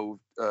ego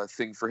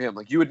thing for him.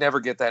 Like, you would never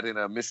get that in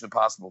a Mission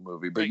Impossible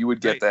movie, but you would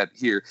get that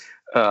here.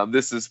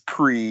 This is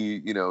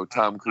pre,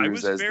 Tom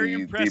Cruise as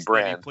the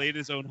brand. That he played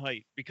his own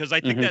height, because I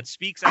think that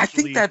speaks.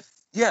 Actually, I think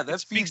that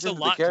speaks a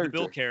lot to the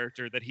Bill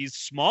character, that he's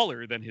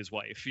smaller than his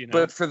wife.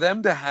 But for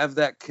them to have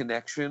that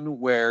connection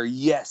where,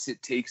 yes,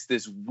 it takes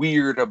this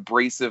weird,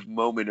 abrasive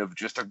moment of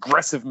just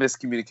aggressive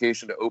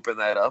miscommunication to open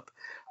that up,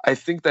 I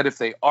think that if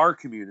they are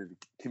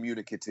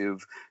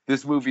communicative,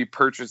 this movie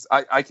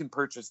I can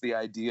purchase the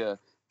idea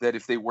that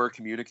if they were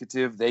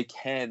communicative, they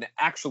can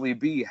actually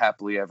be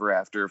happily ever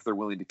after if they're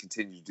willing to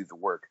continue to do the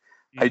work.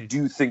 I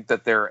do think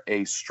that they're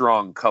a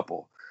strong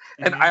couple.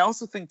 And I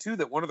also think, too,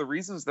 that one of the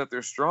reasons that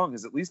they're strong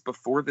is, at least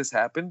before this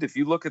happened, if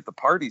you look at the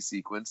party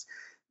sequence,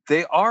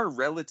 they are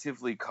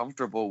relatively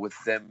comfortable with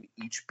them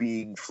each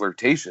being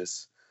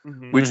flirtatious,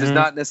 which is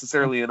not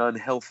necessarily an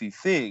unhealthy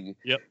thing.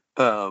 Yep.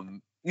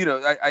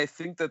 I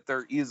think that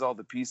there is all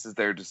the pieces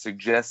there to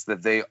suggest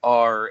that they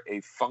are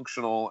a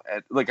functional,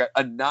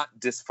 a not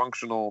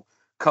dysfunctional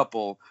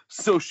couple.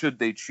 So should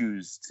they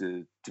choose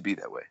to be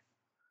that way.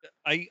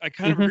 I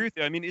kind of agree with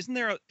you. I mean, isn't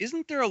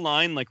there a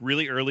line like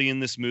really early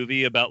in this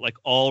movie about like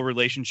all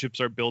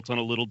relationships are built on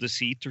a little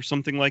deceit or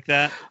something like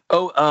that?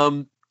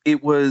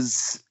 It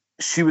was,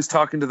 she was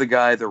talking to the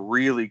guy, the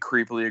really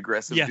creepily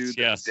aggressive dude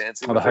that was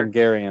dancing with the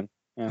Hungarian.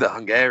 Yeah. The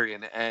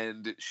Hungarian,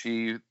 and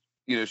she,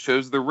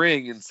 shows the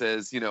ring and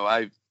says,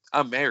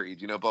 I'm married,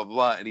 blah, blah,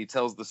 blah. And he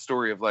tells the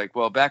story of like,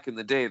 well, back in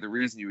the day, the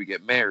reason you would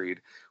get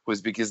married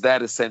was because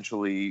that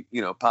essentially,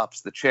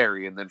 pops the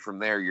cherry. And then from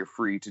there, you're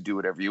free to do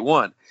whatever you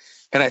want.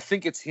 And I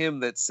think it's him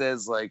that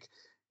says, like,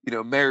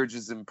 marriage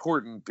is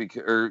important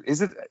because, or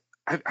is it?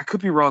 I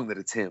could be wrong that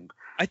it's him.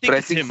 I think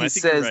it's him. He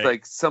says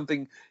like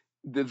something.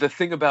 The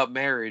thing about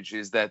marriage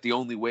is that the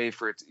only way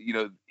for it,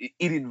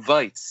 it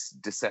invites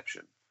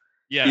deception.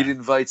 Yeah, it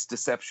invites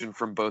deception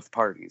from both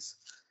parties.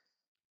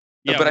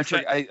 Yeah, but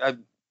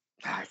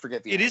I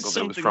forget the. It is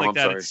something like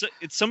that.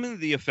 It's something to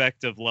the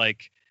effect of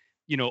like,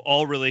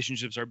 all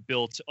relationships are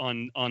built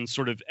on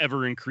sort of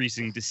ever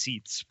increasing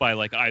deceits by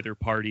like either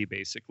party,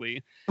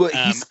 basically. But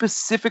he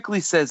specifically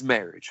says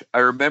marriage. I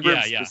remember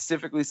him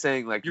specifically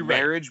saying like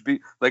marriage,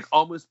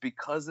 almost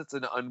because it's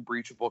an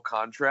unbreachable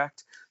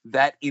contract,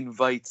 that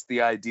invites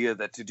the idea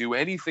that to do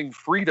anything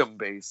freedom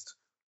based,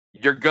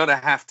 you're gonna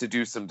have to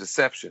do some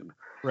deception.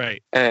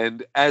 Right.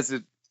 And as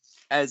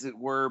it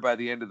were, by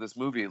the end of this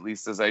movie, at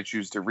least as I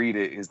choose to read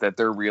it, is that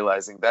they're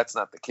realizing that's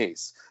not the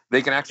case.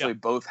 They can actually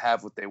both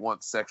have what they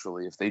want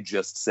sexually if they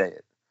just say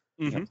it.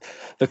 Mm-hmm.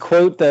 The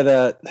quote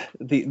that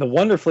the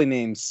wonderfully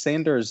named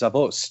Sander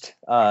Zavost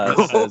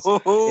says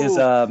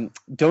is,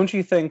 don't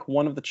you think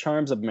one of the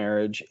charms of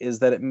marriage is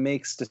that it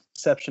makes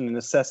deception a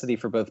necessity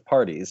for both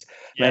parties?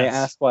 Yes. May I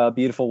ask why a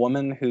beautiful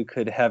woman who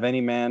could have any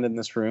man in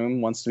this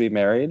room wants to be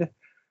married?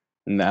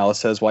 And Alice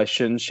says, why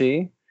shouldn't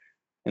she?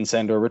 And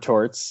Sandor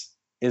retorts,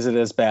 is it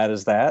as bad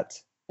as that?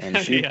 And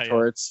she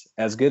retorts,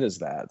 as good as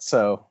that.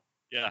 So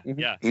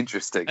yeah,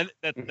 interesting. And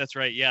that's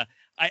right. Yeah,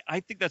 I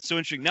think that's so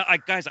interesting. Now,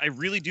 guys, I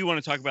really do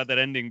want to talk about that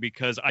ending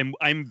because I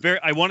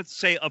wanted to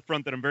say up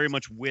front that I'm very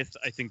much with,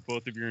 I think,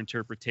 both of your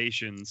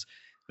interpretations.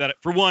 that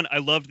for one, I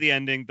loved the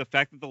ending. The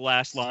fact that the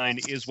last line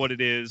is what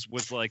it is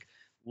was like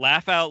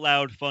laugh out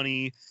loud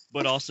funny,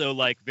 but also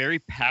like very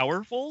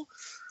powerful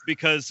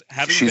because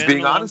she's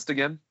being honest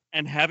again.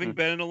 And having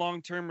been in a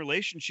long-term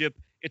relationship,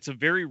 it's a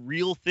very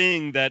real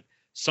thing that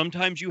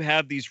sometimes you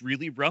have these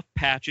really rough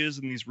patches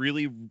and these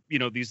really,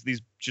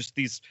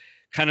 these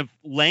kind of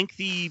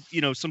lengthy,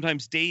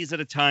 sometimes days at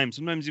a time,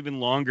 sometimes even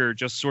longer,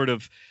 just sort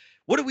of,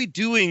 what are we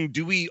doing?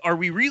 Are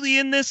we really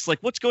in this? Like,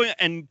 what's going on?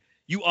 And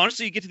you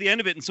honestly get to the end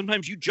of it, and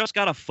sometimes you just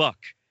gotta fuck.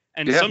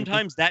 And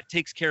sometimes that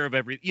takes care of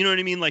everything. You know what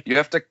I mean? Like, you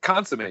have to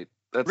consummate.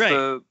 That's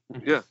right.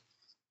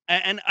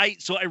 And I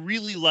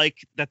really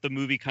like that the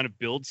movie kind of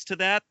builds to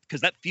that,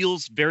 because that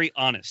feels very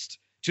honest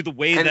to the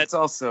way and that it's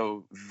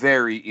also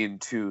very in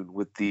tune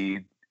with the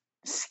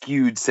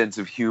skewed sense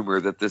of humor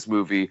that this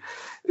movie.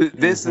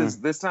 This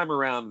time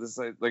around. This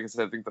is, like I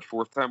said, I think the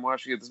fourth time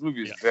watching it. This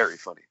movie is very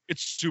funny.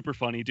 It's super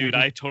funny, dude.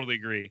 I totally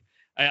agree.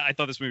 I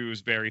thought this movie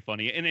was very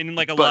funny, and in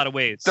like a lot of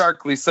ways,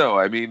 darkly so.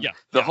 I mean,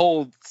 the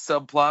whole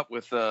subplot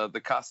with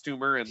the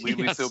costumer and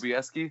Lily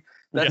Sobieski.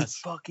 That's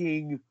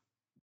fucking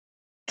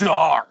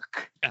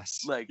dark.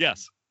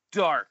 Yes.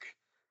 Dark.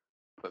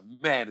 But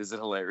man, is it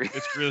hilarious.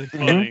 It's really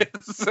funny.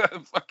 It's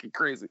fucking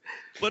crazy.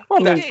 But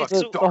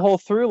the whole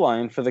through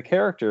line for the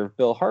character of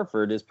Bill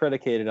Hartford is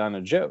predicated on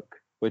a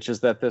joke, which is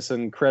that this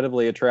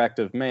incredibly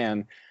attractive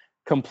man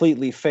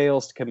completely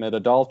fails to commit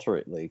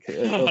adultery.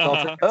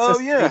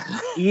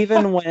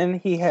 Even when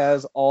he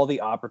has all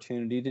the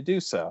opportunity to do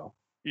so.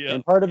 Yeah.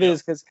 And part of it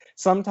is because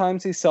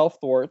sometimes he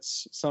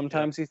self-thwarts,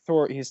 sometimes he's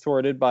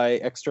thwarted by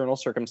external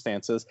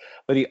circumstances,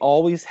 but he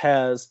always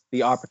has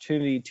the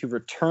opportunity to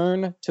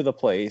return to the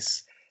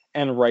place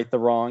and right the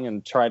wrong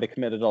and try to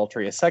commit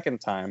adultery a second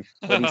time,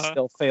 but he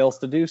still fails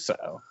to do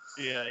so.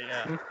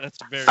 Yeah. That's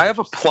very I have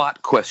a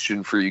plot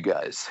question for you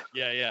guys.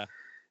 Yeah.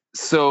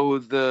 So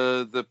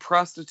the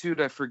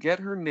prostitute, I forget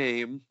her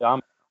name.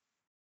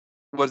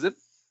 Was it?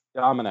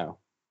 Domino,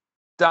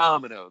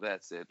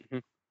 that's it. Mm-hmm.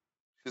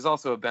 She's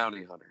also a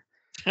bounty hunter.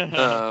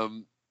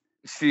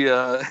 She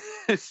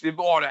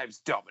more name's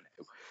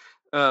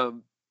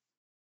Domino.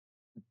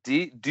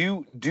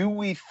 Do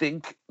we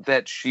think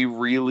that she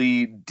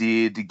really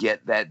did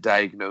get that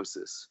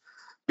diagnosis?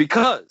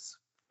 Because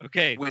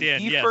when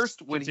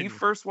he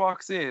first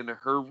walks in,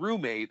 her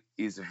roommate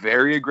is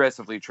very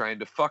aggressively trying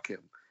to fuck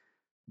him,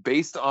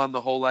 based on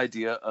the whole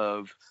idea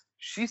of,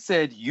 she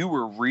said you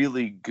were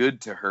really good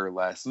to her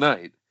last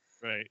night.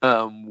 Right.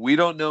 We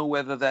don't know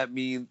whether that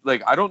means,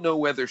 I don't know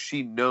whether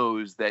she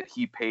knows that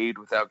he paid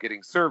without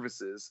getting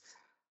services.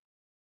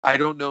 I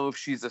don't know if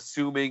she's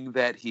assuming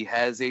that he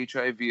has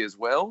HIV as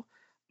well.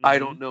 Mm-hmm. I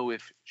don't know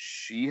if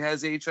she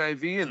has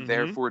HIV and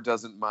therefore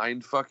doesn't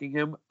mind fucking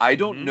him. I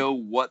don't know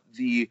what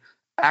the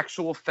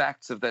actual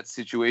facts of that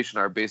situation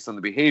are based on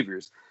the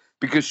behaviors,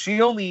 because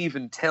she only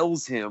even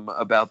tells him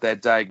about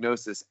that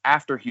diagnosis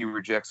after he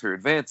rejects her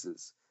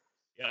advances.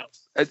 Yeah.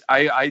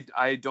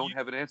 I don't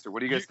have an answer. What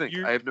do you guys think?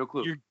 I have no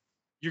clue.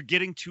 You're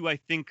getting to, I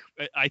think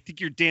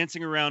you're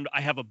dancing around.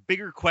 I have a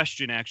bigger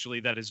question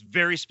actually that is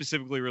very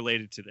specifically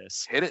related to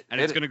this. Hit it.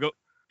 And it's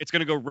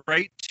gonna go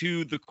right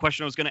to the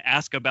question I was gonna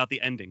ask about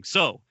the ending.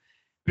 So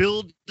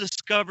Bill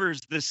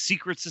discovers the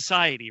secret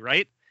society,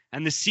 right?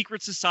 And the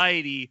secret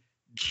society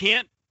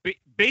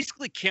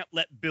basically can't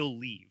let Bill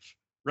leave,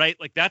 right?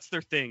 Like, that's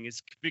their thing,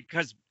 is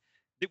because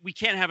we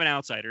can't have an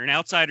outsider. An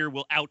outsider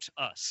will out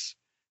us.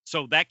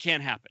 So that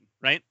can't happen,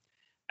 right?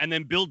 And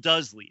then Bill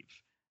does leave.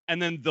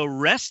 And then the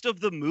rest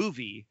of the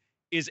movie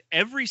is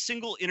every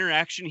single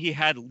interaction he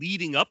had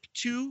leading up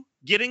to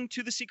getting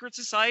to the secret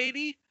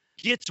society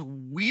gets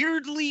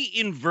weirdly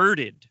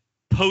inverted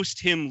post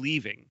him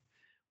leaving.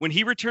 When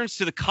he returns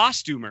to the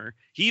costumer,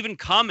 he even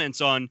comments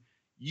on,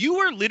 you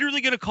are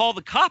literally going to call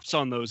the cops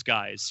on those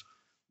guys.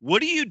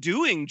 What are you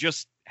doing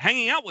just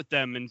hanging out with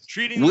them and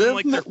treating them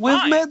like they're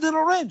fine? We've made an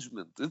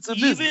arrangement. It's a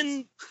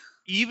business.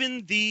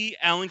 Even the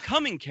Alan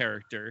Cumming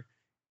character,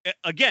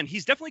 again,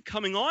 he's definitely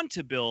coming on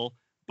to Bill,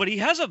 but he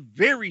has a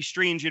very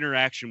strange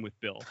interaction with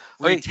Bill.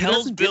 He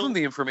doesn't give him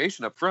the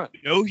information up front.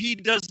 No, he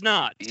does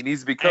not. He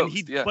needs to be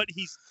coached. But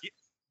he's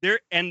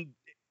there, and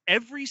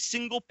every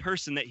single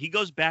person that he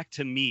goes back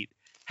to meet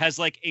has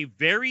like a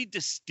very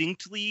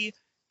distinctly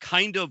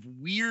kind of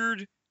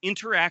weird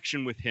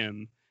interaction with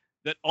him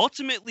that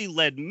ultimately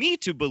led me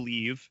to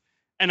believe.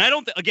 And I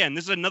don't again,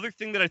 this is another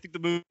thing that I think the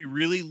movie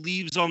really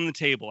leaves on the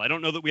table. I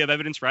don't know that we have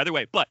evidence for either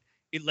way, but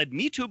it led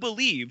me to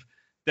believe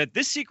that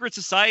this secret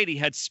society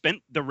had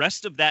spent the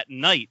rest of that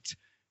night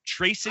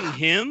tracing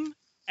him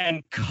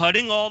and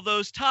cutting all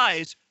those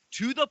ties,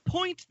 to the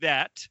point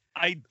that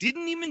I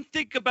didn't even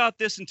think about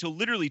this until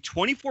literally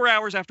 24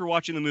 hours after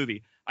watching the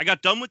movie. I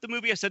got done with the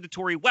movie. I said to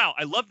Tori, wow,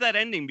 I love that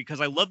ending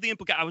because I love the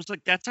implication. I was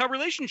like, that's how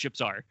relationships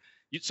are.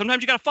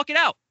 Sometimes you got to fuck it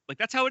out. Like,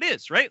 that's how it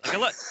is, right?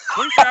 Like,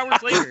 24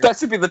 hours later. That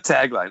should be the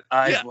tagline.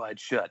 Eyes wide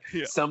shut.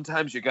 Yeah.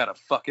 Sometimes you got to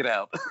fuck it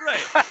out.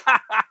 Right.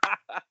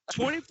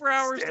 24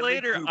 hours Stanley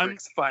later,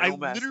 Kubrick's final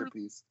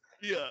masterpiece.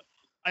 Yeah.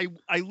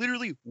 I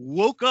literally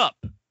woke up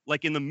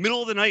like in the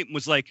middle of the night and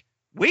was like,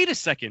 wait a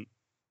second.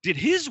 did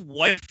his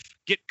wife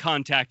get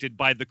contacted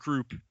by the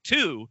group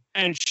too?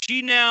 And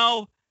she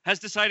now has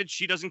decided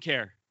she doesn't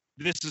care.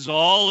 This is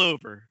all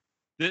over.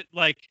 That,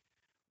 like,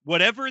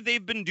 whatever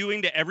they've been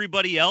doing to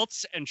everybody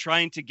else and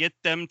trying to get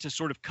them to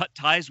sort of cut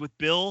ties with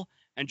Bill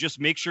and just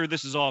make sure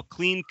this is all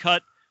clean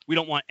cut. We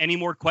don't want any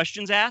more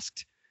questions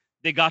asked.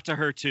 They got to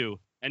her too.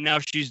 And now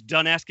she's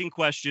done asking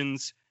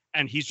questions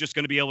and he's just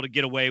going to be able to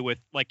get away with,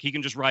 like, he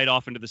can just ride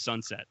off into the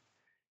sunset.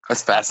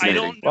 That's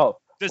fascinating. I don't know.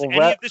 Does any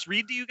of this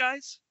read to you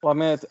guys? Well,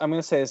 I'm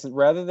gonna say this,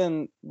 rather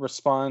than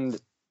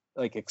respond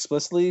like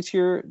explicitly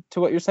to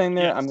what you're saying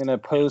there, I'm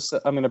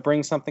gonna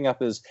bring something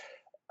up as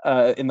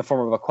in the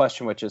form of a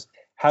question, which is,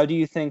 how do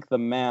you think the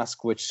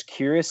mask, which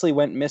curiously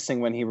went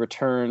missing when he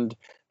returned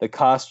the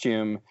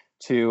costume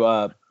to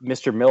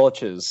Mr.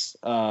 Milich's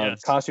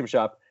costume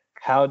shop,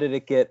 how did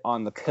it get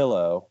on the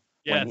pillow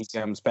when he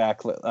comes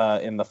back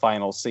in the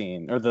final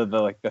scene, or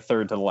the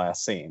third to the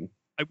last scene?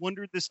 I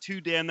wondered this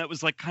too, Dan. That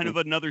was like kind of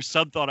another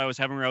sub thought I was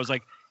having, where I was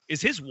like,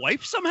 is his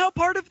wife somehow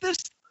part of this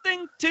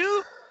thing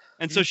too?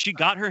 And so she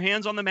got her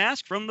hands on the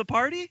mask from the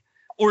party?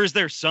 Or is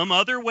there some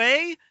other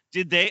way?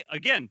 Did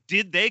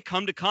they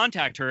come to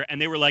contact her and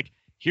they were like,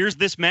 here's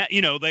this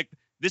like,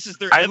 this is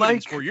their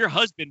evidence for your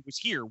husband was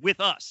here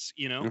with us,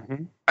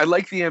 Mm-hmm. I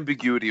like the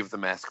ambiguity of the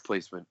mask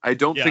placement. I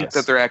don't think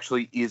that there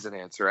actually is an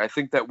answer. I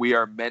think that we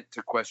are meant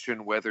to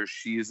question whether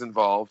she is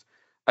involved.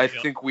 I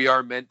think we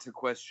are meant to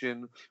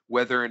question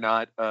whether or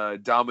not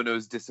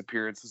Domino's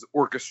disappearance is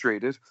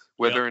orchestrated,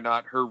 whether or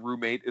not her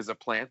roommate is a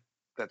plant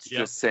that's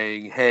just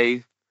saying,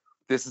 hey,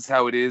 this is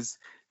how it is.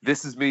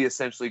 This is me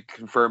essentially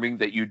confirming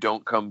that you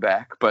don't come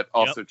back, but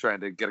also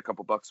trying to get a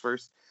couple bucks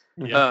first.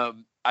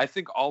 I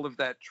think all of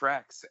that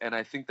tracks. And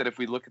I think that if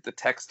we look at the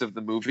text of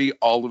the movie,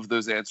 all of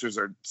those answers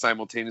are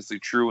simultaneously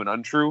true and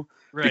untrue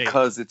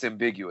because it's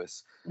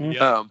ambiguous.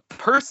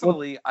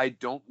 Personally, I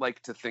don't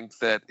like to think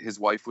that his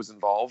wife was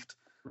involved.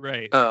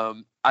 Right.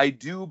 I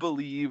do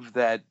believe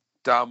that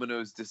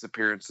Domino's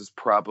disappearance is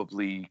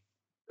probably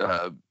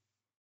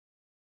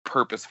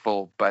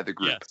purposeful by the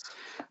group.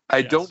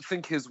 I don't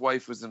think his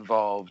wife was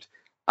involved.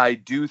 I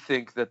do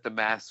think that the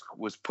mask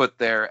was put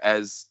there,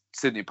 as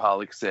Sidney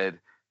Pollack said,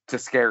 to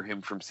scare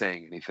him from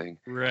saying anything.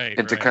 Right.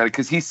 And to kind of,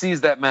 because he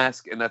sees that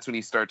mask and that's when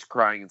he starts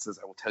crying and says,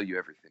 I will tell you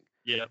everything.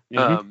 Yeah.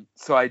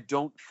 So I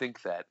don't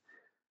think that.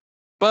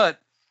 But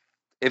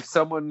if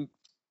someone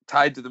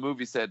tied to the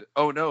movie said,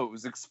 oh no, it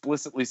was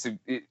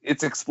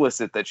it's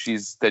explicit that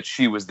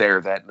she was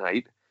there that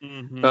night.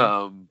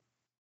 Mm-hmm.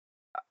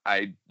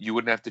 You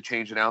wouldn't have to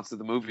change an ounce of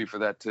the movie for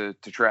that to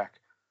track.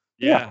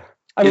 Yeah.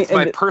 I mean, it's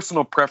my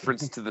personal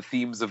preference to the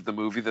themes of the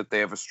movie that they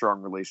have a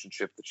strong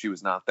relationship, that she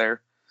was not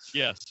there.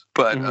 Yes.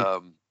 But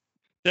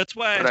that's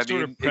why I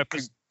sort of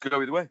prefaced. Go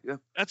either way, yeah.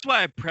 That's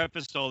why I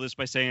prefaced all this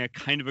by saying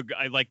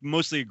I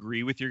mostly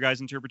agree with your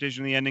guys'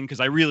 interpretation of the ending, because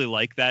I really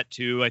like that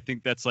too. I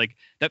think that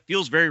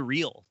feels very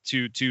real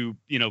to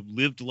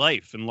lived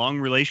life and long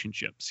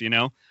relationships,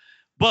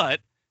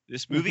 But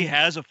this movie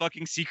has a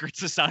fucking secret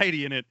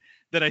society in it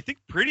that I think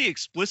pretty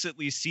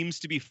explicitly seems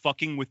to be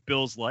fucking with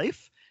Bill's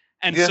life.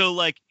 And so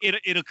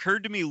it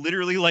occurred to me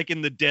literally like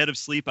in the dead of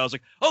sleep. I was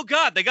like, oh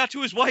God, they got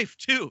to his wife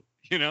too.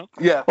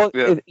 Yeah. Well,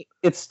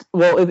 it's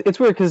weird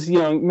because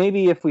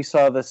maybe if we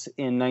saw this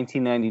in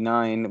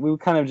 1999, we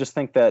would kind of just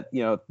think that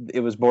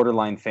it was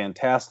borderline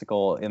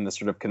fantastical in the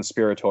sort of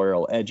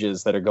conspiratorial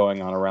edges that are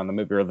going on around the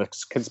movie, or the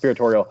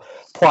conspiratorial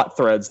plot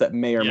threads that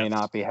may or may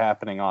not be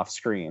happening off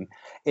screen.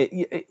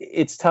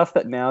 It's tough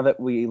that now that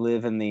we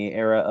live in the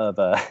era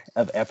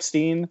of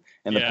Epstein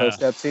and the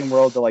post-Epstein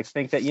world to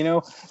think that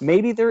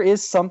maybe there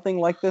is something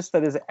like this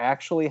that is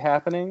actually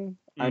happening.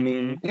 I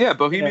mean,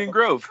 Bohemian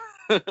Grove.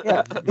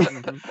 But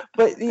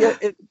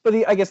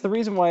I guess the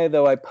reason why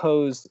though I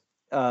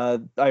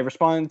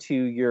respond to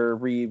your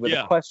read with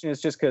a question is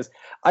just because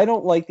I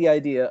don't like the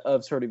idea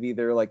of sort of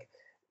either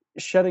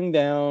shutting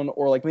down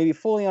or maybe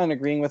fully on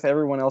agreeing with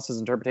everyone else's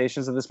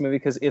interpretations of this movie,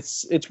 because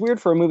it's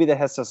weird for a movie that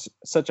has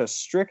such a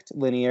strict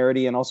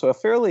linearity and also a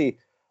fairly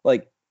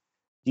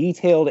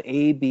detailed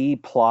A-B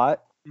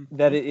plot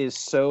that it is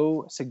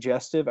so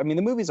suggestive. I mean,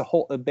 the movie as a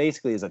whole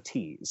basically is a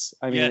tease.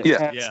 I mean,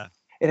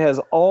 it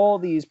has all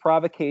these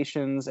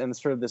provocations and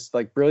sort of this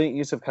brilliant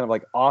use of kind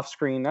of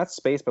off-screen, not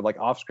space, but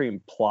off-screen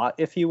plot,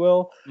 if you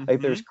will.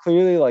 There's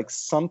clearly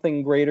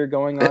something greater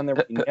going on there.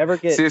 But you never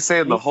get. So you're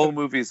saying the whole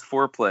movie's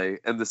foreplay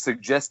and the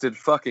suggested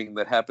fucking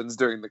that happens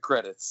during the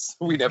credits,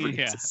 we never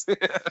get to see.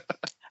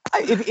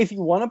 If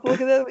you want to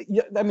look at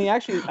it, I mean,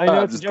 actually, I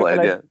know it's a joke.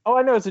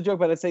 I know it's a joke,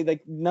 but I'd say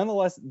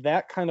nonetheless,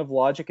 that kind of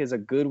logic is a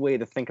good way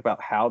to think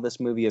about how this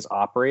movie is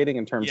operating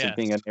in terms of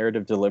being a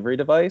narrative delivery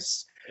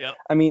device. Yep.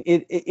 I mean,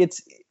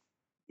 it's,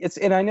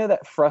 and I know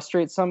that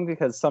frustrates some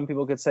because some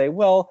people could say,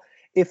 well,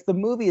 if the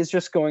movie is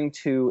just going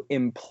to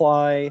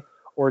imply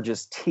or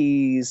just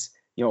tease,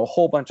 a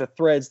whole bunch of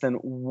threads, then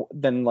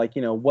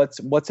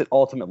what's it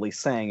ultimately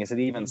saying? Is it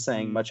even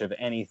saying much of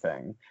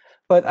anything?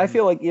 But I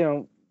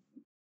feel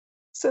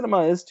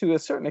cinema is to a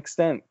certain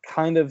extent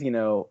kind of,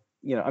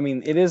 I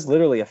mean, it is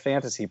literally a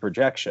fantasy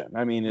projection.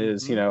 I mean, it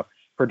is,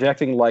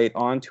 projecting light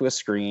onto a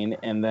screen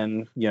and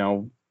then,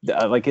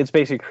 like it's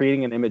basically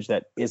creating an image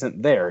that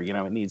isn't there. You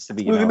know, it needs to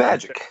be movie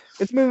magic.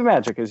 It's movie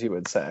magic, as you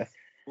would say.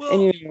 Well,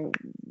 and you know,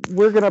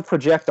 we're gonna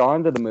project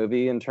onto the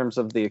movie in terms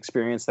of the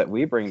experience that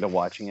we bring to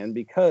watching it,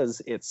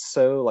 because it's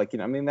so like, you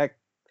know, I mean, that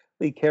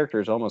lead character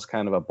is almost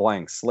kind of a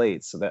blank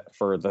slate, so that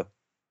for the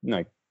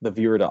the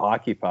viewer to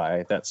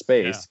occupy that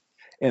space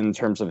in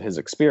terms of his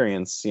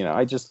experience, you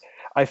know,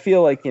 I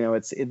feel like, you know,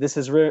 this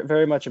is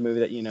very much a movie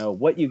that, you know,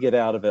 what you get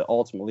out of it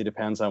ultimately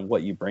depends on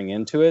what you bring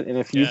into it. And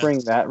if you bring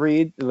that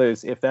read,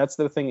 if that's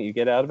the thing that you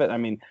get out of it, I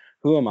mean,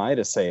 who am I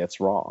to say it's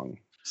wrong?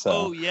 So.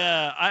 Oh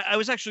yeah, I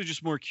was actually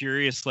just more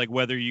curious, like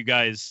whether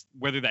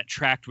that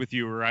tracked with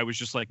you, or I was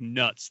just like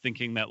nuts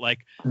thinking that like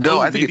no,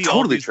 I think maybe it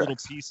totally all these tracks.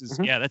 little pieces.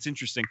 Mm-hmm. Yeah, that's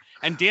interesting.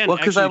 And Dan, well,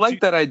 because I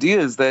like that idea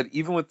is that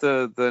even with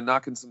the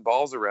knocking some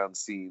balls around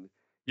scene,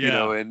 you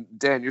know, and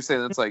Dan, you're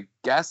saying that's like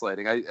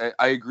gaslighting.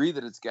 I agree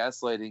that it's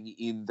gaslighting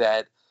in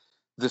that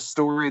the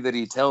story that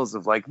he tells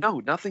of like, no,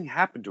 nothing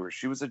happened to her.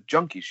 She was a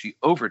junkie. She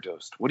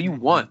overdosed. What do you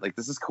want? Like,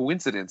 this is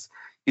coincidence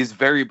is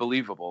very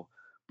believable,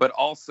 but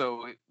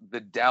also the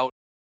doubt.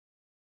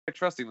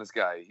 Trusting this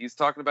guy. He's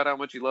talking about how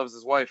much he loves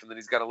his wife, and then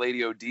he's got a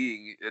lady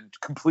ODing, a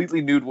completely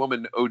nude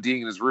woman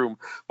ODing in his room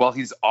while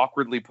he's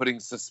awkwardly putting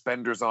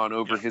suspenders on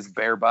over his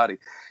bare body.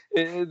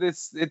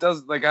 It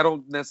does, like, I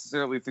don't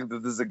necessarily think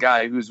that this is a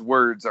guy whose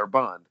words are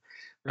bond.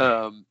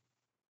 Right.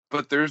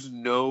 But there's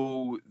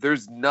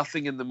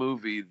nothing in the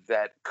movie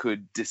that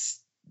could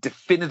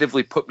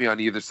definitively put me on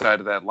either side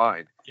of that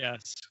line.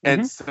 Yes.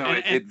 And so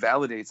it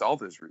validates all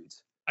those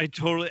reads. I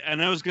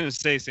was going to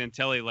say,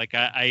 Santelli, like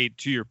I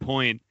to your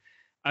point,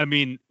 I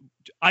mean,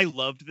 I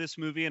loved this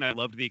movie and I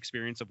loved the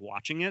experience of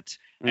watching it.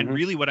 And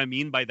really what I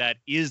mean by that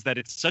is that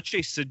it's such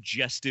a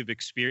suggestive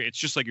experience. It's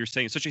just like you're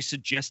saying, it's such a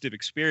suggestive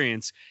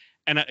experience.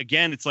 And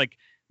again, it's like,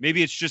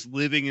 maybe it's just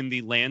living in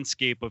the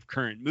landscape of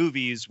current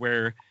movies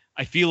where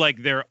I feel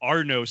like there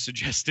are no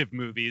suggestive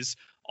movies.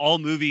 All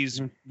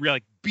movies really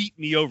like beat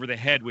me over the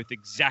head with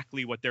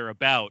exactly what they're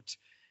about.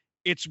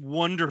 It's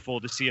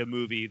wonderful to see a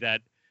movie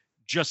that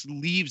just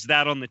leaves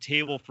that on the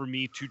table for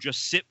me to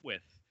just sit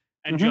with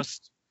and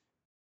just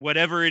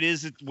whatever it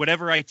is,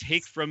 whatever I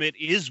take from it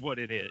is what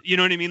it is. You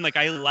know what I mean? Like,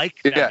 I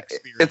like that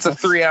experience. It's a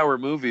 3-hour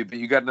movie, but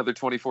you got another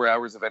 24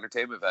 hours of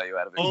entertainment value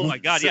out of it. Oh my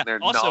God, yeah. There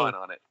also, gnawing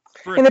on it.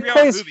 And it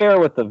plays fair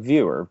with the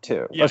viewer,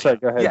 too. Yeah, sorry,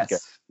 go ahead.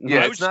 Yes.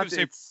 Yeah, I was just going to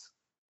say,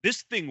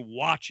 this thing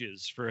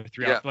watches for a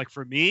 3 hour. Like,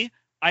 for me,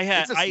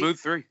 it's a smooth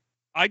 3.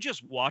 I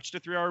just watched a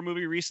 3-hour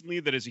movie recently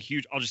that is a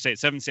huge, I'll just say it,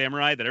 Seven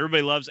Samurai, that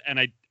everybody loves, and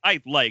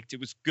I liked.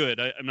 It was good.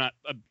 I'm not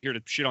here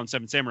to shit on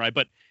Seven Samurai,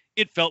 but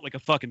it felt like a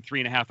fucking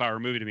 3.5-hour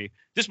movie to me.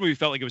 This movie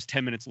felt like it was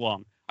 10 minutes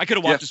long. I could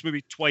have watched this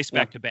movie twice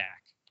back to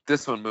back.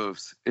 This one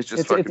moves. It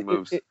just fucking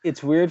moves.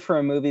 It's weird for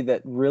a movie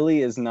that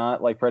really is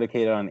not like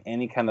predicated on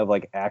any kind of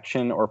like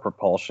action or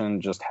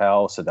propulsion, just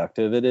how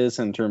seductive it is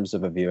in terms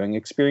of a viewing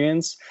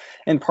experience.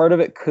 And part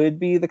of it could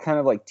be the kind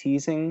of like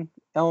teasing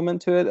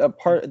element to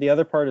it. The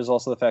other part is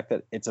also the fact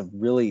that it's a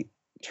really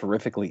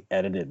terrifically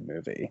edited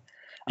movie.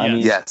 I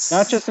mean,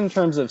 not just in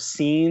terms of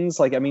scenes.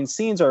 Like, I mean,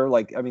 scenes are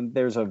like, I mean,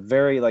 there's a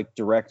very like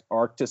direct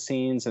arc to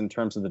scenes in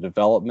terms of the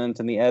development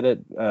and the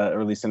edit,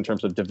 or at least in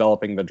terms of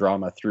developing the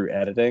drama through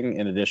editing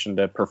in addition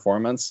to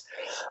performance.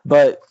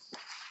 But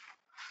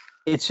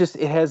it's just,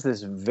 it has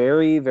this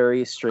very,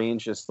 very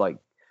strange, just like,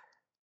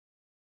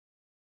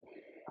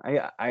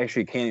 I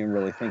actually can't even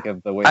really think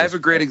of the way. I have a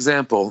great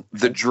example.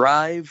 The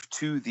drive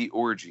to the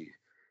orgy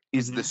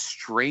is the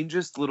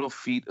strangest little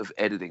feat of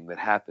editing that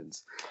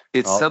happens.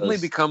 It suddenly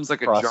becomes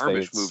like a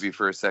Jarmusch movie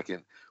for a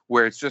second,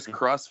 where it's just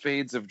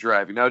crossfades of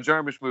driving. Now, a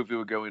Jarmusch movie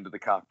would go into the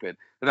cockpit.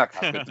 Not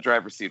cockpit, the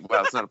driver's seat.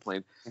 Wow, it's not a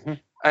plane.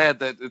 I had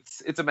that.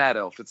 It's a Mad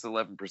Elf. It's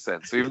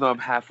 11%. So even though I'm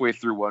halfway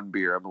through one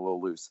beer, I'm a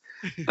little loose.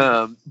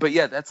 But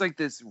yeah, that's like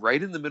this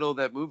right in the middle of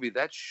that movie.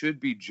 That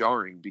should be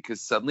jarring because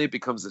suddenly it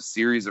becomes a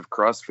series of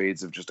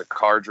crossfades of just a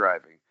car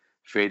driving.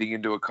 Fading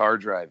into a car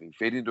driving.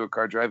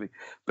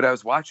 But I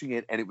was watching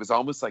it, and it was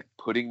almost like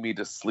putting me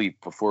to sleep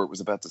before it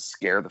was about to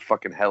scare the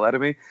fucking hell out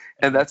of me.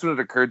 And that's when it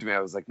occurred to me. I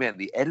was like, man,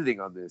 the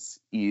editing on this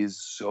is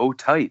so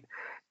tight.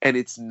 And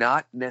it's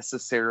not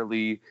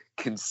necessarily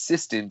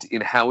consistent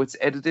in how it's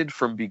edited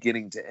from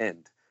beginning to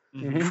end.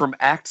 From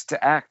act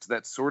to act,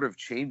 that sort of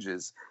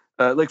changes.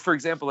 Like, for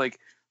example, like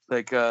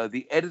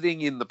the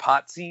editing in the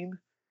pot scene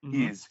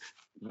is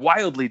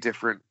wildly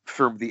different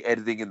from the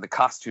editing in the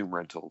costume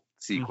rental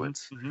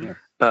sequence. And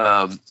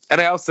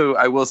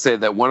I will say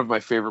that one of my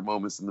favorite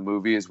moments in the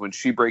movie is when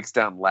she breaks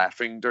down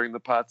laughing during the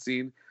pot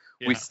scene.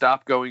 We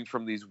stop going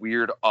from these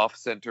weird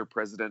off-center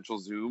presidential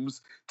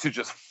zooms to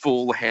just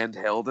full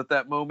handheld at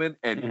that moment,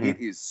 and it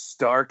is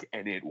stark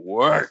and it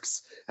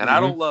works. And I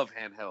don't love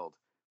handheld,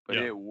 but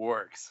it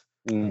works.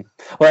 Well,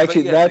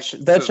 actually, that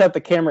shot,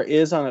 the camera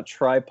is on a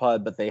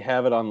tripod, but they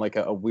have it on like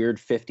a weird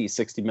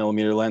 50-60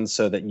 millimeter lens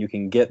so that you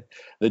can get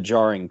the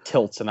jarring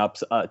tilts and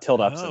ups and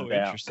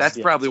down. That's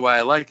probably why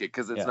I like it,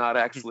 because it's not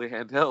actually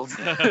handheld.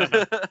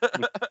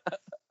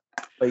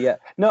 But yeah,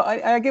 no,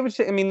 I get what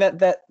you. I mean,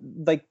 that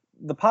like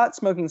the pot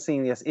smoking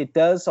scene. Yes, it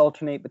does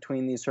alternate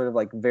between these sort of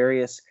like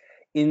various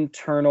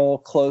internal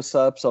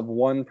close-ups of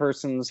one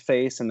person's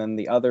face and then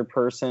the other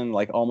person,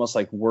 like almost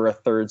like we're a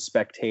third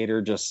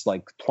spectator, just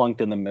like plunked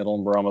in the middle,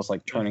 and we're almost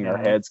like turning our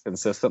heads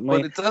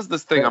consistently. But it does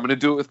this thing. I'm going to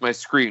do it with my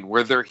screen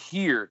where they're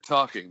here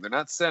talking. They're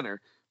not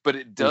center, but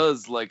it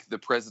does like the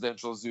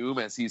presidential zoom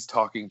as he's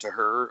talking to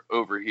her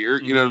over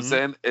here. You know what I'm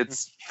saying?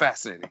 It's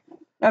fascinating.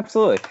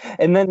 Absolutely.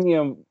 And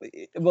then,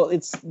 at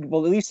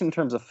least in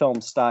terms of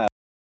film style,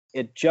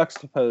 it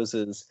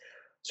juxtaposes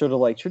sort of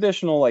like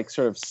traditional, like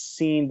sort of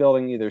scene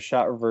building, either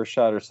shot, reverse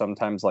shot, or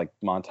sometimes like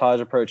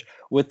montage approach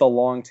with the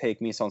long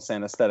take mise en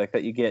scène aesthetic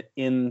that you get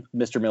in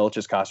Mr.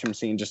 Milich's costume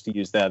scene, just to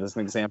use that as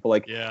an example.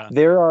 Like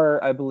there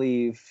are, I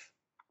believe,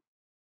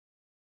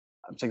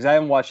 because I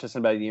haven't watched this in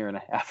about a year and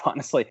a half,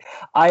 honestly.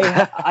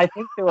 I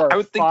think there are I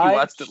would think you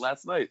watched it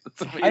last night.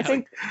 I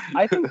think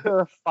there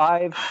are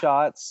 5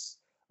 shots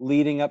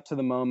leading up to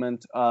the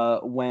moment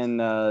when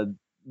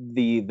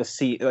the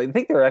scene. I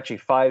think there are actually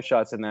 5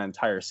 shots in that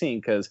entire scene,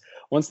 because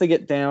once they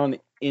get down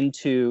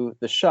into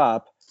the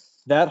shop,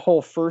 that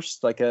whole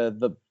first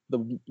the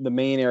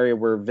main area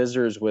where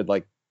visitors would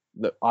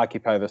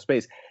occupy the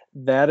space,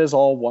 that is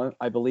all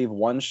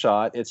one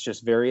shot. It's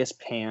just various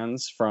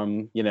pans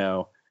from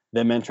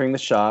them entering the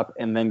shop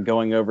and then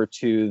going over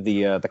to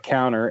the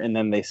counter, and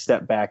then they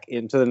step back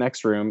into the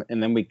next room,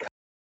 and then we cut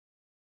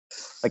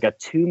like a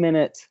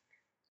 2-minute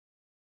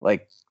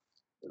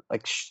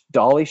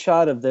dolly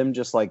shot of them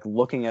just like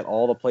looking at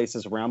all the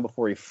places around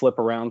before you flip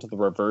around to the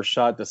reverse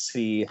shot to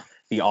see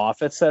the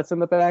office sets in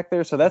the back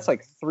there. So that's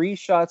like 3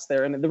 shots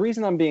there. And the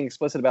reason I'm being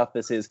explicit about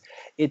this is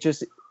it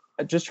just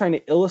trying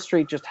to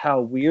illustrate just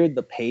how weird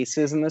the pace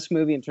is in this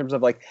movie, in terms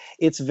of like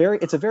it's a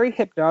very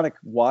hypnotic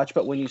watch,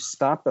 but when you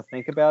stop to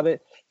think about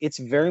it, it's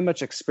very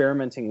much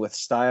experimenting with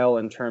style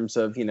in terms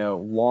of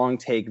long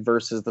take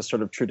versus the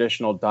sort of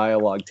traditional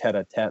dialogue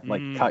tete-a-tete,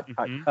 like cut.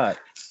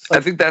 I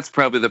think that's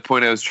probably the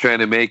point I was trying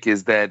to make,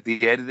 is that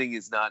the editing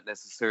is not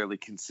necessarily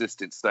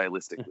consistent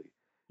stylistically.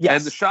 Yes.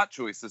 And the shot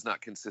choice is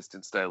not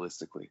consistent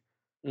stylistically.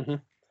 Mm-hmm.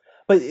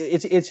 But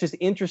it's just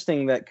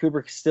interesting that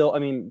Kubrick still, I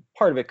mean,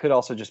 part of it could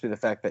also just be the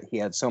fact that he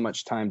had so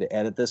much time to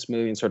edit this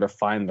movie and sort of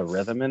find the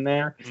rhythm in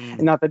there.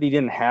 And not that he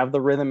didn't have the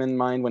rhythm in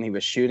mind when he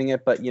was shooting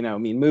it, but,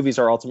 movies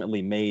are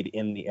ultimately made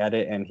in the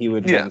edit, and he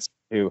would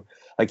do,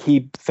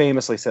 he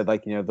famously said,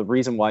 the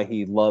reason why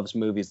he loves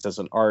movies as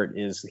an art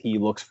is he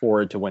looks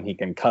forward to when he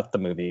can cut the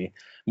movie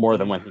more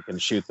than when he can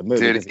shoot the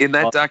movie. Dude, in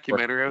that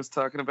documentary I was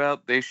talking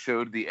about, they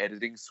showed the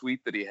editing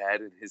suite that he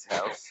had in his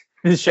house.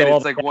 And it's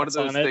like one of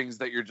those things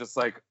that you're just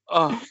like,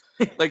 oh,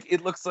 like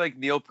it looks like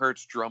Neil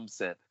Peart's drum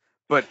set,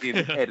 but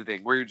in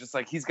editing, where you're just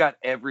like, he's got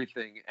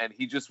everything, and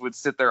he just would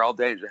sit there all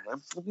day.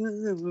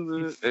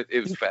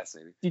 It was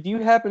fascinating. Did you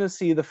happen to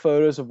see the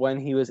photos of when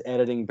he was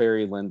editing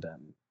Barry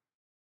Lyndon?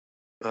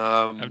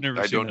 I've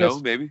never. I don't know.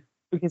 Maybe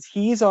because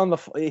he's at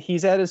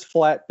his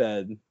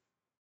flatbed.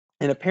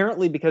 And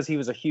apparently, because he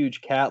was a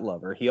huge cat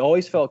lover, he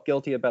always felt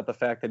guilty about the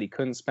fact that he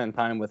couldn't spend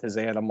time with his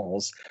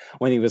animals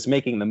when he was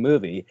making the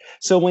movie.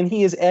 So when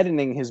he is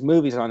editing his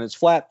movies on his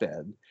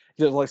flatbed,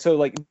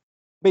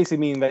 basically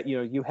meaning that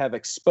you have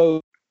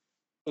exposed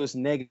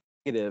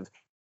negative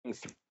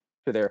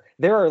to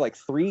there are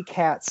 3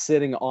 cats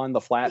sitting on the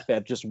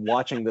flatbed just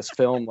watching this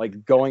film,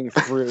 going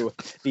through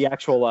the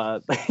actual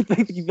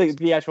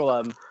the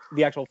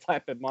actual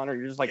flatbed monitor.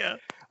 You're just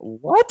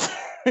what?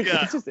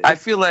 Yeah. I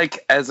feel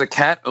like as a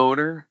cat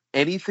owner,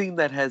 anything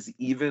that has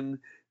even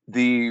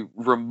the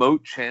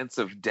remote chance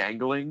of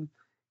dangling,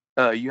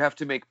 you have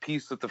to make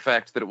peace with the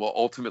fact that it will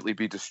ultimately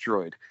be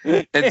destroyed.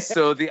 And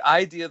so the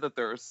idea that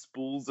there are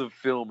spools of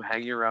film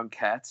hanging around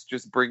cats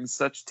just brings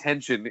such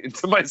tension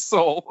into my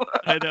soul.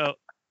 I know.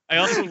 I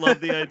also love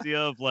the idea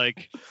of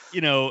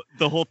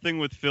the whole thing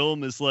with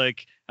film is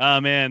oh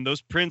man,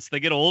 those prints, they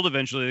get old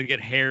eventually. They get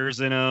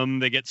hairs in them.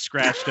 They get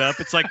scratched up.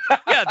 It's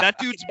yeah, that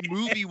dude's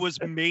movie was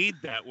made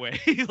that way.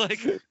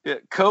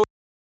 Coat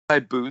by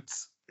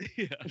Boots.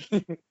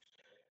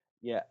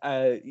 Yeah.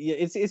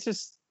 It's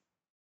just,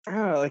 I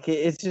don't know,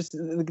 it's just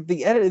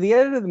the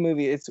edit of the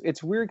movie.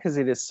 It's weird because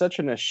it is such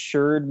an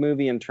assured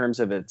movie in terms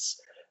of its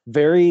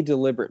very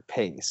deliberate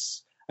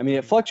pace. I mean,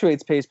 it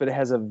fluctuates pace, but it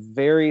has a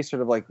very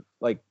sort of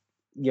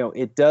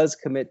it does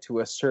commit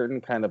to a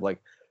certain kind of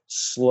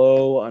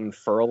slow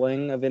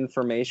unfurling of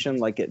information.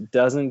 It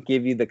doesn't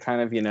give you the kind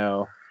of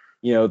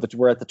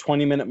we're at the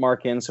 20-minute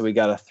mark in, so we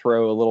got to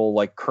throw a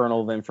little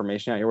kernel of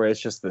information at you, where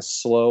it's just this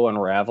slow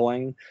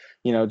unraveling.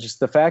 Just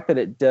the fact that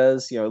it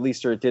does, at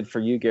least, or it did for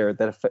you, Garrett,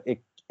 that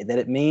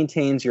it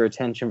maintains your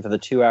attention for the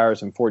 2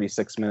 hours and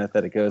 46 minutes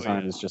that it goes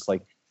on is just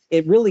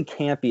it really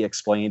can't be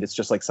explained. It's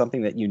just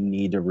something that you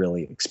need to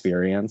really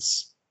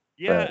experience.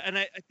 Yeah, but. And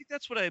I think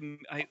that's what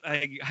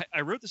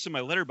I wrote this in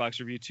my Letterboxd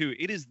review too.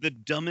 It is the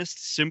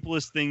dumbest,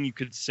 simplest thing you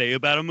could say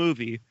about a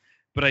movie,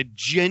 but I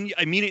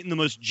mean it in the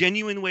most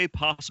genuine way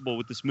possible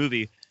with this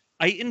movie.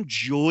 I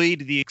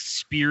enjoyed the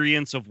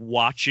experience of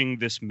watching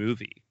this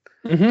movie,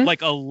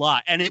 a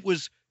lot, and it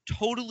was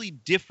totally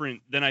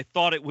different than I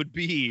thought it would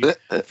be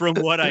from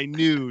what I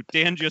knew.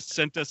 Dan just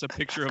sent us a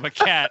picture of a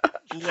cat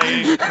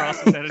laying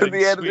across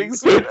the editing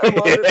suite. I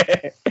love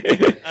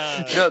it.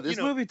 No, this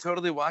movie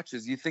totally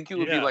watches. You think it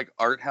would be like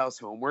art house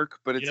homework,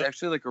 but it's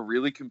actually like a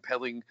really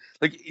compelling,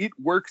 like it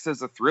works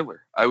as a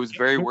thriller. I was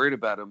very worried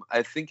about him.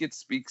 I think it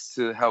speaks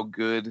to how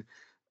good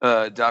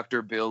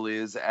Dr. Bill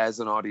is as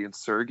an audience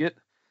surrogate.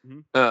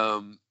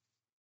 Mm-hmm.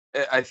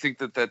 I think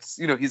that's,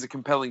 he's a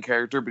compelling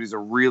character, but he's a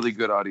really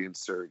good audience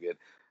surrogate.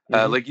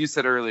 Like you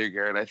said earlier,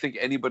 Garrett, I think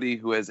anybody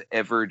who has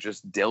ever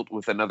just dealt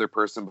with another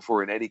person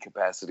before in any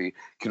capacity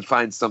can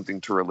find something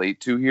to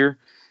relate to here.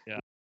 Yeah.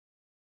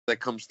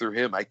 That comes through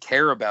him. I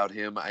care about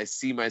him. I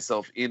see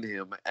myself in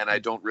him, and I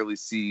don't really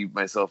see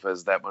myself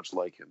as that much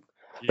like him.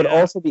 But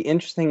also the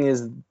interesting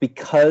is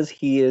because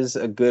he is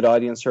a good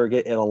audience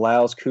surrogate, it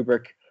allows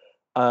Kubrick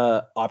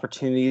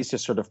opportunities to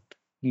sort of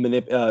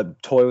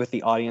toy with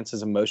the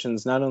audience's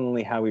emotions, not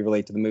only how we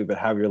relate to the movie, but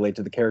how we relate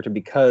to the character,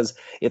 because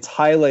it's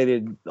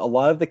highlighted. A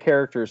lot of the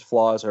character's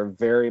flaws are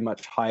very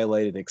much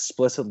highlighted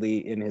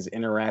explicitly in his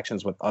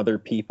interactions with other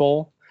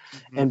people.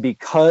 Mm-hmm. And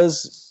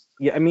because,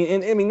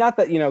 not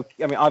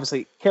that,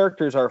 obviously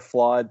characters are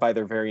flawed by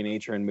their very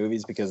nature in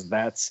movies because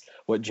that's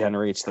what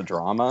generates the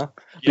drama.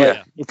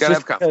 Yeah. It's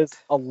just because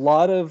a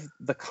lot of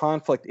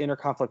the inner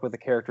conflict with the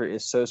character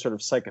is so sort of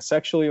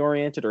psychosexually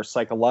oriented or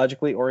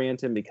psychologically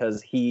oriented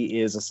because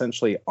he is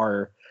essentially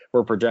we're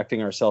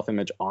projecting our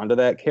self-image onto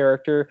that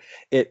character.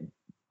 It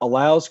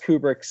allows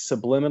Kubrick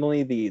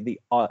subliminally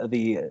let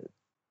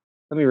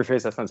me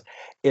rephrase that sentence.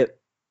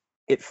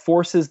 It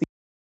forces the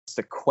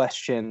to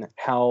question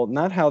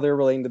not how they're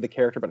relating to the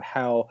character, but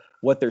how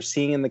what they're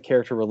seeing in the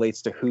character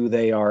relates to who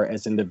they are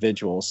as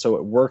individuals. So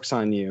it works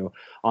on you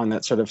on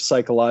that sort of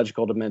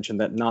psychological dimension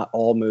that not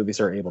all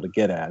movies are able to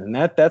get at. And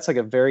that's like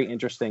a very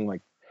interesting,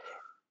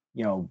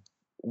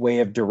 way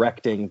of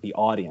directing the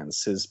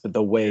audience is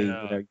the way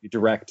you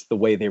direct the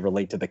way they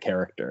relate to the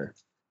character.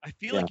 I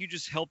feel like you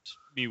just helped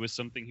me with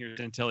something here,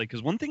 Santelli,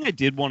 because one thing I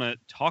did want to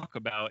talk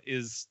about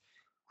is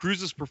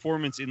Cruise's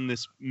performance in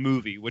this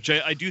movie, which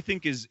I do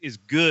think is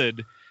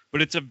good,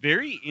 but it's a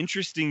very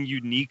interesting,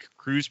 unique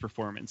Cruise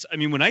performance. I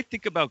mean, when I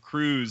think about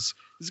Cruise,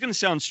 this is going to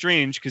sound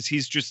strange because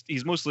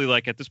he's mostly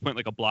like at this point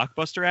like a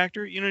blockbuster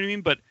actor, you know what I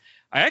mean? But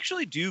I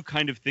actually do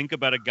kind of think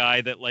about a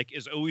guy that like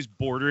is always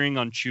bordering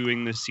on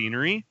chewing the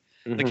scenery.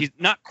 Mm-hmm. Like he's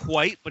not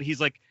quite, but he's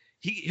like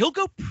he'll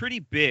go pretty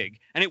big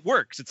and it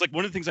works. It's like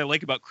one of the things I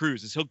like about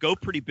Cruise is he'll go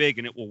pretty big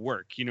and it will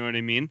work. You know what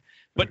I mean?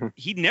 But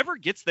he never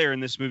gets there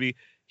in this movie.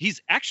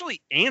 He's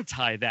actually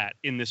anti that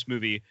in this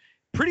movie.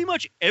 Pretty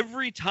much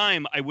every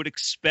time I would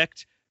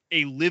expect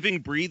a living,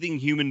 breathing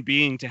human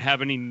being to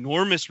have an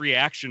enormous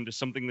reaction to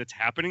something that's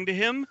happening to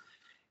him,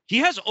 he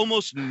has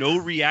almost no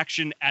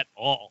reaction at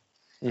all.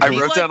 I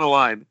wrote down a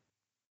line.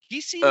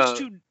 He seems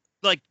to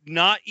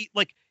not eat,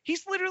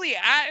 he's literally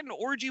at an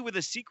orgy with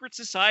a secret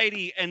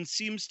society and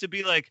seems to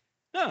be like,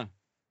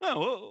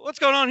 what's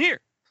going on here?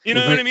 You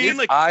know what I mean?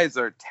 His eyes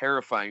are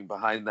terrifying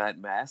behind that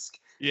mask.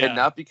 Yeah. And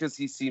not because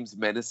he seems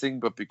menacing,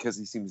 but because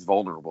he seems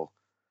vulnerable.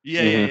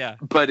 Yeah.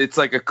 But it's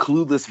like a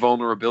clueless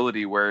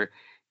vulnerability where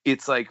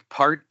it's like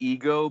part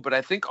ego, but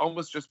I think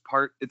almost just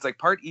part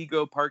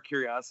ego, part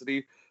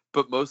curiosity,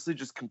 but mostly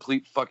just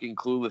complete fucking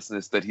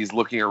cluelessness that he's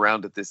looking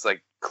around at this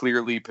like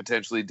clearly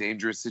potentially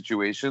dangerous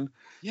situation.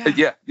 Yeah.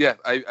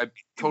 I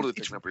totally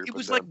picked up where you're It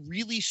was like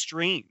really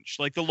strange.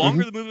 Like the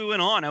longer the movie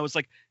went on, I was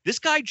like, this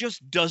guy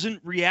just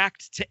doesn't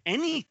react to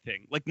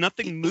anything. Like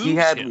nothing moves. He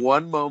had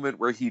one moment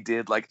where he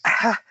did like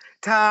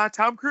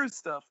Tom Cruise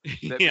stuff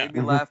that made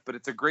me laugh, but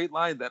it's a great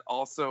line that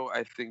also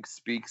I think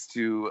speaks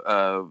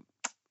to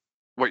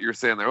what you're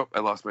saying there. Oh, I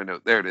lost my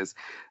note. There it is.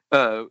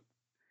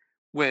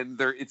 When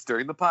it's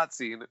during the pot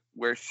scene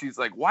where she's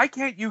like, why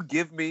can't you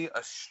give me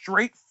a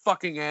straight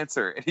fucking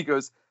answer? And he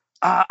goes,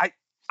 I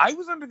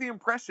was under the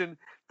impression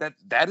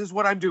that is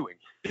what I'm doing.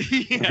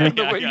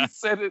 The way he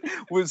said it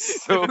was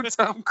so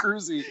Tom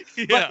Cruise-y.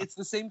 But it's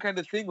the same kind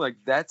of thing. Like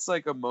that's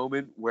like a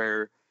moment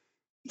where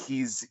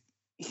he's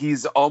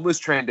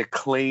almost trying to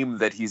claim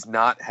that he's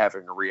not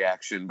having a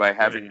reaction by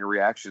having a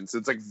reaction. So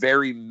it's like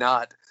very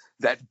not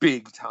that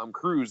big Tom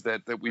Cruise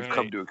that we've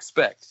come to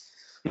expect.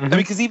 I mean,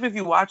 because even if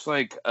you watch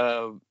like,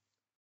 I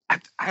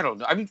don't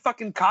know. I mean,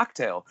 fucking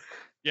Cocktail.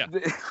 Yeah.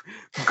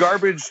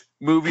 Garbage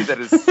movie that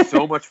is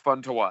so much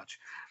fun to watch.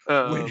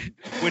 When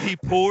he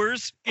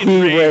pours, it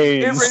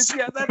rains. It rains.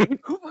 Yeah,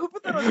 who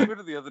put that on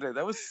Twitter the other day?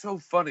 That was so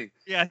funny.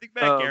 Yeah, I think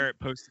Matt Garrett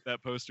posted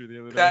that poster the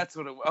other day. That's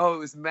what it was. Oh, it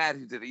was Matt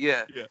who did it.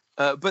 Yeah.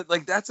 But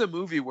like, that's a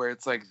movie where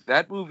it's like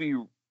that movie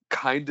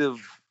kind of.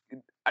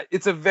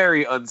 It's a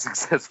very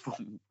unsuccessful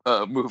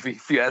movie,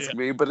 if you ask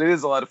me, but it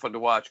is a lot of fun to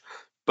watch.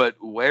 But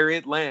where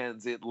it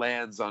lands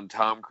on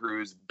Tom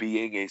Cruise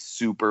being a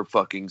super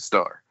fucking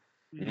star.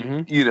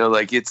 Mm-hmm. You know,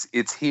 like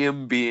it's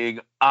him being,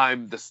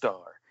 I'm the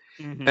star.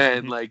 Mm-hmm.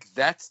 And like,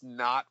 that's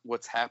not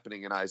what's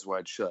happening in Eyes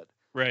Wide Shut.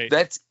 Right.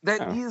 That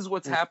is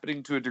what's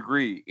happening to a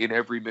degree in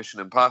every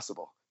Mission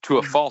Impossible. To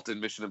a fault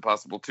in Mission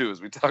Impossible 2,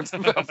 as we talked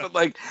about, but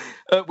like,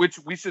 which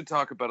we should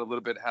talk about a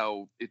little bit,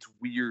 how it's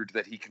weird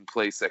that he can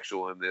play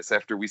sexual in this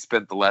after we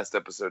spent the last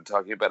episode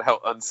talking about how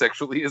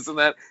unsexual he is in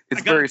that.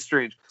 It's very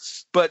strange.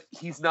 But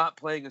he's not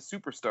playing a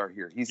superstar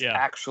here. He's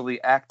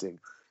actually acting.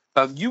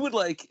 You would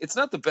like, it's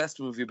not the best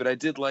movie, but I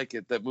did like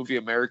it, that movie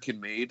American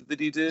Made that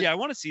he did. Yeah, I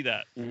want to see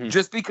that. Mm-hmm.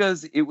 Just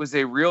because it was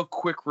a real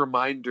quick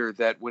reminder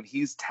that when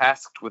he's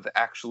tasked with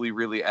actually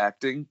really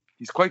acting,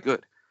 he's quite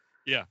good.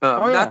 Yeah.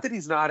 Not that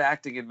he's not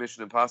acting in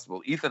Mission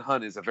Impossible. Ethan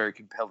Hunt is a very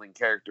compelling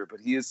character, but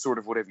he is sort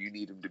of whatever you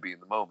need him to be in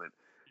the moment.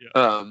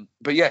 Yeah.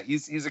 But yeah,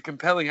 he's a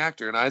compelling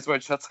actor, and Eyes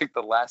Wide Shut's like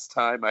the last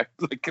time I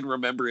can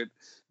remember it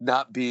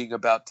not being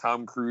about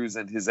Tom Cruise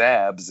and his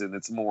abs, and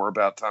it's more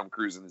about Tom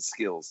Cruise and his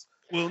skills.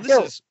 Well,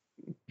 this is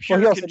pure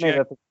he also made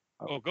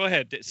Oh, go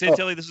ahead,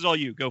 Santelli. This is all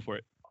you. Go for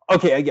it.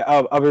 Okay, yeah,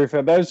 I'll be brief.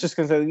 But I was just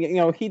going to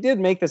say, he did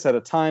make this at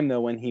a time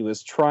though when he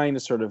was trying to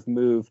sort of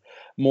move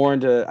more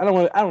into, I don't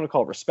want to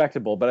call it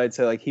respectable, but I'd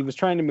say like he was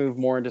trying to move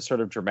more into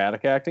sort of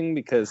dramatic acting,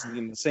 because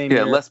in the same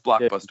year, less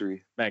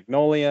blockbustery.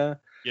 Magnolia.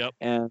 Yep.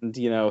 And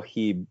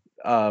he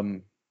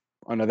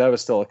oh no, that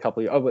was still a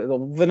couple years.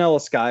 Oh, Vanilla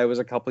Sky was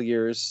a couple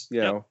years,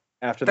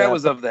 after that. That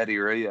was of that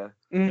era, yeah.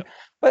 Mm-hmm. Yep.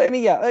 But I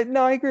mean, yeah,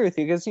 no, I agree with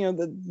you, because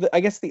I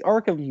guess the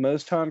arc of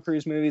most Tom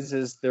Cruise movies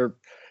is they're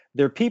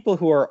people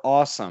who are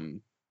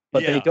awesome,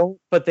 but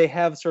they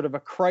have sort of a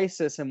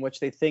crisis in which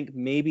they think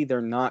maybe they're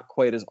not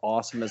quite as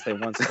awesome as they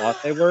once thought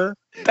they were.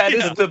 That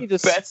is the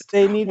best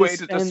way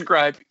to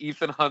describe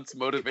Ethan Hunt's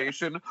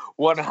motivation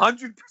 100% of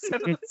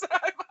the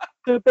time.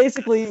 So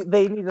basically,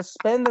 they need to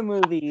spend the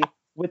movie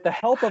with the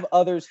help of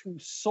others who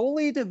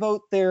solely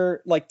devote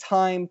their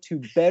time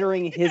to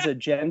bettering his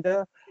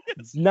agenda.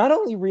 Not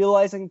only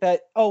realizing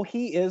that,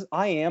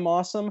 I am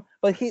awesome,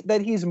 but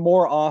that he's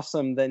more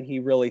awesome than he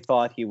really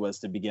thought he was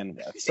to begin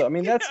with. So I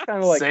mean, that's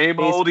kind of like same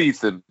old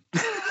Ethan.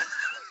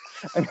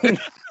 I mean,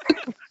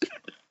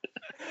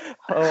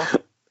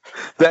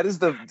 that is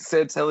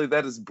Santelli.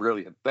 That is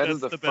brilliant. That's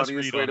is the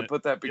funniest way to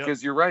put that,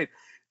 because you're right.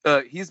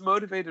 He's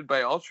motivated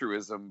by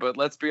altruism, but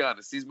let's be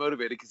honest, he's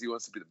motivated because he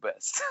wants to be the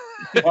best.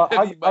 Well,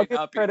 I'll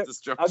give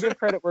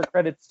credit where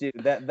credit's due.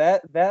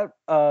 That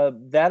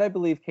I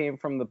believe came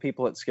from the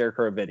people at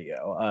Scarecrow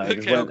Video.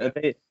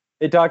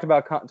 They talked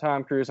about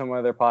Tom Cruise on one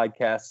of their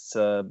podcasts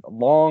a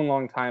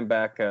long time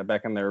back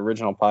in their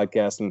original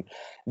podcast, and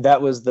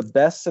that was the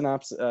best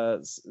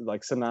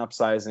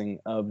synopsizing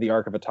of the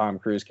arc of a Tom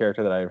Cruise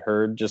character that I've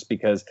heard, just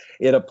because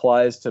it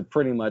applies to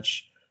pretty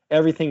much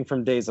everything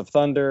from Days of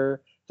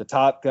Thunder to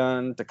Top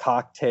Gun to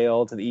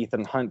Cocktail to the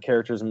Ethan Hunt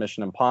characters in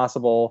Mission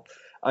Impossible.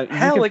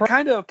 Hell, it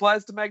kind of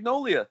applies to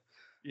Magnolia.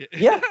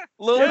 Yeah,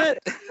 a little bit.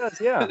 It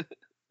does, yeah.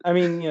 I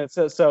mean,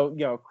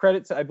 so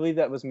credits. I believe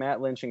that was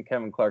Matt Lynch and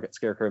Kevin Clark at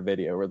Scarecrow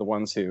Video were the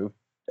ones who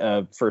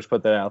first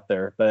put that out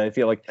there. But I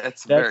feel like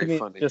that's very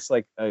funny. Just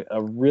like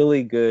a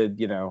really good,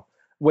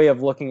 way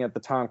of looking at the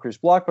Tom Cruise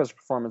blockbuster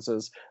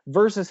performances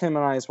versus him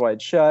in Eyes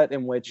Wide Shut,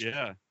 in which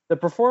the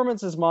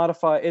performance is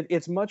modified.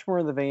 It's much more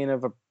in the vein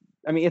of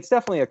it's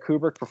definitely a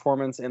Kubrick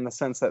performance in the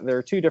sense that there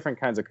are two different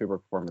kinds of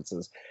Kubrick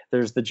performances.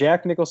 There's the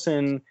Jack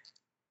Nicholson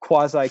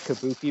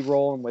quasi-kabuki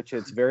role, in which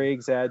it's very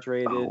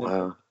exaggerated and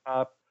over the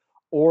top,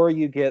 or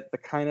you get the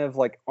kind of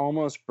like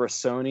almost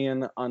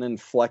Bressonian,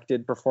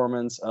 uninflected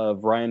performance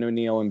of Ryan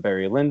O'Neal and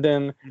Barry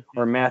Lyndon,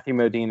 or Matthew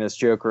Modine as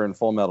Joker in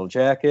Full Metal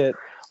Jacket,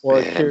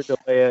 or Keir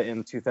Dullea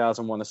in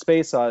 2001: A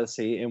Space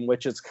Odyssey, in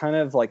which it's kind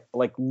of like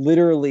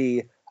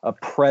literally a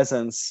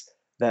presence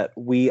that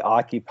we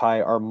occupy,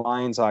 our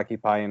minds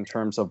occupy, in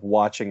terms of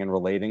watching and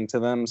relating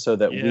to them, so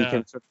that we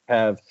can sort of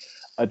have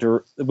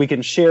we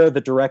can share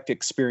the direct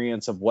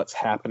experience of what's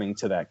happening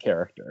to that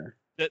character.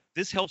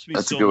 This helps me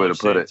That's so a good way much,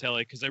 to put it,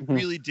 because I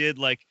really did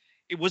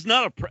it was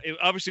not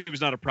obviously it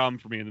was not a problem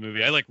for me in the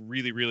movie. I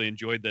really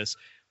enjoyed this,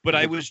 but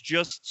I was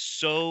just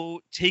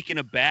so taken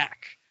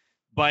aback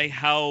by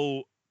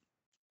how,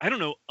 I don't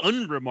know,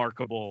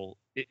 unremarkable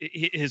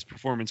his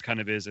performance kind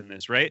of is in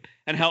this, right?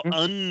 And how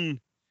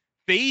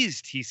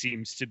unfazed he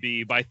seems to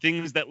be by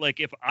things that, like,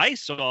 if I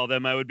saw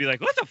them, I would be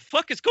like, what the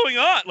fuck is going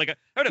on? Like, I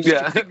would have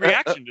such a big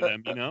reaction to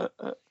them,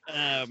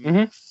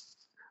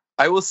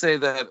 I will say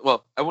that,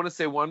 well, I want to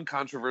say one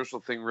controversial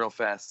thing real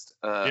fast.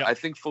 I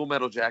think Full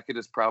Metal Jacket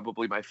is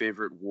probably my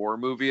favorite war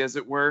movie, as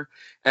it were.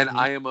 And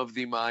I am of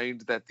the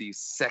mind that the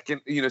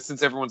second,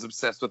 since everyone's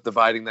obsessed with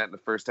dividing that in the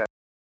first half,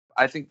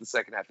 I think the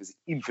second half is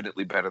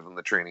infinitely better than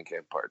the training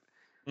camp part.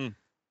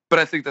 But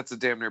I think that's a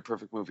damn near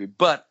perfect movie.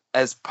 But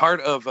as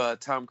part of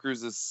Tom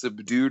Cruise's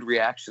subdued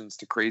reactions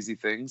to crazy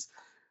things,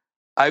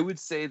 I would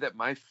say that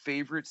my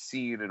favorite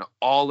scene in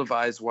all of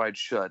Eyes Wide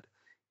Shut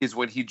is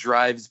when he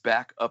drives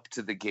back up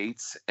to the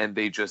gates and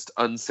they just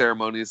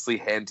unceremoniously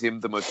hand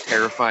him the most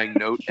terrifying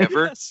note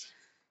ever. Yes.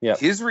 Yep.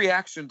 His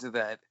reaction to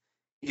that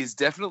is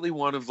definitely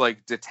one of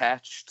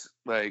detached,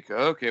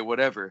 okay,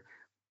 whatever.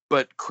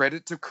 But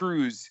credit to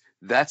Cruise,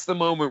 that's the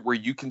moment where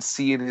you can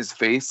see in his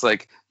face,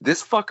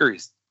 this fucker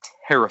is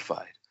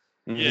terrified.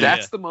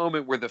 That's the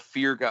moment where the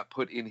fear got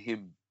put in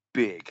him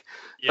big.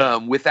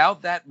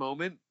 Without that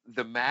moment,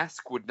 the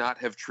mask would not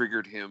have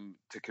triggered him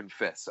to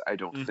confess, I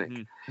don't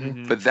think.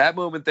 But that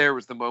moment there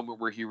was the moment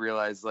where he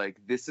realized,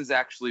 this is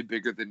actually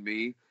bigger than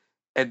me.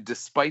 And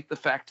despite the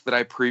fact that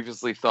I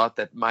previously thought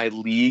that my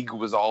league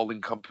was all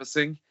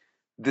encompassing,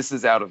 this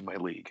is out of my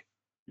league.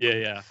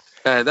 Yeah.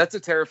 That's a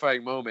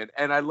terrifying moment,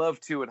 and I love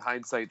too in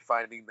hindsight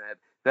finding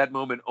that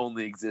moment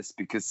only exists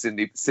because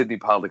Sidney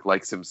Pollack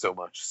likes him so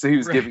much. So he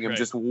was giving him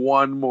just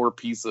one more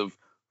piece of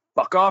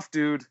fuck off,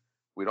 dude.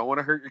 We don't want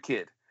to hurt your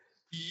kid.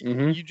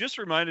 You just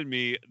reminded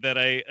me that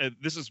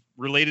this is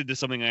related to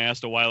something I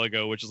asked a while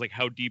ago, which is like,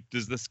 how deep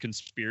does this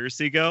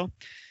conspiracy go?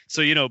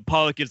 So,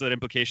 Pollack gives that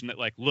implication that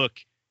like, look,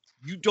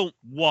 you don't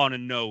want to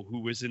know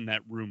who was in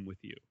that room with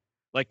you.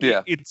 Like,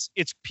 it's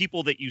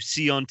people that you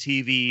see on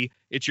TV.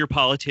 It's your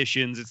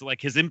politicians. It's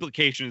like his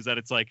implication is that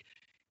it's like,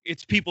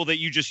 it's people that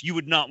you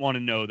would not want to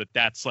know that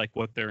that's like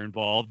what they're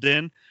involved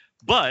in.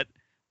 But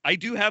I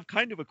do have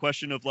kind of a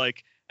question of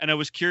like, and I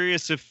was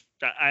curious if,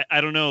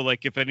 I don't know,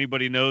 like if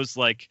anybody knows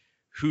like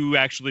who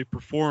actually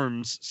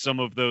performs some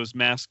of those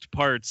masked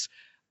parts.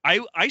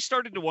 I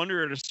started to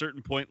wonder at a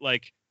certain point,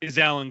 like, is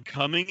Alan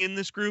Cumming in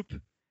this group?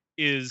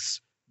 He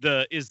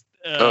wants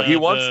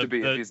to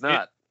be if he's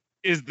not.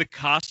 Is the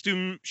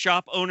costume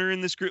shop owner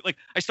in this group? Like,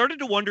 I started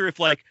to wonder if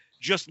like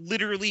just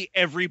literally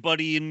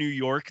everybody in New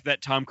York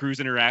that Tom Cruise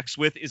interacts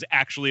with is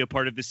actually a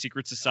part of the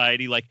secret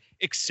society, like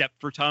except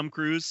for Tom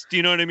Cruise. Do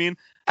you know what I mean?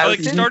 I like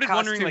started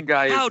wondering like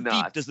how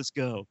deep does this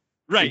go?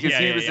 Right, because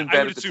he was in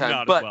bed at the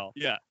time. But well.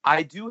 Yeah,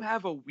 I do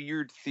have a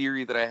weird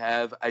theory that I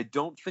have. I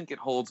don't think it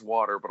holds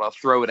water, but I'll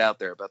throw it out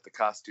there about the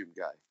costume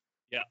guy.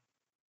 Yeah.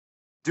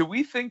 Do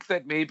we think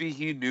that maybe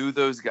he knew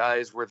those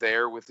guys were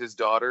there with his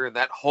daughter, and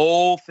that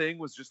whole thing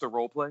was just a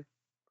role play?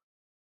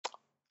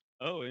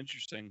 Oh,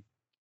 interesting.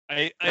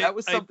 That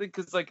was something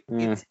because, like,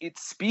 it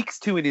speaks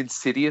to an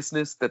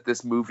insidiousness that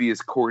this movie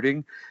is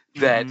courting.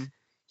 That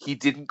he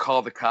didn't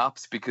call the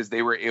cops because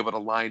they were able to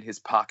line his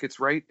pockets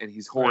right, and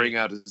he's whoring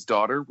out his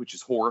daughter, which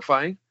is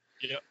horrifying.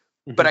 Yeah.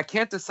 But I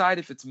can't decide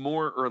if it's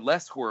more or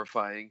less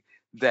horrifying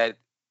that,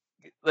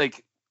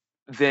 like,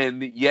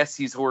 then yes,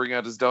 he's whoring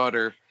out his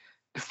daughter,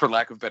 for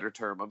lack of better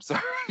term. I'm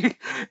sorry,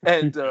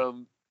 and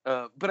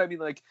but I mean,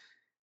 like,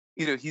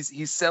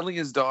 he's selling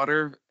his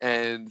daughter,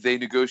 and they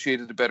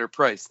negotiated a better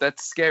price.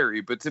 That's scary,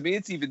 but to me,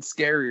 it's even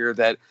scarier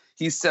that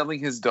he's selling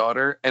his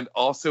daughter and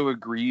also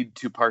agreed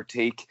to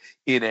partake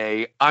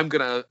in I'm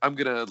gonna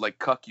like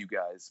cuck you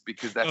guys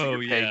because that's what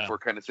you're paying for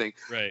kind of thing.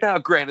 Right. Now,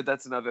 granted,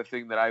 that's another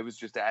thing that I was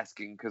just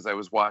asking because I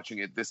was watching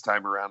it this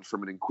time around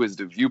from an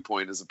inquisitive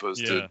viewpoint as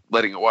opposed to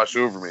letting it wash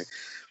over me.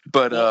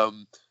 But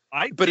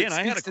it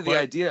speaks to the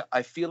idea.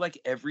 I feel like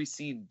every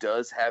scene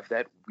does have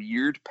that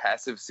weird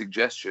passive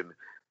suggestion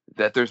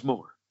that there's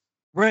more.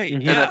 Right.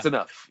 And that's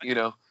enough,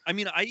 I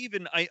mean,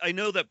 I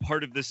know that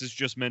part of this is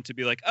just meant to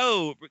be like,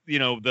 oh,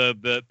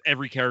 the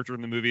every character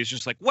in the movie is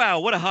just like,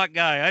 wow, what a hot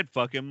guy, I'd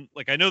fuck him.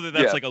 Like, I know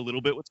that's like a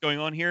little bit what's going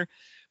on here,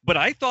 but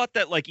I thought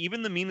that like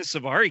even the Mina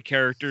Savari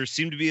character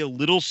seemed to be a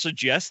little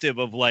suggestive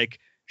of like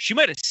she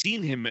might have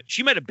seen him,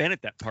 she might have been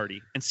at that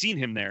party and seen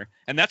him there,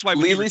 and that's why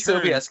Lily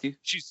Sobieski.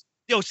 She's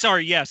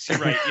sorry, yes, you're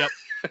right, yep.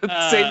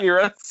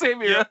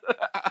 Same era.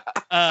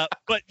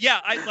 But yeah,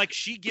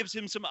 she gives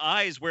him some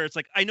eyes where it's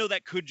like, I know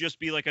that could just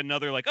be like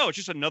another, like, oh, it's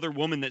just another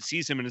woman that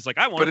sees him and is like,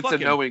 I want to fuck him.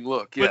 But it's a knowing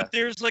look, yeah. But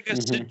there's like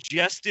a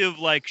suggestive,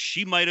 like,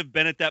 she might have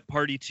been at that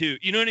party too.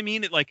 You know what I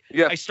mean? It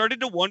I started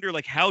to wonder,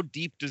 like, how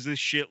deep does this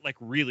shit like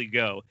really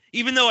go?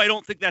 Even though I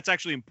don't think that's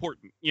actually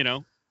important,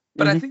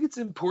 But I think it's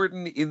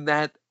important in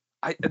that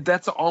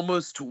that's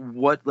almost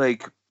what,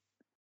 like,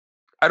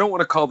 I don't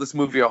want to call this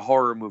movie a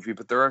horror movie,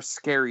 but there are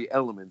scary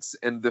elements,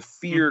 and the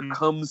fear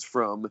comes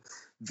from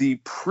the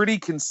pretty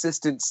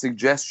consistent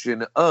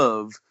suggestion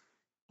of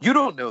you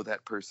don't know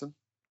that person.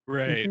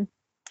 Right.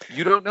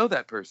 You don't know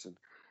that person.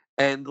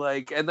 And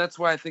that's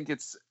why I think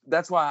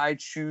that's why I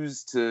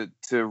choose to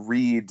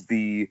read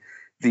the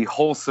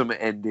wholesome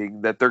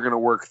ending, that they're going to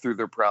work through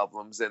their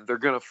problems and they're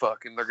going to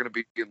fuck and they're going to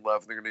be in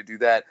love and they're going to do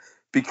that,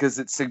 because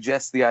it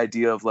suggests the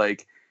idea of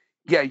like,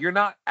 yeah, you're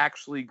not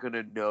actually going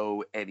to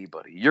know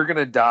anybody. You're going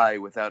to die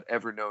without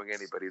ever knowing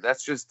anybody.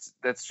 That's just,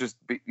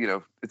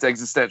 it's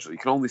existential. You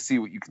can only see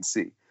what you can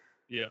see.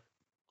 Yeah.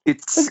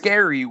 It's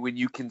scary when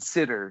you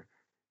consider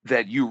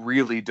that you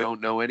really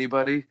don't know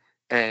anybody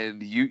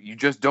and you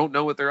just don't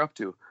know what they're up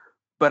to.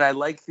 But I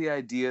like the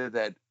idea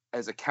that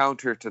as a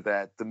counter to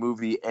that, the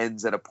movie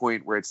ends at a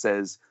point where it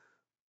says,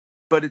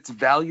 but it's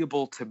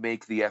valuable to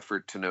make the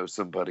effort to know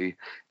somebody,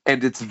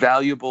 and it's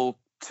valuable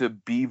to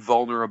be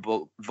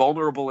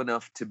vulnerable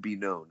enough to be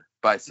known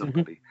by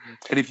somebody.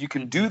 And if you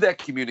can do that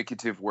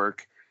communicative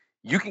work,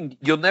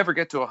 you'll never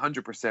get to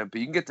 100%,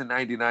 but you can get to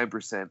 99,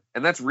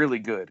 and that's really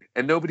good.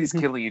 And nobody's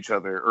killing each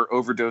other or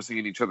overdosing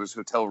in each other's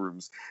hotel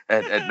rooms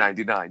at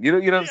 99. You know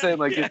what I'm saying?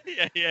 Like,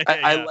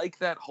 I like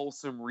that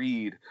wholesome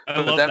read,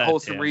 but that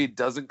wholesome read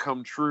doesn't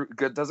come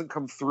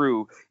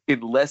through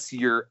unless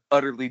you're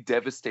utterly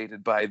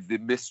devastated by the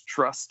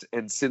mistrust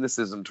and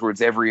cynicism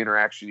towards every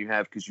interaction you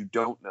have, because you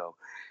don't know.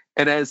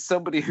 And as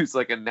somebody who's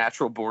like a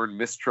natural born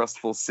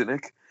mistrustful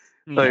cynic,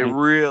 it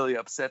really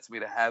upsets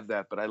me to have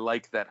that, but I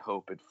like that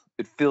hope.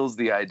 It fills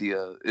the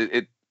idea.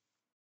 It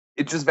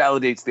just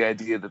validates the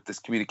idea that this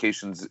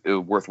communication's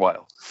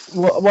worthwhile.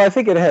 Well, I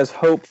think it has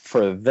hope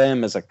for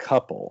them as a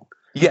couple.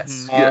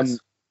 Yes, yes.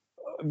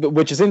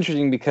 Which is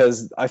interesting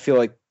because I feel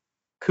like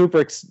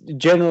Kubrick's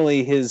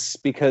generally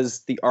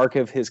because the arc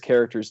of his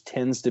characters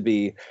tends to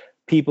be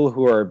people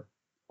who are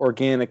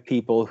organic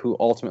people who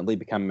ultimately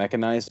become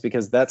mechanized,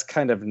 because that's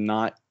kind of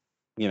not,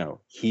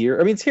 here.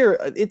 I mean,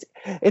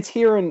 it's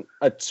here in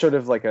a sort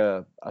of like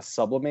a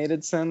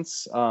sublimated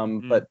sense,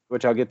 but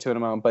which I'll get to in a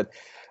moment. But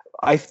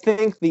I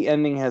think the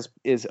ending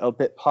is a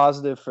bit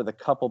positive for the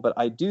couple, but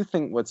I do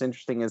think what's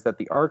interesting is that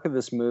the arc of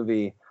this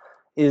movie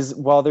is,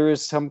 while there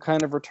is some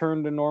kind of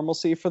return to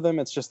normalcy for them,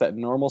 it's just that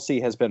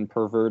normalcy has been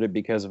perverted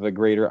because of a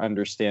greater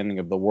understanding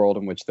of the world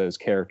in which those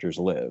characters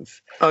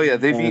live. Oh yeah,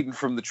 they've eaten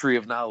from the tree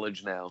of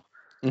knowledge now.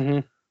 Mm-hmm.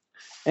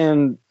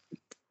 And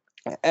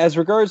as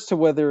regards to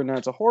whether or not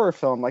it's a horror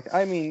film, like,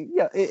 I mean,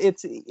 yeah,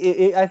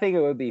 I think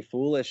it would be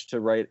foolish to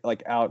write,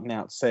 like, out and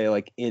out say,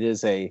 like, it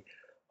is a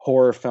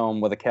horror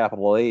film with a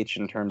capital H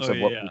in terms of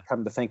what we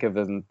come to think of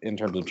in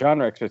terms of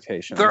genre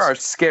expectations. There are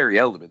scary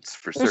elements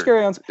for certain. Scary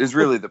elements. Is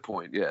really the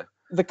point, yeah.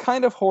 The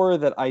kind of horror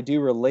that I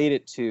do relate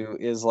it to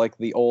is like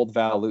the old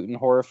Val Lewton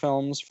horror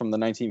films from the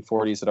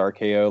 1940s at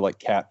RKO, like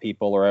Cat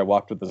People or I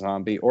Walked with a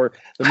Zombie, or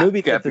the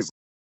movie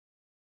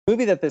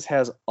that this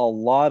has a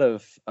lot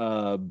of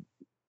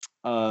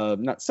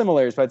not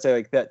similarities, but I'd say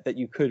like that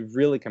you could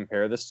really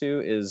compare this to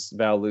is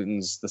Val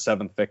Lewton's The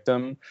Seventh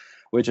Victim,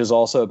 which is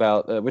also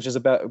about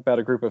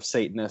a group of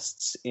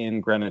Satanists in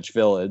Greenwich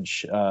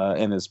Village,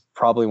 and is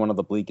probably one of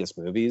the bleakest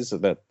movies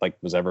that like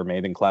was ever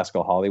made in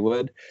classical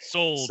Hollywood.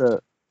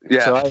 Sold.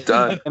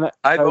 Done.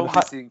 I've only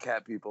seen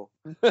Cat People.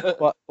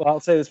 well, I'll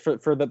say this for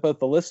both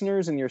the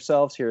listeners and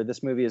yourselves here.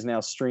 This movie is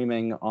now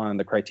streaming on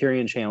the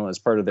Criterion Channel as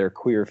part of their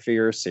Queer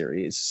Fear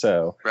series.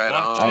 So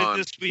watch it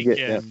this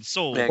weekend.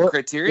 Sold. Man,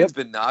 Criterion's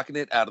been knocking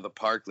it out of the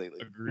park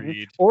lately.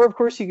 Agreed. Or of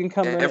course you can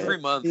come every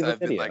month. I've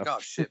been like, oh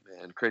shit,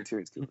 man,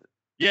 Criterion's killing it.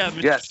 Yeah,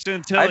 yes.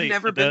 I've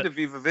never been to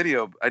Viva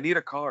Video. I need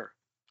a car.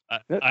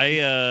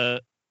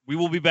 We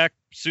will be back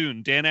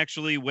soon. Dan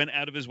actually went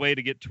out of his way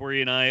to get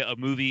Tori and I a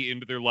movie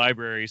into their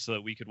library so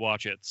that we could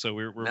watch it. So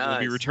we'll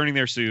be returning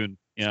there soon.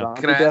 Yeah.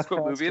 Can I ask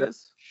what movie it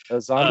is?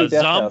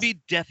 Zombie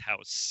Death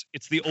House.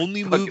 It's the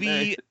only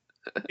movie.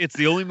 It's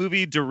the only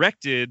movie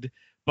directed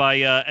by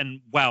and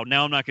wow,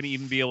 now I'm not going to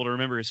even be able to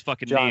remember his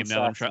fucking name.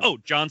 Now I'm trying. Oh,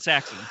 John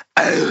Saxon.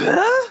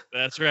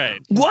 That's right.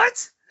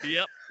 What?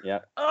 Yep. Yeah.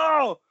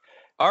 Oh.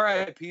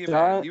 R.I.P.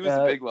 man. He was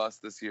a big loss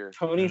this year.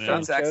 Tony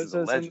Franco's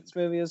in this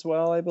movie as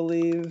well, I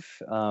believe.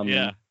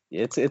 Yeah.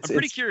 I'm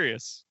pretty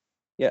curious.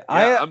 Yeah,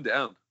 I'm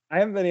down. I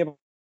haven't been able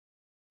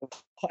to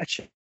watch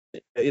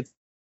it.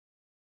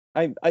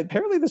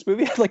 Apparently this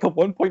movie had like a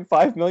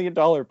 $1.5 million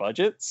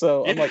budget,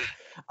 so I'm like,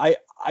 I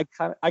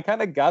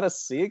kind of gotta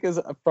see it because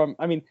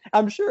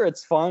I'm sure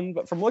it's fun,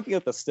 but from looking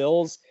at the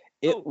stills,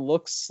 it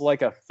looks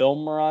like a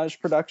Film Mirage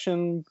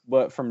production,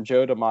 but from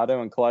Joe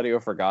D'Amato and Claudio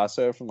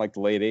Fragasso from like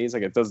the late 80s.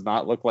 Like, it does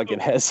not look like it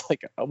has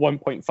like a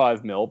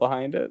 1.5 mil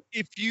behind it.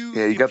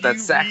 You got that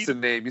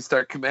Saxon name, you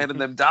start commanding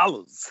them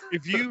dollars.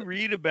 If you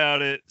read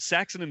about it,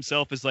 Saxon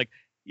himself is like,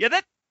 yeah,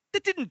 that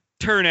didn't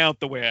turn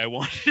out the way I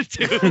wanted it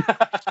to.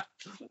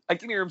 I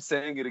can hear him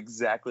saying it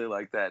exactly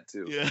like that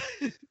too. Yeah.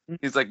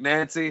 He's like,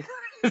 Nancy.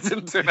 It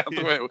didn't turn out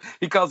the way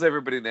he calls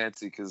everybody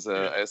Nancy because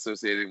I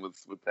associate him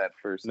with that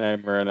first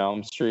name in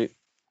Elm Street.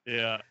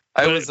 Yeah.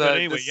 But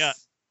anyway, yeah.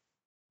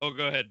 Oh,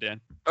 go ahead,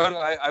 Dan. Oh no,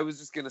 I was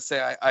just gonna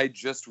say I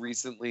just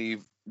recently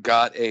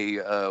got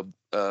a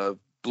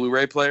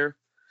Blu-ray player.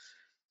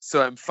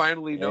 So I'm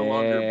finally no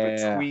longer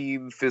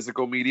between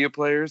physical media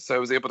players. So I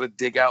was able to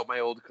dig out my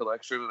old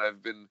collection, and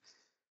I've been,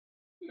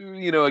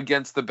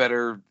 against the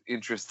better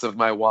interests of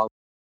my wallet,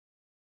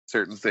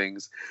 certain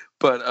things.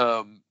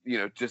 But,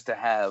 just to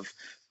have.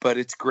 But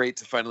it's great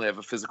to finally have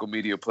a physical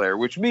media player,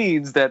 which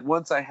means that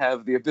once I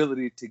have the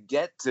ability to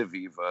get to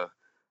Viva,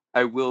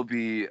 I will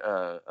be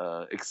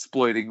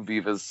exploiting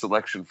Viva's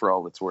selection for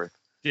all it's worth.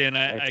 Dan,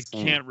 I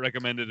can't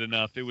recommend it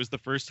enough. It was the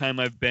first time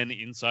I've been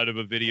inside of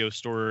a video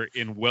store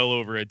in well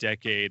over a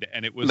decade,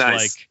 and it was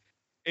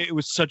it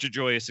was such a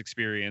joyous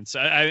experience.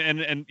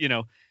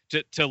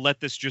 To let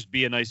this just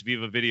be a nice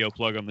Viva Video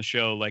plug on the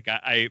show, like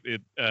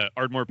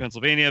Ardmore,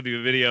 Pennsylvania,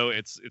 Viva Video,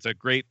 it's a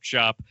great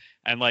shop,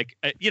 and I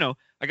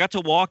got to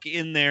walk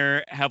in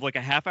there, have like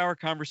a half-hour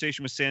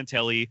conversation with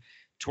Santelli.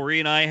 Tori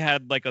and I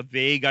had like a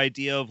vague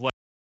idea of like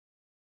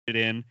it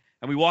in.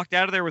 And we walked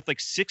out of there with like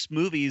 6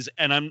 movies,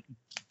 and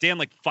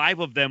like 5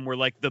 of them were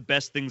like the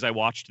best things I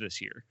watched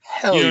this year.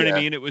 Hell you know what I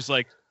mean? It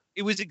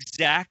was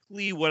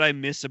exactly what I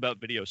miss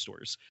about video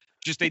stores.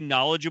 Just a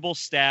knowledgeable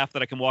staff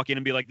that I can walk in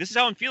and be like, this is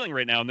how I'm feeling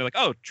right now. And they're like,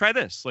 oh, try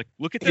this. Like,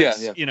 look at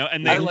this. Yeah.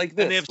 And I like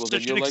this. And they have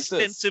such an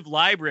extensive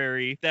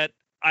library that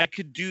I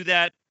could do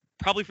that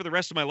probably for the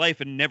rest of my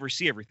life and never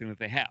see everything that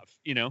they have,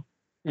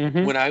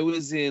 Mm-hmm. When I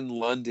was in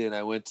London,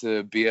 I went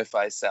to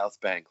BFI South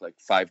Bank like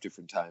 5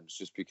 different times,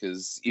 just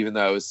because even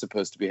though I was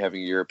supposed to be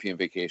having a European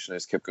vacation, I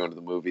just kept going to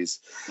the movies.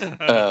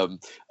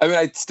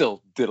 I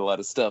still did a lot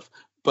of stuff,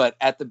 but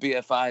at the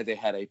BFI, they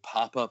had a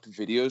pop-up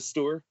video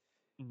store.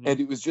 and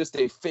it was just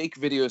a fake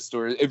video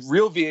store,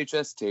 real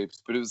VHS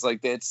tapes, but it was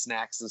like they had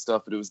snacks and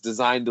stuff, but it was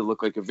designed to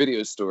look like a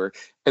video store.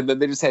 And then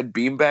they just had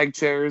beanbag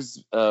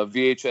chairs,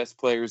 VHS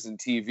players, and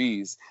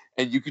TVs,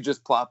 and you could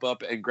just plop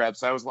up and grab.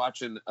 So I was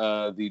watching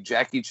the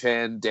Jackie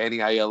Chan, Danny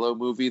Aiello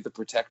movie, The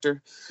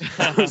Protector.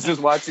 I was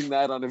just watching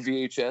that on a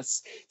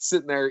VHS,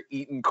 sitting there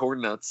eating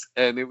corn nuts,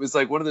 and it was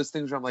like one of those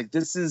things where I'm like,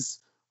 this is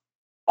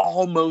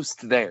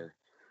almost there.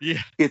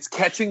 Yeah. It's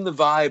catching the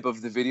vibe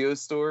of the video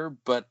store,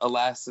 but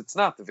alas, it's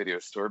not the video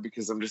store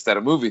because I'm just at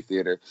a movie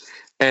theater.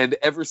 And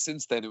ever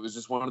since then, it was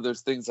just one of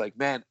those things like,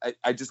 man,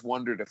 I just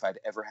wondered if I'd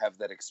ever have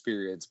that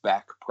experience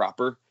back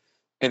proper.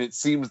 And it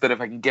seems that if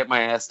I can get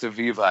my ass to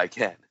Viva, I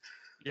can.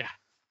 Yeah.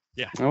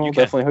 Yeah. We'll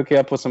definitely hook you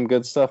up with some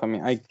good stuff. I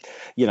mean,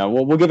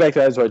 we'll get back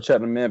to Eyes Wide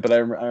Shut in a minute, but I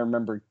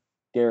remember,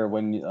 Garrett,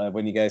 when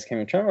you guys came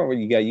in, remember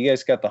you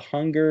guys got the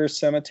Hunger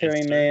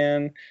Cemetery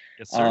Man.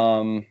 Yes,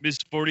 sir. Miss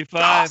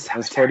 45.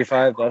 Miss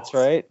 45, that's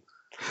right.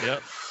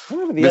 Yep.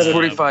 Miss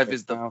 45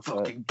 is the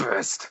fucking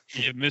best.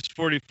 Yeah, Miss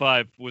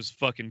 45 was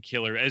fucking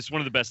killer. It's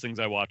one of the best things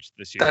I watched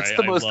this year. That's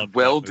the most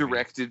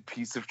well-directed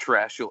piece of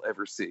trash you'll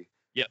ever see.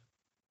 Yep.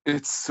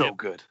 It's so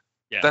good.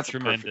 Yeah, that's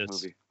tremendous. A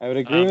perfect movie. I would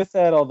agree with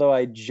that, although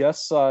I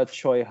just saw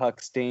Choi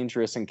Huck's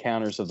Dangerous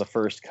Encounters of the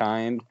First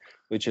Kind,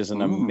 which is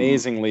an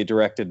amazingly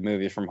directed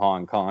movie from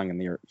Hong Kong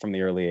from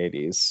the early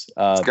 80s.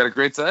 It's got a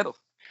great title.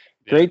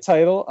 Great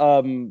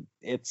title.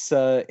 It's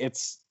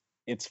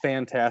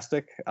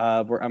fantastic.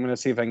 I'm going to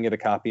see if I can get a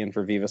copy in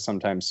for Viva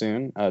sometime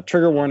soon.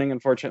 Trigger warning,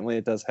 unfortunately,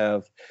 it does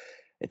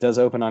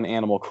open on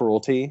animal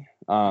cruelty.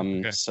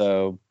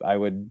 So I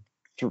would,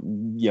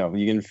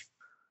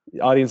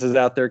 audiences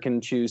out there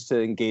can choose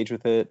to engage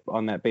with it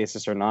on that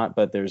basis or not,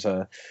 but there's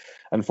a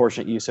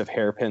unfortunate use of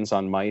hairpins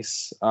on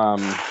mice.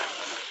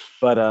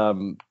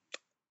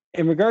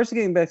 In regards to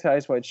getting back to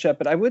Eyes Wide Shut,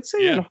 but I would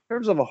say in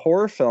terms of a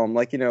horror film,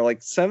 like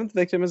Seventh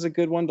Victim is a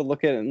good one to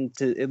look at and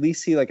to at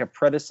least see like a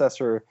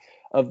predecessor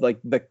of like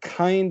the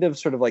kind of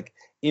sort of like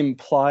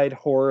implied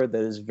horror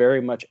that is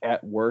very much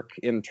at work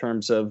in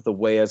terms of the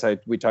way,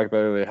 we talked about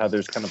earlier, how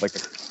there's kind of like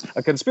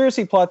a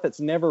conspiracy plot that's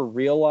never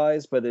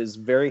realized but is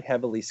very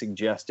heavily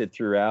suggested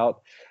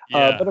throughout.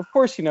 But of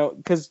course,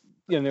 because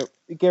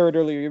Garrett,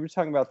 earlier you were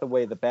talking about the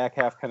way the back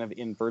half kind of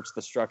inverts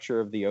the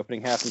structure of the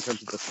opening half in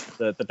terms of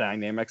the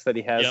dynamics that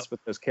he has with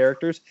those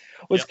characters.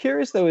 What's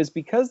curious though is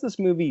because this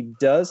movie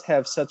does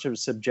have such a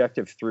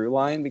subjective through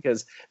line,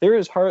 because there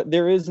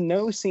is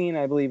no scene,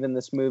 I believe, in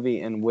this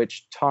movie in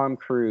which Tom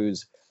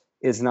Cruise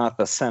is not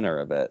the center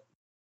of it.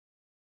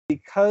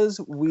 Because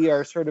we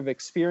are sort of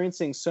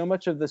experiencing so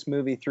much of this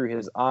movie through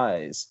his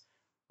eyes,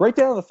 right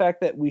down to the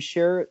fact that we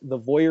share the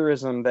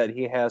voyeurism that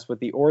he has with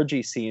the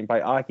orgy scene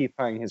by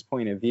occupying his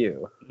point of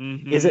view.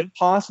 Mm-hmm. Is it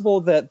possible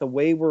that the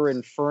way we're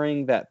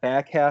inferring that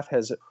back half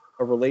has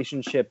a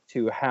relationship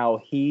to how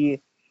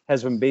he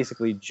has been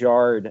basically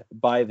jarred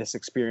by this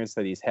experience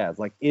that he's had?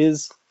 Like,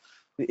 if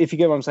you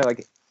get what I'm saying,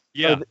 like,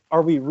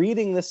 are we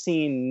reading the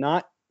scene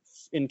not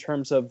in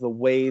terms of the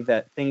way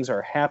that things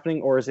are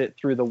happening, or is it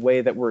through the way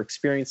that we're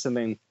experiencing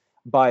them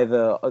by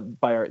the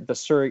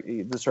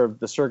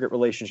surrogate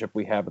relationship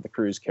we have with the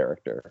Cruise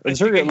character?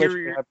 Sorry, go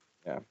ahead.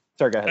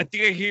 I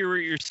think I hear what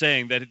you're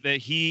saying, that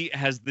he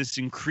has this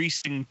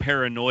increasing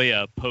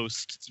paranoia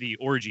post the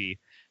orgy,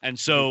 and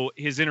so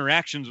his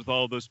interactions with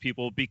all of those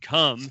people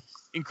become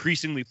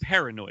increasingly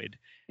paranoid.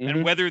 Mm-hmm.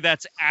 And whether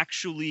that's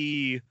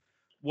actually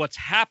what's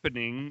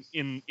happening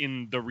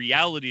in the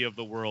reality of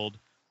the world,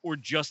 or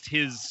just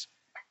his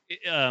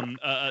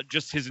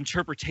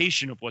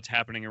interpretation of what's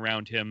happening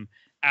around him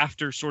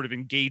after sort of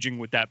engaging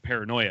with that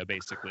paranoia,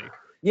 basically.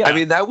 Yeah, I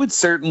mean, that would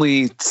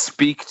certainly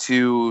speak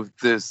to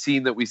the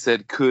scene that we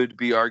said could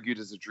be argued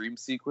as a dream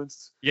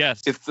sequence.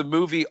 Yes. If the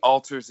movie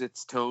alters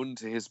its tone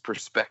to his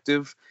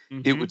perspective,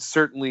 it would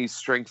certainly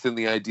strengthen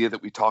the idea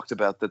that we talked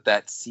about,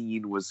 that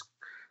scene was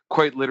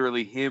quite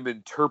literally him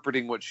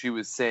interpreting what she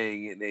was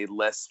saying in a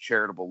less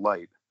charitable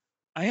light.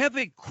 I have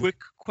a quick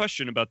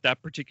question about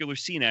that particular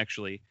scene,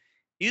 actually.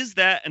 Is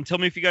that, and tell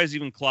me if you guys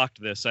even clocked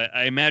this,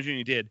 I imagine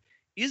you did,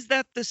 is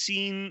that the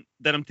scene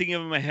that I'm thinking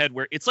of in my head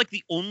where it's like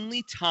the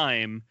only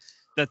time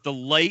that the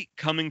light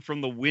coming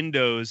from the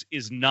windows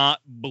is not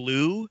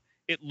blue?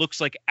 It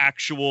looks like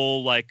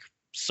actual like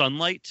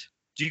sunlight.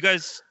 Do you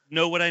guys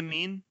know what I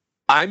mean?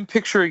 I'm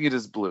picturing it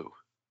as blue.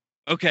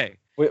 Okay.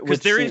 But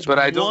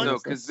I don't know,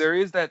 because there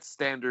is that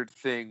standard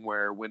thing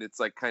where when it's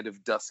like kind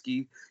of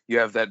dusky, you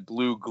have that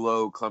blue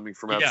glow coming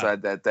from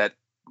outside that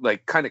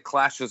like kind of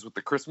clashes with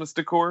the Christmas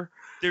decor,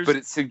 but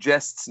it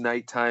suggests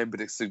nighttime,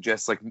 but it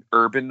suggests like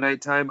urban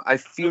nighttime. I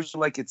feel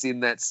like it's in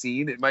that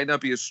scene. It might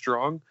not be as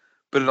strong,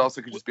 but it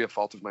also could just be a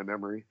fault of my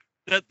memory.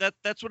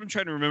 That's what I'm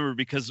trying to remember,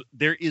 because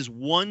there is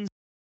one,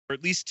 or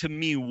at least to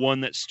me,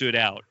 one that stood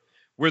out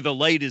where the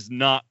light is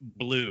not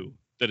blue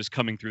that is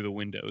coming through the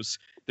windows.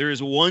 There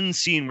is one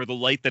scene where the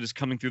light that is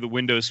coming through the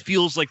windows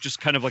feels like just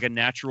kind of like a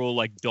natural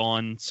like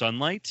dawn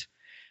sunlight.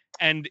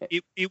 And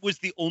it was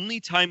the only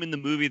time in the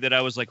movie that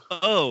I was like,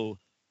 oh,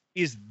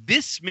 is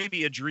this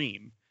maybe a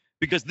dream?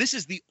 Because this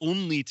is the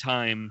only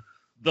time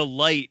the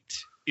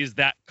light is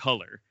that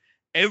color.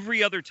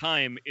 Every other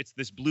time, it's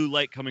this blue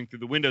light coming through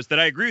the windows. That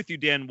I agree with you,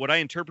 Dan. What I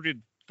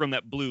interpreted from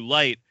that blue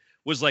light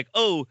was like,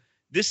 oh,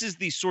 this is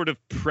the sort of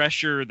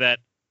pressure that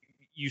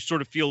you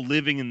sort of feel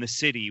living in the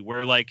city,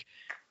 where like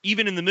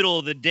even in the middle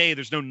of the day,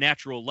 there's no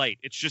natural light.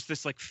 It's just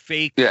this like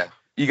fake. Yeah,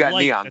 you got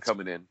neon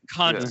coming in,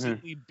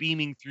 constantly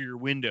beaming through your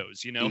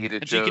windows. You know,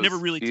 and so you can never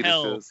really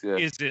tell.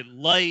 Is it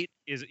light?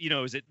 Is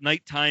it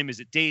nighttime? Is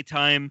it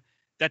daytime?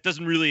 That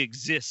doesn't really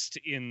exist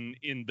in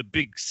the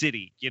big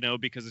city, you know,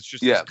 because it's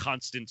just this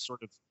constant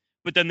sort of.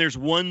 But then there's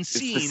one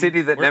scene. It's the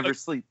city that never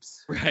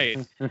sleeps. Right.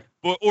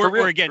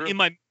 or again,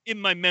 in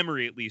my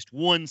memory at least,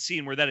 one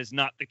scene where that is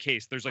not the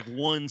case. There's like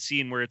one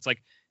scene where it's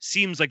like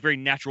seems like very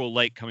natural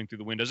light coming through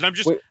the windows, and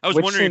I was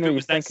wondering if it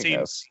was that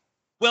same.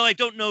 Well, I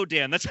don't know,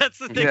 Dan. That's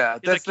the thing. Yeah,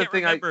 that's the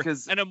thing.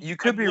 Because you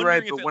could be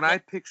right, but when I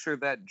picture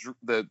that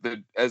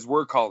the as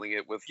we're calling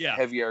it with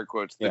heavy air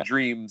quotes, the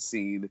dream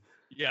scene.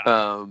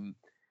 Yeah.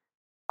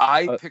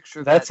 I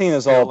picture that scene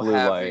is all blue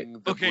light.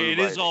 Okay, it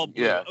is all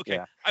blue. Yeah. Okay,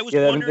 I was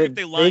wondering if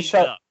they lined it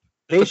up.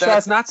 But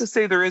that's not to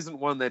say there isn't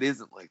one that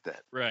isn't like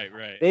that. Right.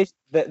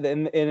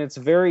 And it's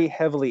very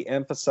heavily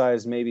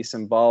emphasized, maybe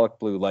symbolic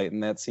blue light in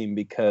that scene,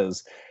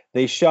 because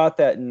they shot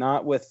that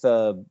not with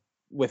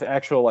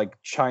actual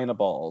like China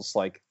balls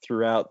like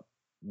throughout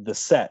the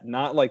set,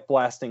 not like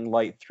blasting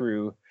light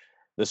through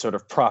the sort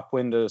of prop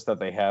windows that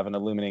they have and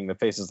illuminating the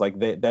faces. Like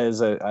that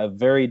is a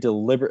very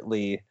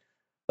deliberately,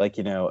 like,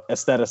 you know,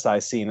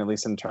 aestheticized scene, at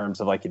least in terms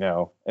of like, you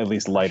know, at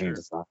least lighting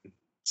design.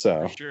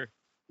 So for sure.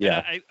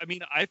 Yeah. I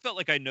mean, I felt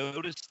like I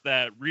noticed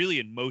that really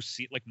in most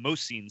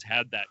scenes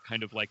had that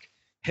kind of like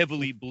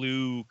heavily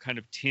blue kind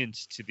of tint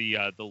to the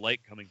light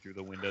coming through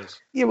the windows.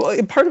 Yeah,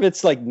 well, part of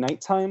it's like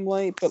nighttime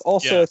light, but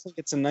also I think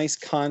it's a nice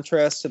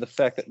contrast to the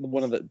fact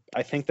that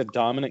I think the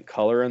dominant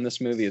color in this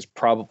movie is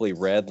probably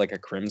red, like a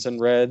crimson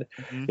red.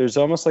 Mm-hmm. There's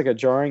almost like a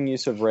jarring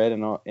use of red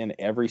in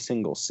every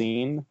single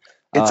scene.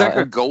 It's like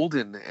a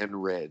golden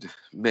and red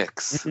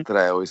mix that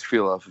I always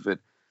feel off of it.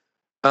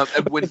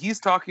 And when he's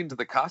talking to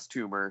the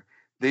costumer,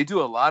 they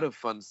do a lot of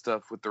fun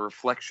stuff with the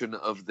reflection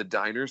of the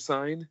diner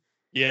sign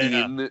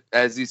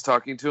as he's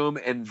talking to him,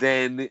 and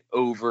then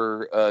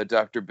over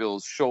Dr.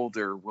 Bill's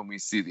shoulder when we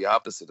see the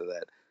opposite of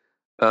that.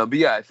 But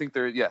yeah, I think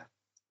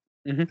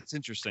It's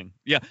interesting.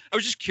 Yeah, I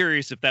was just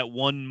curious if that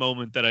one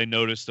moment that I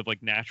noticed of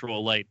like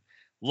natural light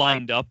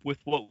lined up with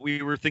what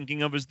we were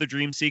thinking of as the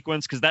dream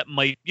sequence, because that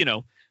might, you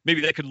know,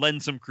 maybe that could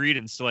lend some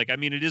credence to like, I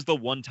mean, it is the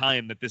one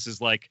time that this is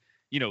like,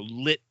 you know,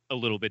 lit a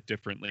little bit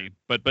differently,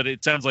 but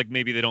it sounds like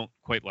maybe they don't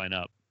quite line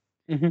up.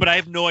 Mm-hmm. But I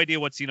have no idea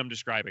what scene I'm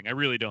describing. I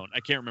really don't. I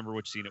can't remember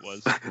which scene it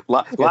was.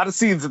 lot of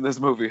scenes in this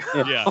movie.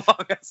 Yeah.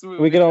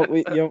 We could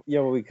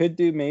we could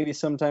do maybe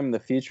sometime in the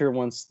future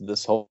once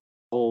this whole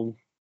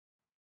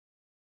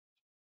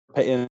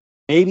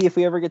maybe if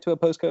we ever get to a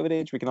post-COVID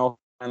age, we can all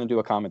kind of do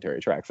a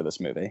commentary track for this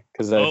movie,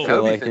 because I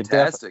feel like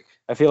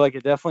I feel like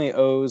it definitely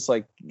owes,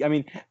 like, I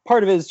mean,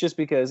 part of it is just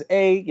because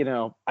you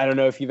know, I don't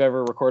know if you've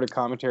ever recorded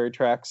commentary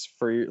tracks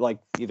for your, like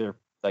either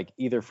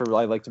for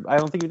I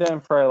don't think you've done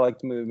it for I Like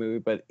to Movie,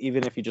 but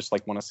even if you just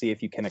like want to see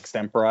if you can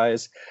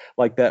extemporize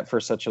like that for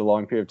such a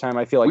long period of time,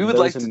 I feel like we would those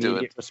like to immediate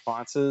do it.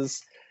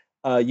 Responses,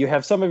 you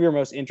have some of your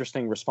most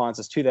interesting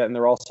responses to that, and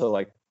they're also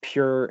like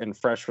pure and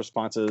fresh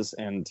responses,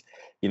 and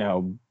you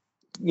know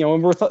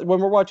when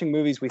we're watching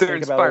movies, we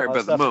think about a lot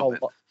of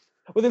stuff.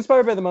 With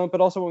inspired by the moment,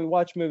 but also when we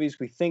watch movies,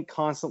 we think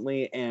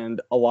constantly, and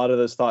a lot of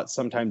those thoughts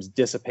sometimes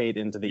dissipate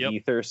into the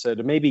ether. So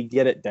to maybe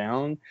get it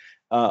down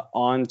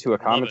onto a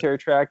commentary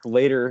track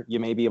later, you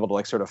may be able to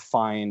like sort of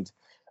find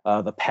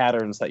the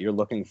patterns that you're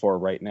looking for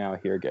right now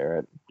here,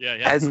 Garrett. Yeah.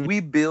 As we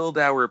build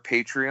our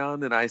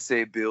Patreon, and I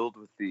say build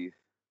with the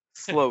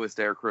slowest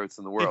air quotes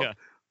in the world. Yeah.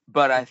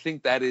 But I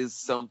think that is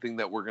something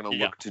that we're going to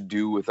look to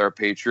do with our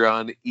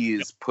Patreon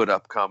is put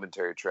up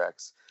commentary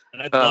tracks.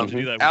 And I'd love to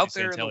do that with out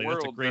there in the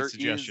world. There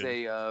suggestion.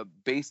 Is a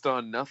based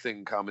on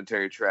nothing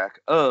commentary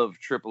track of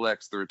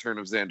XXX: The Return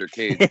of Xander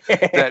Cage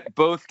that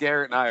both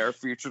Garrett and I are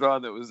featured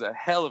on. That was a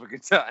hell of a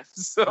good time.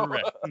 So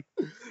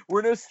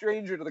we're no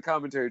stranger to the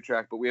commentary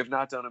track, but we have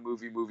not done a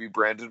movie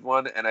branded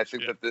one, and I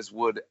think that this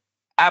would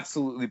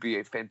absolutely be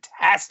a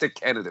fantastic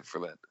candidate for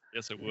that.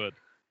 Yes, it would.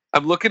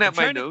 I'm looking at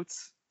my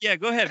notes. Yeah,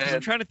 go ahead. Because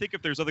I'm trying to think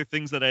if there's other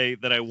things that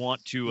I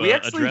want to we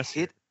actually address.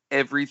 Hit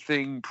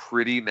everything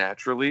pretty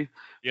naturally,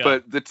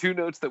 but the two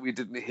notes that we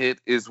didn't hit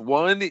is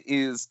one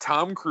is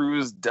Tom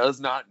Cruise does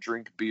not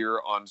drink beer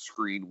on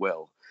screen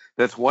well.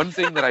 That's one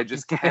thing that I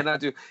just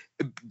cannot do.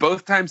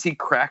 Both times he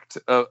cracked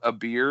a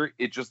beer,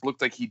 it just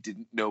looked like he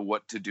didn't know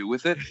what to do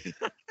with it.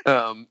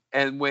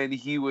 And when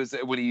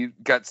he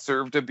got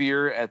served a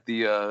beer at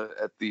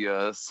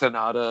the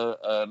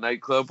Sonata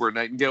nightclub where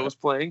Nightingale was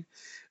playing,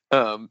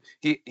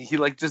 he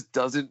like just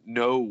doesn't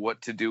know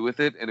what to do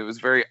with it, and it was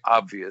very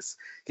obvious.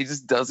 He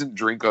just doesn't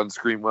drink on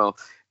screen well.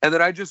 And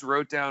then I just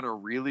wrote down a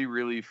really,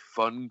 really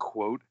fun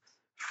quote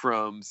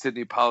from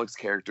Sidney Pollack's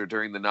character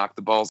during the knock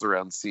the balls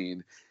around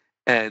scene.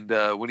 And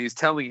when he's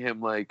telling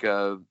him like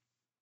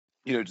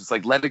just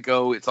like let it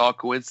go, it's all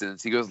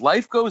coincidence. He goes,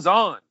 life goes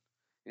on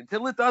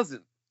until it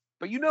doesn't.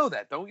 But you know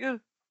that, don't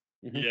you?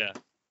 Yeah.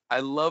 I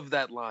love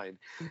that line.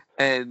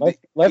 And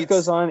life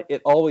goes on.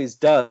 It always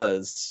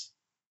does,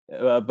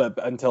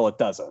 but until it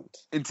doesn't.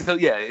 Until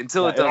it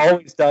doesn't. It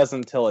always does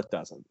until it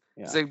doesn't.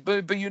 Yeah. It's like,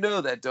 but you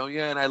know that, don't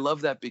you? And I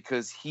love that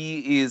because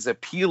he is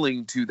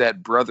appealing to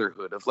that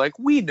brotherhood of like,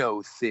 we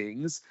know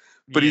things,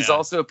 but he's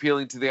also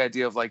appealing to the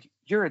idea of like,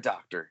 you're a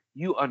doctor,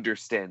 you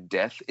understand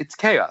death, it's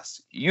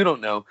chaos, you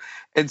don't know.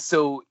 And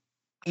so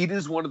it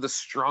is one of the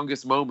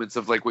strongest moments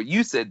of like what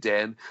you said,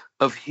 Dan,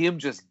 of him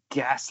just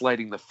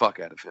gaslighting the fuck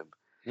out of him.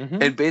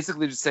 Mm-hmm. And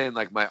basically just saying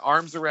like, my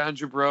arm's around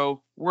you,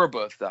 bro, we're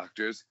both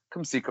doctors,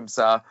 come see, come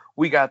saw,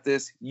 we got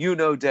this, you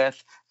know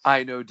death,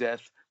 I know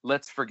death,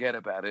 let's forget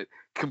about it.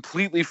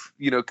 Completely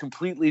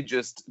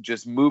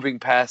just moving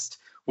past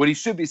what he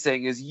should be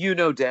saying is, you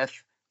know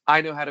death,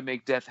 I know how to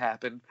make death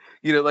happen.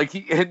 You know, like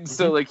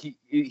so like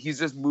he's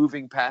just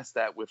moving past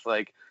that with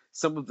like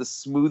some of the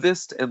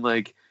smoothest, and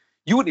like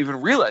you wouldn't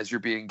even realize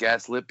you're being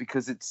gaslit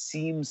because it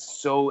seems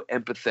so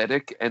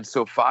empathetic and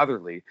so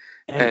fatherly,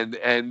 and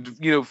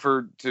you know,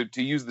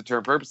 to use the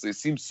term purposely, it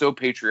seems so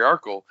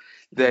patriarchal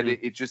that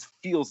it just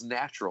feels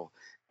natural.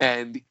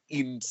 And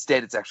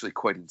instead, it's actually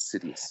quite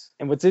insidious.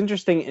 And what's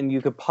interesting, and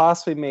you could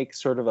possibly make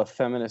sort of a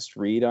feminist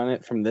read on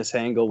it from this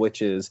angle,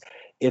 which is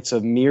it's a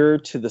mirror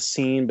to the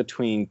scene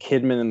between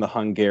Kidman and the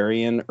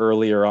Hungarian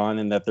earlier on,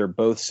 in that they're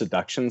both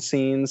seduction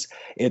scenes.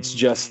 It's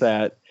just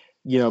that,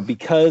 you know,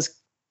 because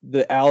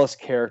the Alice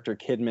character,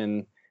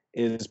 Kidman,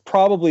 is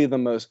probably the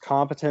most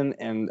competent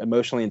and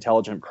emotionally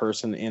intelligent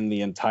person in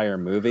the entire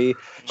movie.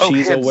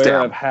 She's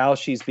aware of how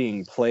she's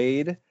being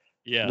played.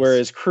 Yes.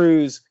 Whereas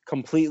Cruise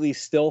completely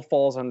still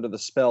falls under the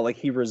spell. Like,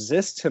 he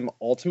resists him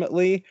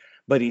ultimately,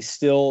 but he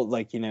still,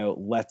 like, you know,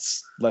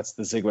 lets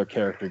the Ziegler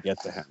character get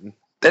to him.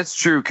 That's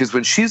true, because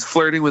when she's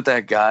flirting with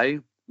that guy,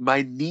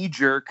 my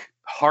knee-jerk,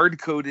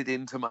 hard-coded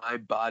into my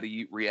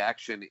body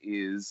reaction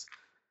is,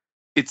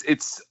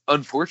 it's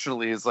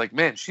unfortunately is like,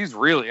 man, she's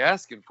really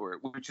asking for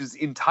it, which is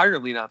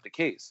entirely not the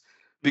case.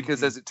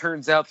 Because as it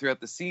turns out throughout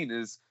the scene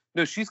is,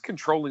 no, she's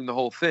controlling the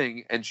whole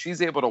thing, and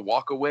she's able to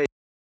walk away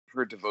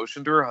her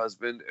devotion to her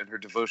husband and her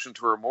devotion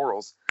to her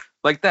morals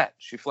like that.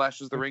 She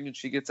flashes the ring and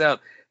she gets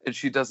out, and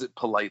she does it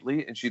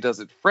politely and she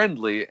does it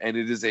friendly, and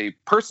it is a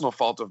personal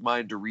fault of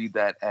mine to read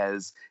that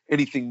as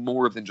anything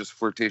more than just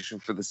flirtation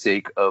for the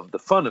sake of the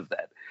fun of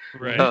that.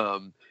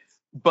 Right.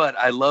 But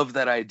I love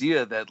that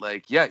idea that,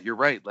 like, yeah, you're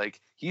right, like,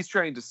 he's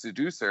trying to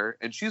seduce her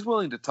and she's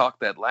willing to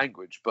talk that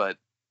language, but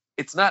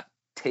it's not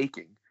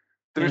taking.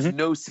 There's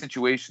no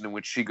situation in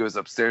which she goes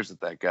upstairs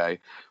with that guy,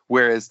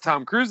 whereas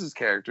Tom Cruise's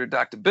character,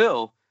 Dr.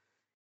 Bill,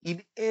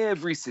 in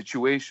every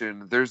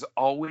situation, there's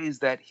always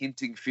that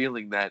hinting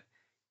feeling that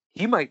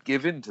he might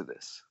give in to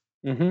this.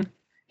 And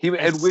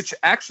which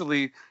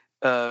actually,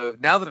 now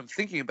that I'm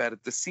thinking about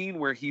it, the scene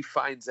where he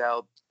finds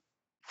out,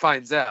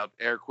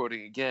 air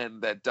quoting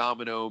again, that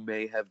Domino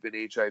may have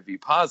been HIV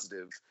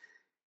positive,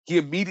 he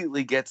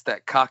immediately gets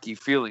that cocky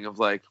feeling of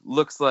like,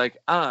 looks like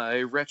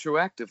I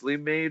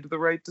retroactively made the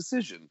right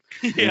decision.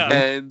 Yeah.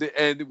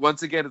 And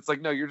once again, it's like,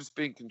 no, you're just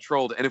being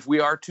controlled. And if we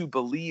are to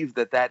believe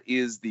that that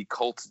is the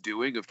cult's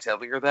doing of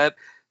telling her that,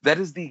 that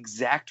is the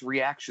exact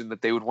reaction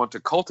that they would want to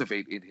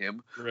cultivate in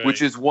him,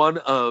 which is one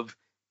of,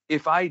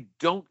 if I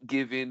don't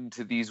give in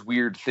to these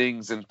weird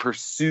things and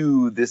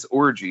pursue this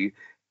orgy,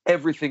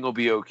 everything will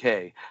be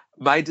okay.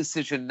 My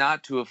decision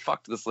not to have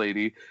fucked this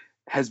lady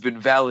has been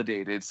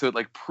validated, so it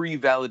like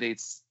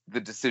pre-validates the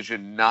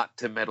decision not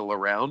to meddle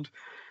around.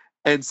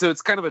 And so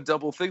it's kind of a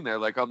double thing there.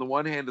 Like, on the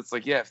one hand, it's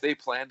like, yeah, if they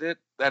planned it,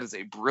 that is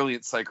a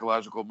brilliant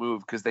psychological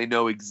move, because they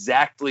know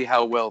exactly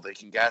how well they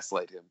can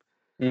gaslight him.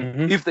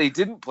 If they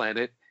didn't plan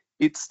it,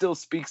 it still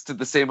speaks to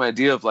the same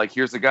idea of like,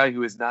 here's a guy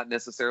who is not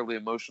necessarily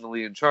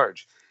emotionally in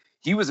charge.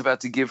 He was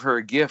about to give her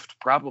a gift,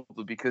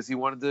 probably because he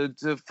wanted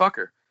to fuck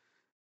her.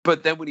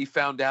 But then when he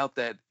found out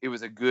that it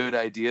was a good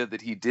idea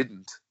that he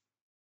didn't,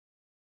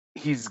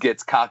 he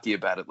gets cocky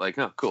about it, like,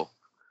 oh, cool.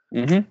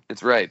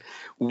 It's right.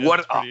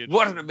 What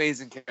an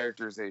amazing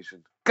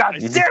characterization. God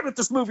damn it,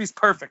 this movie's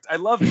perfect. I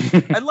love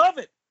it. I love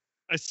it.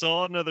 I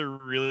saw another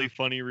really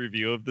funny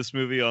review of this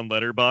movie on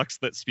Letterboxd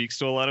that speaks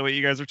to a lot of what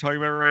you guys are talking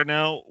about right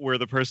now, where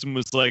the person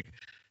was like,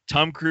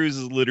 Tom Cruise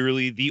is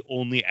literally the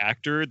only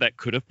actor that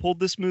could have pulled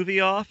this movie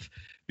off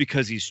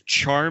because he's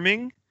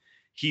charming,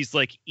 he's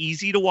like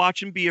easy to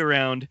watch and be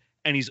around,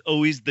 and he's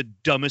always the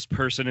dumbest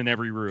person in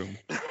every room.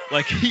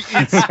 Like,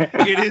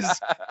 it is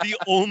the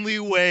only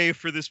way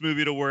for this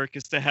movie to work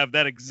is to have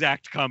that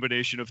exact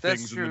combination of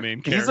things in the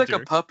main character. He's like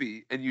a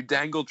puppy, and you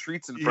dangle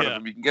treats in front of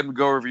him. You can get him to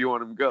go wherever you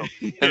want him to go.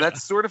 And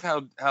that's sort of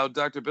how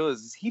Dr. Bill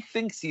is. He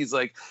thinks he's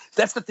like,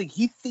 that's the thing.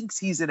 He thinks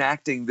he's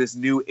enacting this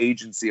new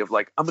agency of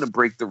like, I'm going to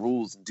break the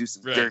rules and do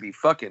some dirty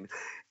fucking.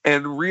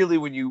 And really,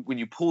 when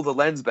you pull the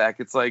lens back,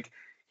 it's like,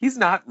 he's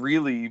not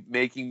really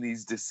making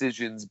these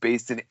decisions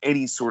based in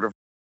any sort of.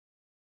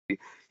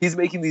 He's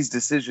making these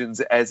decisions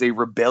as a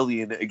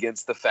rebellion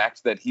against the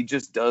fact that he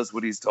just does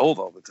what he's told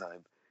all the time.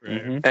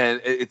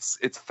 And it's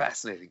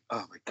fascinating.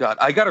 Oh my God.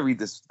 I got to read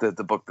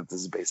the book that this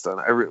is based on.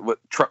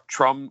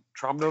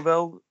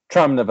 Traumnovelle?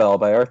 Traumnovelle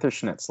by Arthur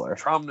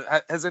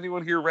Schnitzler. Has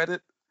anyone here read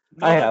it?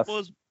 No, I have.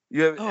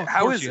 Yeah,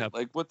 how is it?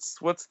 Like, what's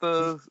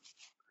the?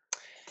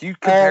 Can you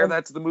compare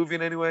that to the movie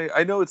in any way?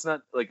 I know it's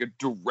not like a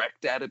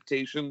direct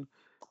adaptation,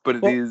 but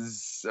it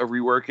is a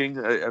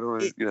reworking. I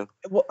don't know,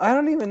 Well, I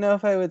don't even know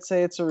if I would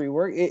say it's a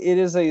rework. It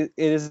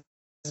is.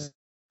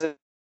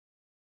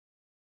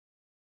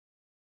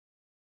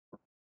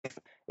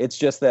 It's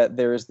just that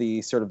there is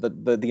the sort of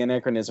the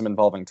anachronism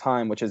involving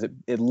time, which is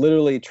it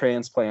literally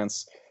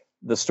transplants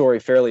the story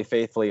fairly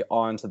faithfully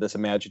onto this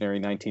imaginary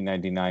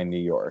 1999 New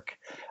York.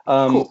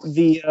 Cool.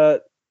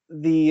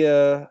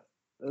 The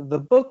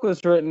book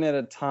was written at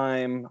a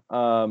time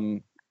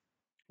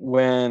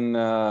when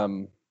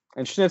and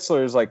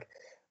Schnitzler is like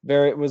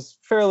was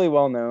fairly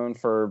well known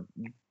for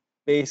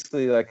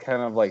basically like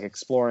kind of like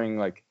exploring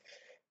like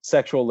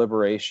sexual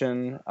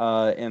liberation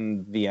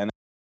in Vienna.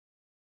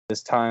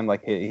 This time,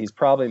 like he's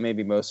probably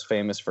maybe most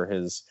famous for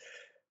his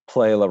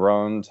play La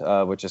Ronde,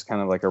 which is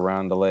kind of like a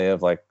roundelay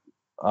of like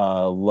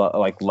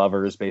like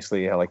lovers,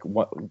 basically. Like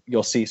what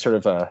you'll see, sort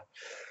of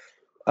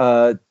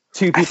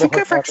two people. I think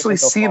I've actually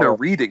seen a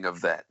reading of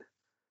that.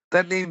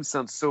 That name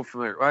sounds so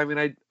familiar. I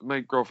mean,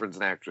 my girlfriend's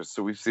an actress,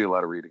 so we see a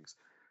lot of readings.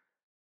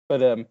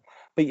 But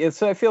yeah,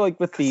 so I feel like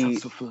with the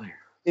sounds so familiar.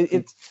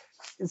 It's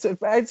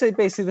I'd say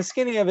basically the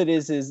skinny of it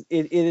is it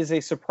is a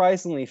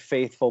surprisingly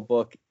faithful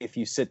book if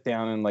you sit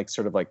down and like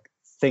sort of like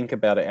think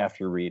about it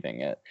after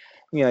reading it.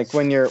 Like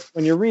when you're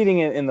reading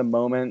it in the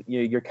moment,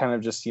 you're kind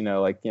of just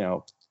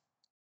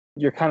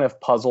you're kind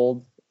of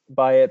puzzled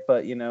by it,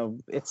 but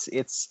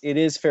it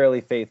is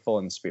fairly faithful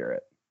in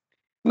spirit.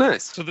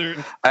 Nice. So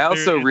it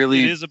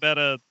is about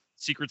a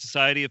secret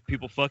society of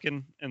people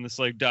fucking and this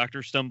like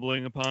doctor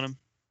stumbling upon him.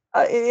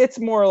 It's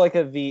more like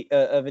a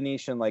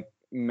Venetian like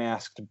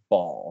masked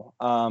ball.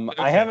 Okay.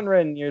 I haven't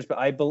read in years, but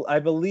I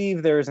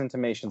believe there's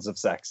intimations of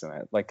sex in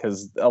it, like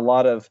because a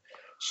lot of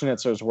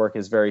Schnitzler's work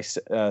is very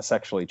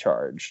sexually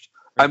charged.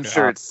 I'm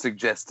sure it's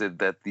suggested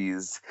that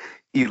these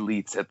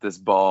elites at this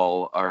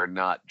ball are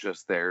not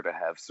just there to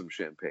have some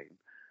champagne.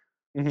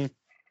 Mm-hmm.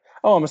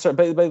 Oh, I'm sorry,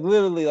 but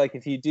literally, like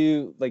if you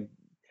do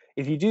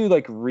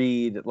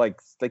read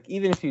like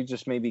even if you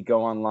just maybe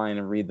go online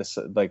and read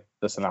the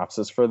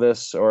synopsis for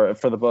this or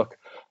for the book,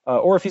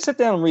 or if you sit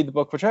down and read the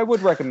book, which I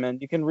would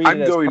recommend, you can read.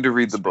 I'm going to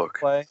read the book.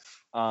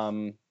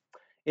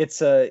 It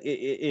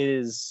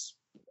is.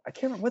 I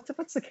can't remember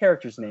what's the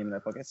character's name in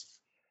that book. It's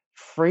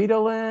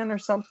Fridolin or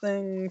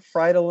something.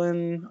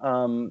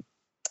 Fridolin.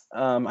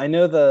 I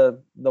know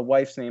the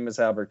wife's name is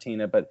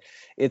Albertina, but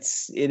it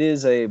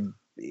is a.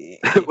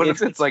 What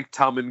if it's like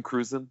Tom and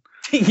Cruisen?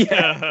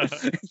 Yeah.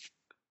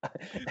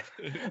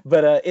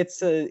 But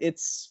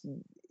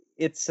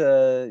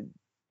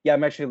yeah,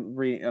 I'm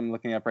actually I'm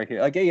looking up right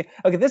here. Okay,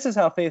 this is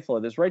how faithful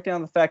it is. Write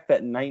down the fact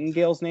that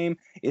Nightingale's name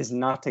is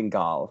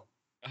Nottingale.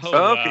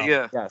 Oh, okay, wow.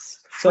 Yeah. Yes.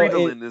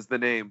 Fridolin is the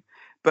name.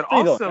 But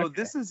also,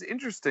 this is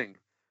interesting.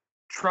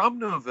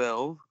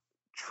 Traumnovelle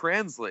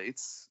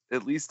translates,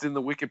 at least in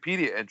the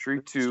Wikipedia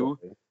entry, to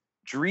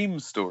dream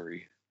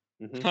story.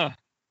 Mm-hmm. Huh.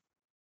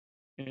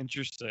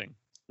 Interesting.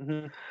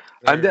 Mm-hmm.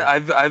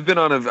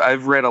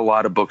 I've read a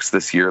lot of books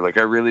this year. Like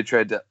I really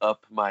tried to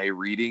up my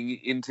reading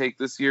intake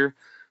this year,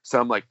 so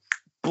I'm like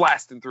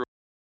blasting through.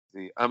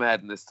 I'm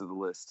adding this to the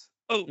list.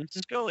 Oh,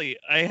 Scully,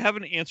 I have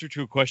an answer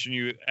to a question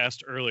you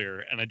asked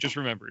earlier, and I just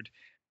remembered.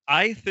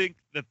 I think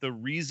that the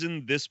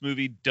reason this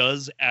movie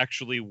does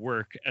actually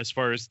work as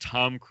far as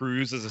Tom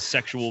Cruise as a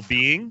sexual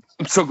being,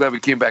 I'm so glad we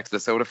came back to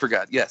this. I would have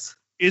forgot. Yes,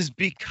 is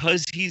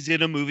because he's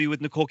in a movie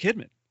with Nicole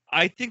Kidman.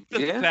 I think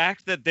the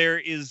fact that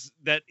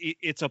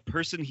it's a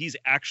person he's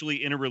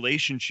actually in a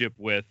relationship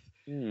with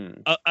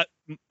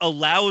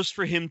allows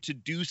for him to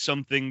do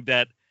something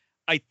that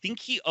I think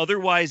he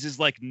otherwise is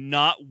like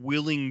not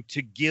willing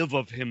to give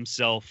of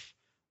himself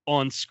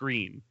on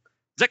screen.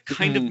 Does that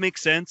kind of make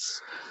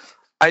sense?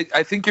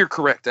 I think you're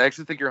correct. I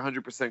actually think you're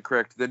 100%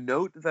 correct. The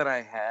note that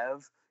I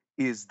have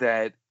is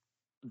that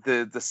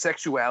the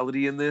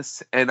sexuality in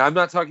this, and I'm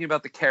not talking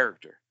about the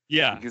character.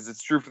 Yeah, because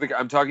it's true for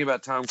I'm talking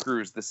about Tom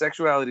Cruise. The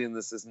sexuality in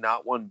this is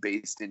not one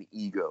based in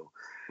ego.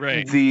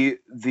 Right. The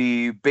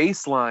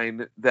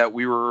baseline that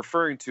we were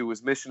referring to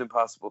was Mission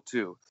Impossible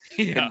 2.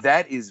 Yeah. And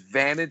that is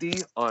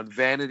vanity on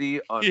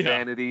vanity on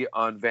vanity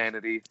on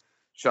vanity,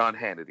 Sean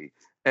Hannity.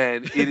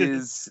 And it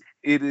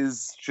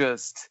is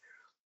just,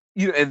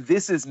 and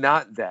this is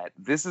not that.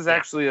 This is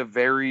actually a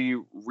very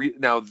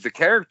now the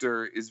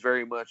character is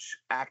very much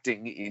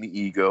acting in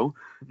ego,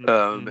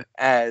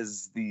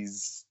 as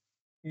these,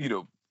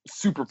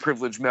 super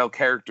privileged male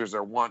characters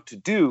are wont to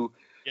do.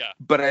 Yeah.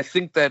 But I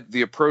think that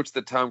the approach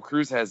that Tom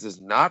Cruise has is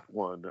not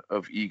one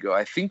of ego.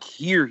 I think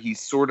here he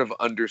sort of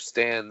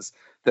understands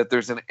that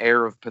there's an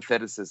air of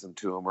patheticism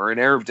to him, or an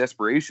air of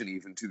desperation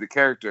even to the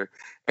character.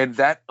 And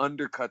that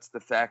undercuts the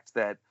fact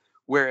that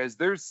whereas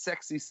there's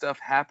sexy stuff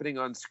happening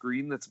on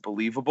screen that's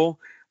believable,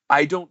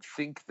 I don't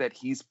think that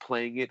he's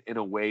playing it in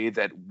a way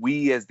that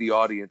we as the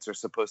audience are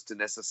supposed to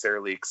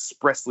necessarily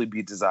expressly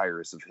be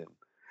desirous of him.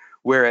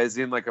 Whereas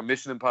in like a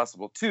Mission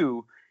Impossible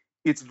 2,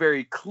 it's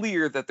very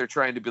clear that they're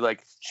trying to be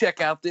like, check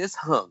out this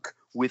hunk.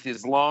 with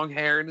his long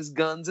hair and his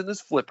guns and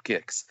his flip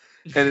kicks.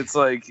 And it's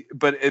like,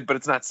 but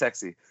it's not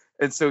sexy.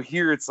 And so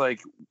here it's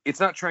like, it's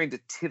not trying to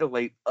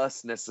titillate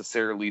us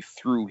necessarily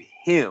through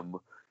him.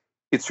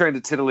 It's trying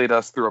to titillate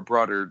us through a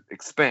broader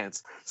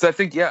expanse. So I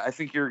think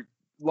you're,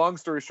 long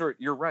story short,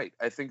 you're right.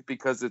 I think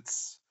because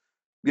it's,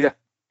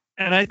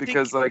 and I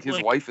because think, like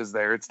his wife is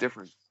there, it's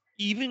different.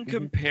 Even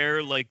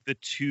compare like the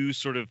two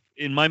sort of,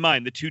 in my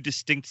mind, the two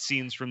distinct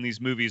scenes from these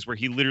movies where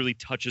he literally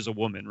touches a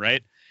woman,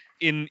 right?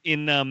 In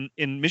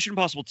Mission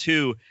Impossible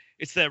 2,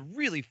 it's that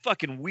really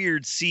fucking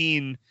weird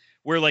scene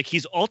where like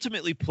he's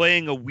ultimately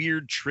playing a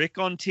weird trick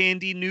on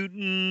Tandy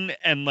Newton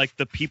and like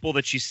the people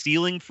that she's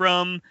stealing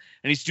from,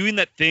 and he's doing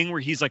that thing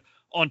where he's like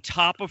on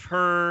top of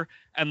her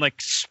and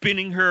like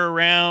spinning her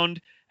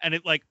around, and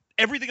it like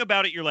everything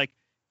about it, you're like,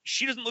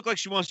 she doesn't look like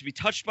she wants to be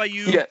touched by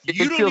you. Yeah,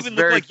 you don't even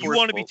look like forceful. You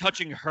want to be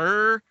touching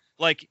her.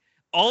 Like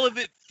all of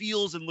it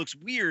feels and looks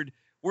weird.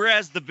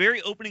 Whereas the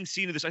very opening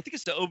scene of this, I think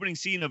it's the opening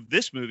scene of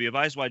this movie of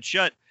Eyes Wide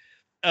Shut,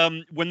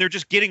 when they're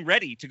just getting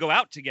ready to go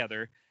out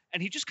together,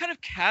 and he just kind of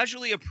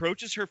casually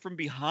approaches her from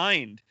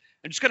behind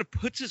and just kind of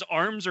puts his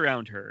arms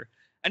around her,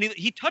 and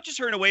he touches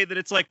her in a way that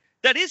it's like,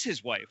 that is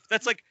his wife.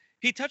 That's like,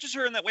 he touches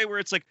her in that way where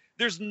it's like,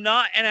 there's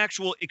not an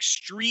actual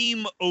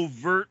extreme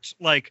overt,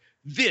 like,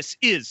 this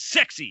is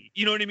sexy.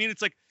 You know what I mean?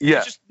 It's like,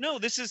 it's just, no,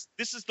 this is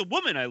the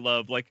woman I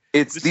love. Like,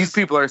 these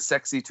people are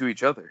sexy to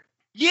each other.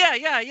 Yeah.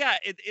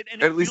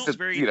 And at least,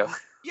 very,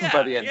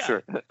 by the end,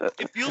 sure.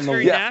 It feels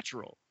very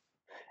natural.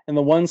 And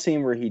the one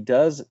scene where he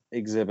does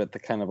exhibit the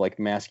kind of like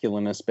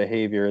masculinist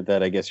behavior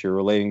that I guess you're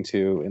relating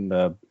to in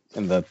the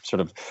sort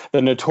of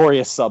the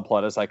notorious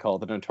subplot, as I call it,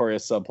 the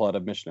notorious subplot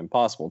of Mission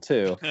Impossible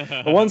 2.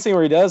 The one scene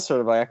where he does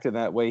sort of act in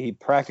that way, he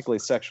practically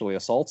sexually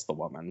assaults the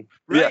woman.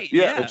 Right.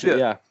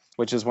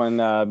 Which is when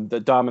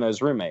the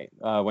Domino's roommate,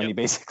 when he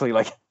basically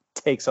like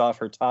takes off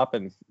her top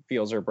and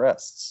feels her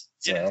breasts.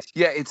 So.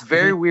 Yeah, it's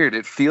very weird.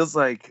 It feels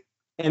like,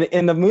 and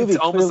in the movie,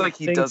 it's almost like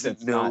he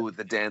doesn't know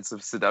the dance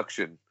of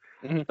seduction.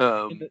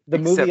 The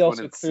movie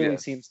also clearly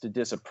seems to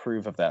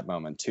disapprove of that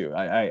moment too.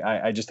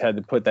 I just had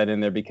to put that in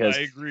there because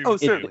I agree.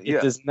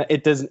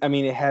 It doesn't. I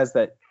mean, it has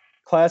that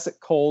classic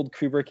cold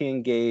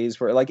Kubrickian gaze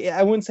where, like,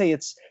 I wouldn't say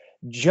it's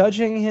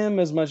judging him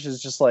as much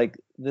as just like,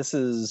 this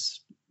is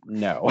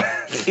no.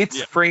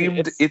 It's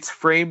framed. It's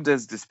framed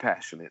as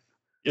dispassionate.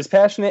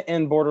 Dispassionate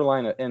and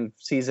borderline, and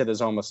sees it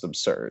as almost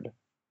absurd.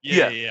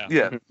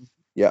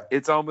 Yeah,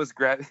 it's almost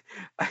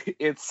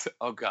it's,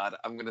 oh god,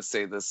 I'm gonna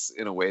say this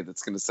in a way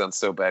that's gonna sound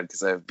so bad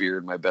because I have beer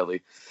in my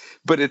belly,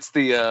 but it's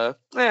the I'm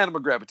gonna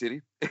grab a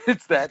titty.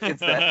 It's that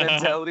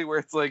mentality where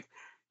it's like,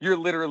 you're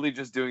literally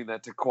just doing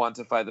that to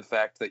quantify the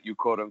fact that you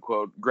quote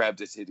unquote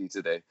grabbed a titty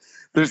today.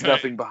 There's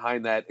nothing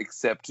behind that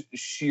except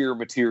sheer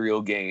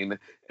material gain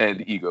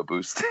and ego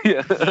boost.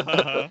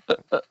 And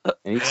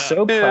he's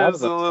so proud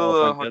of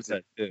himself when he does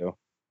that too.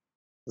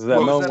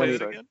 That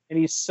moment and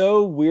he's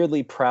so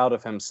weirdly proud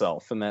of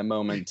himself in that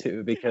moment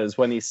too, because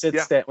when he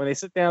sits down, when they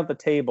sit down at the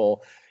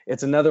table,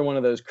 it's another one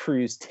of those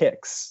Cruise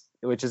tics,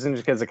 which is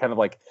interesting because it kind of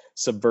like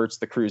subverts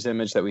the Cruise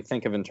image that we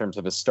think of in terms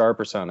of his star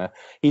persona.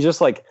 He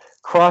just like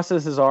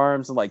crosses his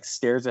arms and like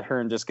stares at her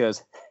and just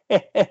goes,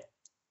 like,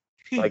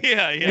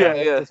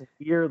 this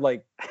weird,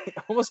 like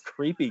almost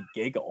creepy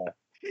giggle.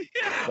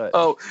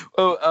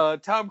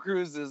 But, Tom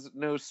Cruise is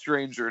no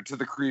stranger to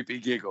the creepy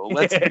giggle.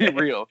 Let's be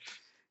real.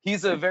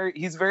 He's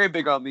very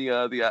big on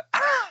the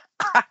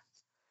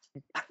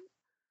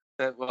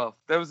that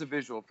was a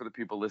visual for the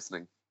people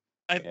listening.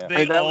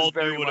 They all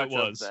knew what it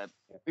was.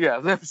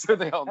 Yeah, I'm sure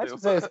they all do.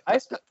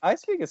 I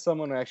speak as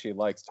someone who actually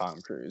likes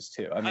Tom Cruise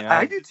too. I mean,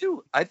 I do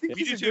too. I think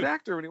he's a good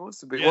actor when he wants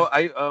to be. Yeah.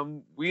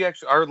 Well, we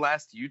actually, our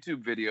last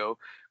YouTube video,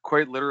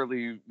 quite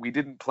literally, we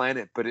didn't plan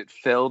it, but it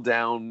fell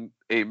down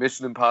a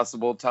Mission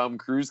Impossible Tom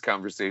Cruise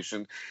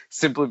conversation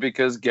simply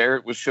because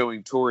Garrett was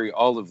showing Tori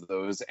all of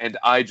those, and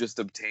I just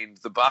obtained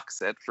the box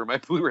set for my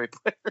Blu-ray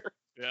player.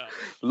 Yeah,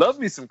 love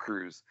me some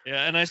Cruise.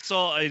 Yeah, and I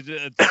saw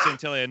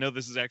Santelli, I know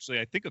this is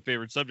actually, I think, a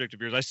favorite subject of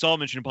yours. I saw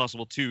Mission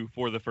Impossible 2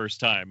 for the first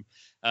time,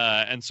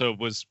 and so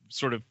was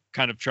sort of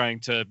kind of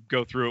trying to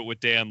go through it with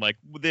Dan, like,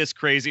 this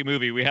crazy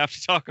movie, we have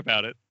to talk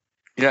about it.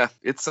 Yeah,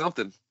 it's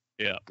something.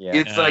 Yeah.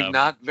 It's like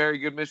not very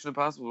good Mission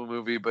Impossible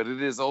movie, but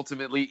it is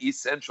ultimately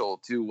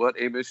essential to what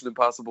a Mission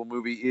Impossible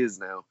movie is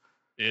now.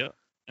 Yeah.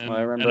 And,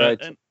 I remember.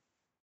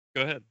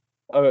 Go ahead.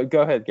 Oh,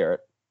 go ahead,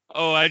 Garrett.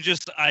 Oh, it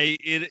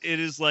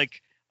is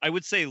like, I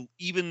would say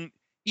even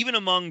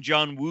among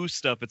John Woo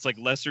stuff, it's like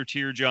lesser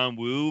tier John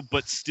Woo,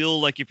 but still,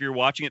 like, if you're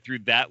watching it through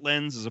that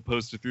lens as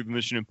opposed to through the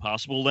Mission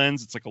Impossible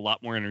lens, it's like a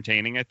lot more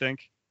entertaining, I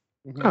think.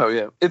 Mm-hmm. Oh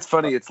yeah, it's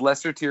funny. It's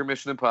lesser tier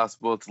Mission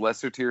Impossible. It's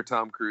lesser tier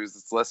Tom Cruise.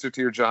 It's lesser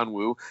tier John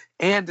Woo,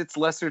 and it's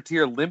lesser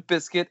tier Limp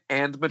Bizkit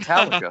and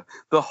Metallica.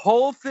 The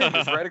whole thing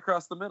is right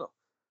across the middle.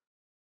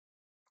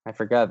 I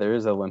forgot there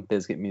is a Limp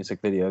Bizkit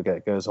music video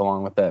that goes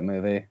along with that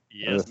movie.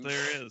 Yes,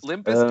 there is.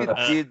 Limp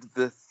Bizkit did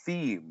the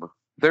theme.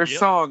 Their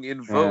song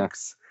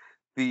invokes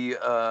the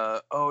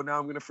now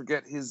I'm gonna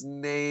forget his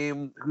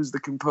name. Who's the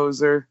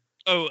composer?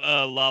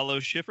 Lalo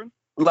Schifrin.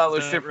 Lalo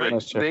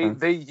Schifrin. Right?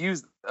 They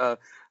used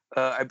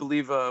I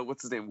believe,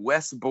 what's his name?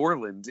 Wes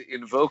Borland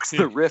invokes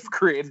the riff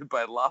created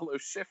by Lalo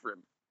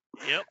Schifrin.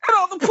 Yep. And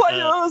all the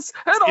players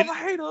and all the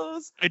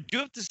haters. I do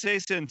have to say,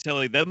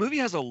 Santelli, that movie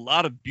has a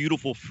lot of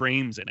beautiful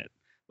frames in it.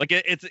 Like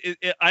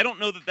I don't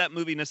know that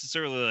movie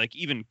necessarily like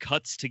even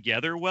cuts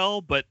together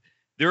well, but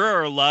there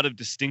are a lot of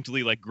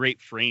distinctly like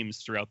great frames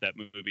throughout that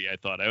movie. I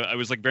thought I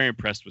was like very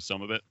impressed with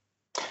some of it.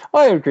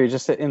 Well, I agree.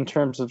 Just in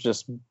terms of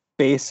just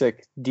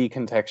basic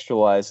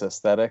decontextualized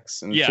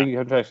aesthetics and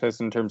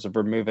decontextualized in terms of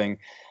removing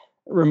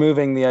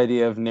the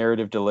idea of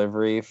narrative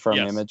delivery from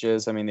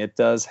images. I mean, it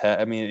does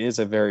it is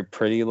a very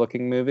pretty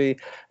looking movie.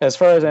 As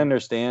far as I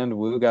understand,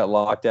 Woo got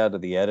locked out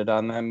of the edit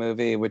on that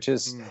movie, which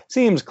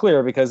seems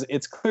clear because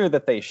it's clear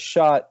that they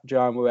shot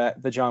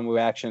the John Woo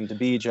action to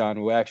be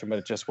John Woo action, but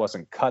it just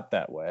wasn't cut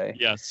that way.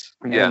 Yes.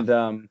 And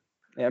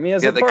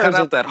they cut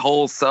out that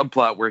whole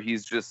subplot where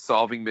he's just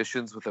solving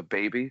missions with a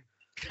baby.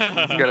 He's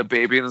got a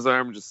baby in his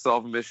arm, just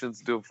solving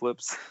missions, doing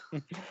flips.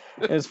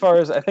 As far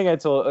as I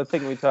think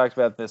we talked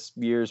about this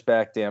years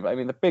back, Dan. I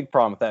mean, the big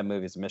problem with that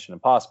movie is a Mission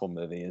Impossible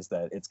movie is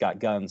that it's got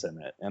guns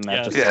in it, and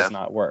that just does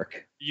not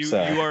work. We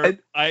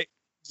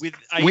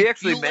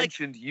actually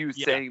mentioned you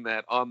saying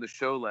that on the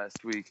show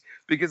last week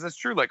because it's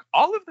true. Like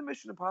all of the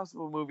Mission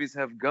Impossible movies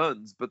have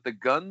guns, but the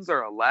guns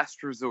are a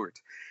last resort,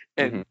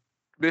 and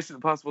Mission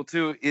Impossible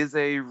 2 is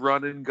a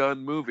run and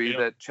gun movie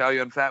that Chow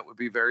Yun-Fat would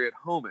be very at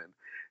home in.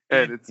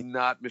 And it's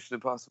not Mission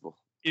Impossible.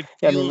 It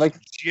feels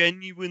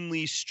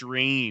genuinely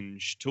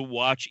strange to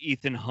watch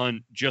Ethan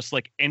Hunt just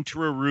like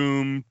enter a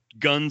room,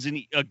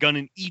 a gun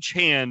in each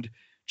hand,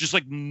 just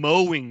like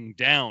mowing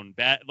down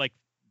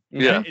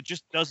it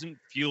just doesn't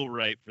feel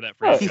right for that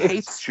franchise. He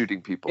hates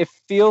shooting people. It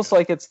feels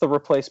like it's the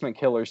Replacement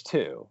Killers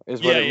 2,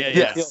 is what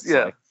it feels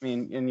like. I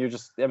mean, and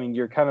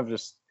you're kind of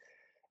just,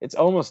 it's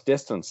almost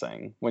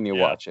distancing when you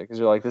watch it because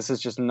you're like, this is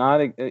just not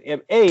I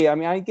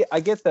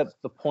get that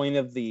the point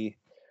of the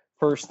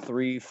first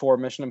 3-4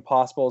 Mission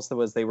Impossibles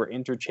was they were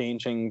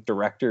interchanging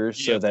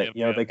directors so that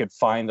they could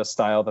find a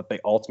style that they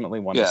ultimately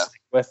want to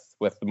stick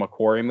with the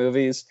McQuarrie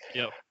movies.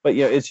 But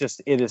it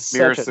is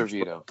Mira such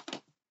Sorvino.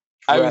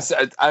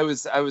 I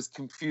was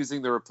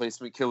confusing the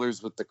Replacement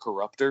Killers with the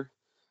Corruptor,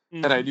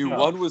 and I knew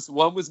one was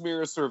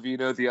Mira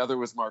Sorvino, the other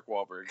was Mark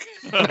Wahlberg.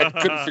 I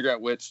couldn't figure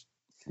out which.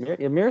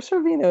 Mira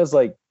Sorvino is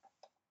like,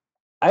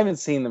 I haven't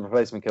seen the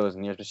Replacement Killers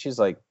in years, but she's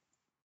like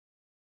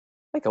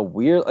a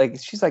weird,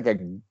 she's like a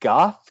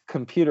goth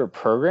computer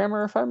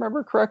programmer, if I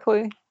remember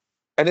correctly.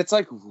 And it's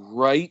like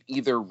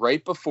either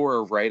right before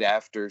or right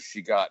after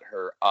she got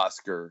her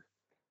Oscar.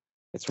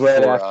 It's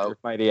right after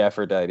Mighty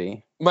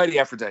Aphrodite. Mighty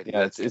Aphrodite.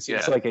 Yeah, it's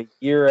like a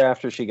year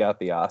after she got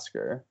the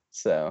Oscar.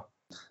 So.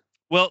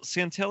 Well,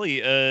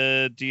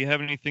 Santelli, do you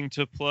have anything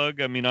to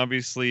plug? I mean,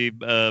 obviously,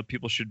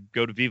 people should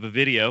go to Viva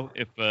Video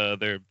if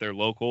they're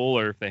local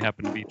or if they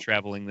happen to be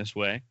traveling this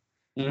way.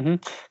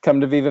 Come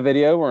to Viva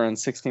Video. We're on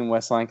 16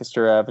 West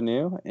Lancaster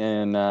Avenue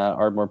in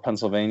Ardmore,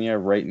 Pennsylvania,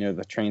 right near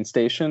the train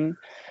station.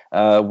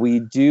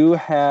 We do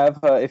have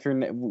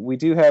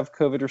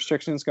COVID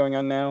restrictions going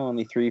on now.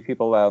 Only 3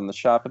 people allowed in the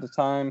shop at a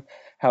time.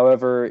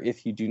 However,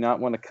 if you do not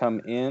want to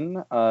come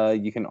in,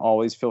 you can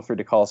always feel free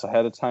to call us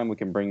ahead of time. We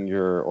can bring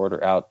your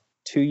order out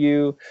to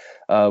you.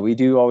 We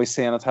do always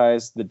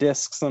sanitize the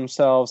discs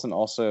themselves and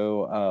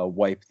also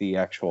wipe the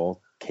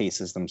actual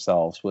cases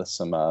themselves with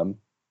some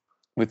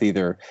with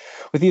either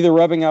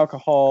rubbing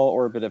alcohol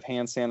or a bit of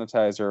hand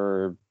sanitizer,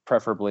 or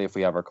preferably if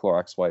we have our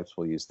Clorox wipes,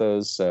 we'll use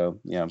those. So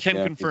can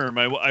confirm.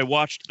 I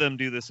watched them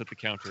do this at the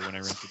counter when I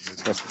rented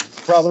movies. Yes,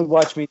 probably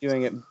watched me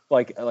doing it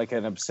like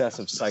an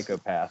obsessive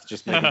psychopath,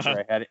 just making sure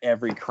I had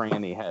every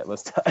cranny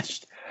was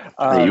touched.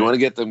 You want to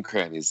get them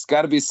crannies.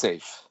 Got to be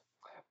safe.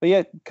 But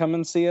yeah, come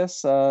and see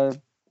us.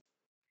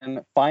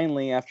 And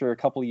finally, after a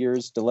couple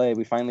years delay,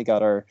 we finally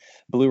got our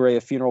Blu-ray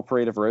of Funeral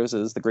Parade of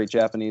Roses, the great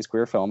Japanese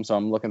queer film. So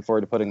I'm looking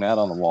forward to putting that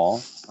on the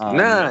wall.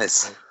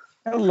 Nice.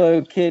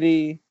 Hello,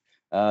 kitty.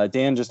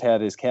 Dan just had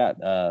his cat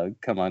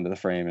come onto the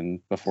frame, and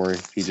before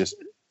he just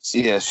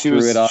she was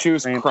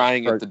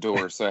crying at the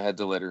door, so I had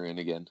to let her in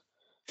again.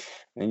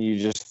 And you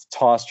just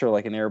tossed her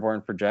like an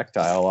airborne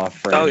projectile off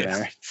frame. Oh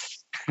yeah.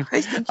 Hi,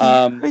 Stinky.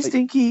 Hi,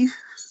 Stinky.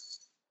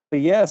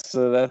 But yeah,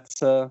 so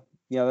that's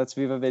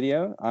Viva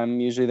Video.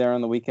 I'm usually there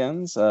on the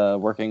weekends,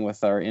 working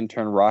with our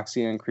intern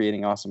Roxy and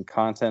creating awesome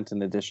content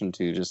in addition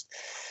to just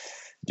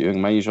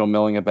doing my usual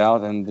milling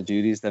about and the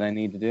duties that I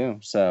need to do.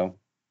 So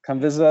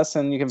come visit us,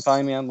 and you can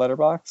find me on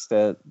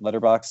Letterboxd at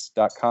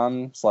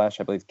letterboxd.com/ I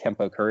believe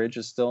Kempo Courage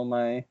is still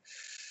my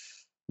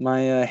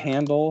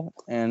handle.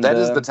 And that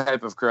is the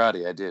type of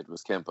karate I did,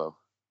 was Kempo.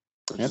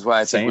 Which is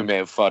why I think we may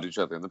have fought each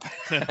other in the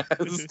past.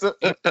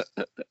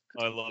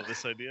 I love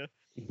this idea.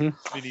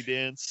 Mini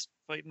dance.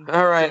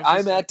 All right,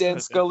 I'm at Dan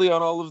Scully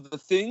on all of the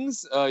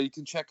things. You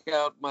can check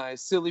out my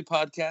silly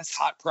podcast,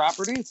 Hot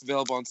Property. It's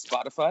available on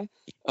Spotify.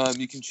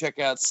 You can check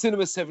out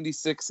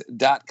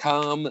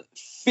cinema76.com,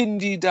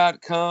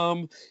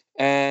 findy.com,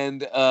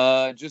 and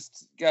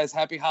just, guys,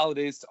 happy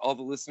holidays to all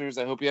the listeners.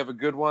 I hope you have a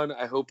good one.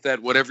 I hope that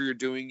whatever you're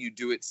doing, you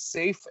do it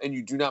safe and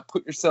you do not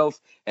put yourself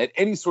at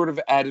any sort of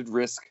added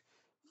risk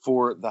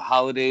for the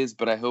holidays,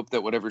 but I hope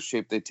that whatever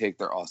shape they take,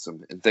 they're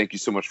awesome. And thank you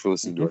so much for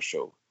listening to our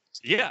show.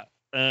 Yeah.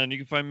 And you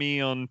can find me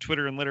on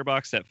Twitter and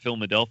Letterboxd at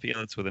Philadelphia.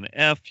 That's with an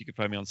F. You can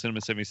find me on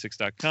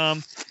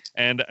cinema76.com.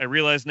 And I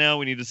realize now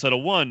we need to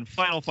settle one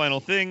final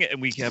thing,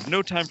 and we have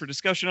no time for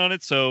discussion on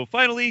it. So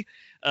finally,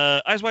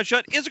 Eyes Wide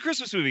Shut is a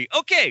Christmas movie.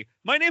 Okay,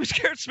 my name is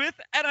Garrett Smith,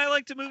 and I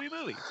like to movie.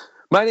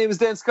 My name is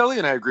Dan Scully,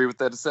 and I agree with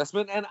that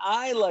assessment, and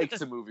I like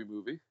to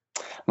movie.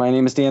 My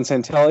name is Dan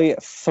Santelli,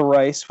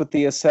 thrice with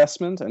the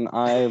assessment, and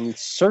I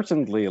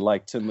certainly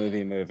like to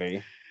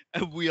movie.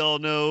 And we all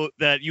know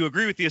that you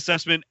agree with the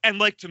assessment and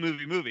like to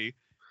movie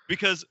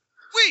because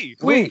we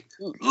like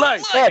to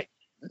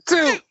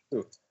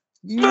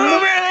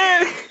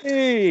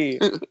movie.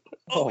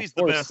 Always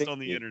the best on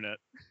the internet.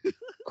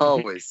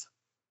 Always.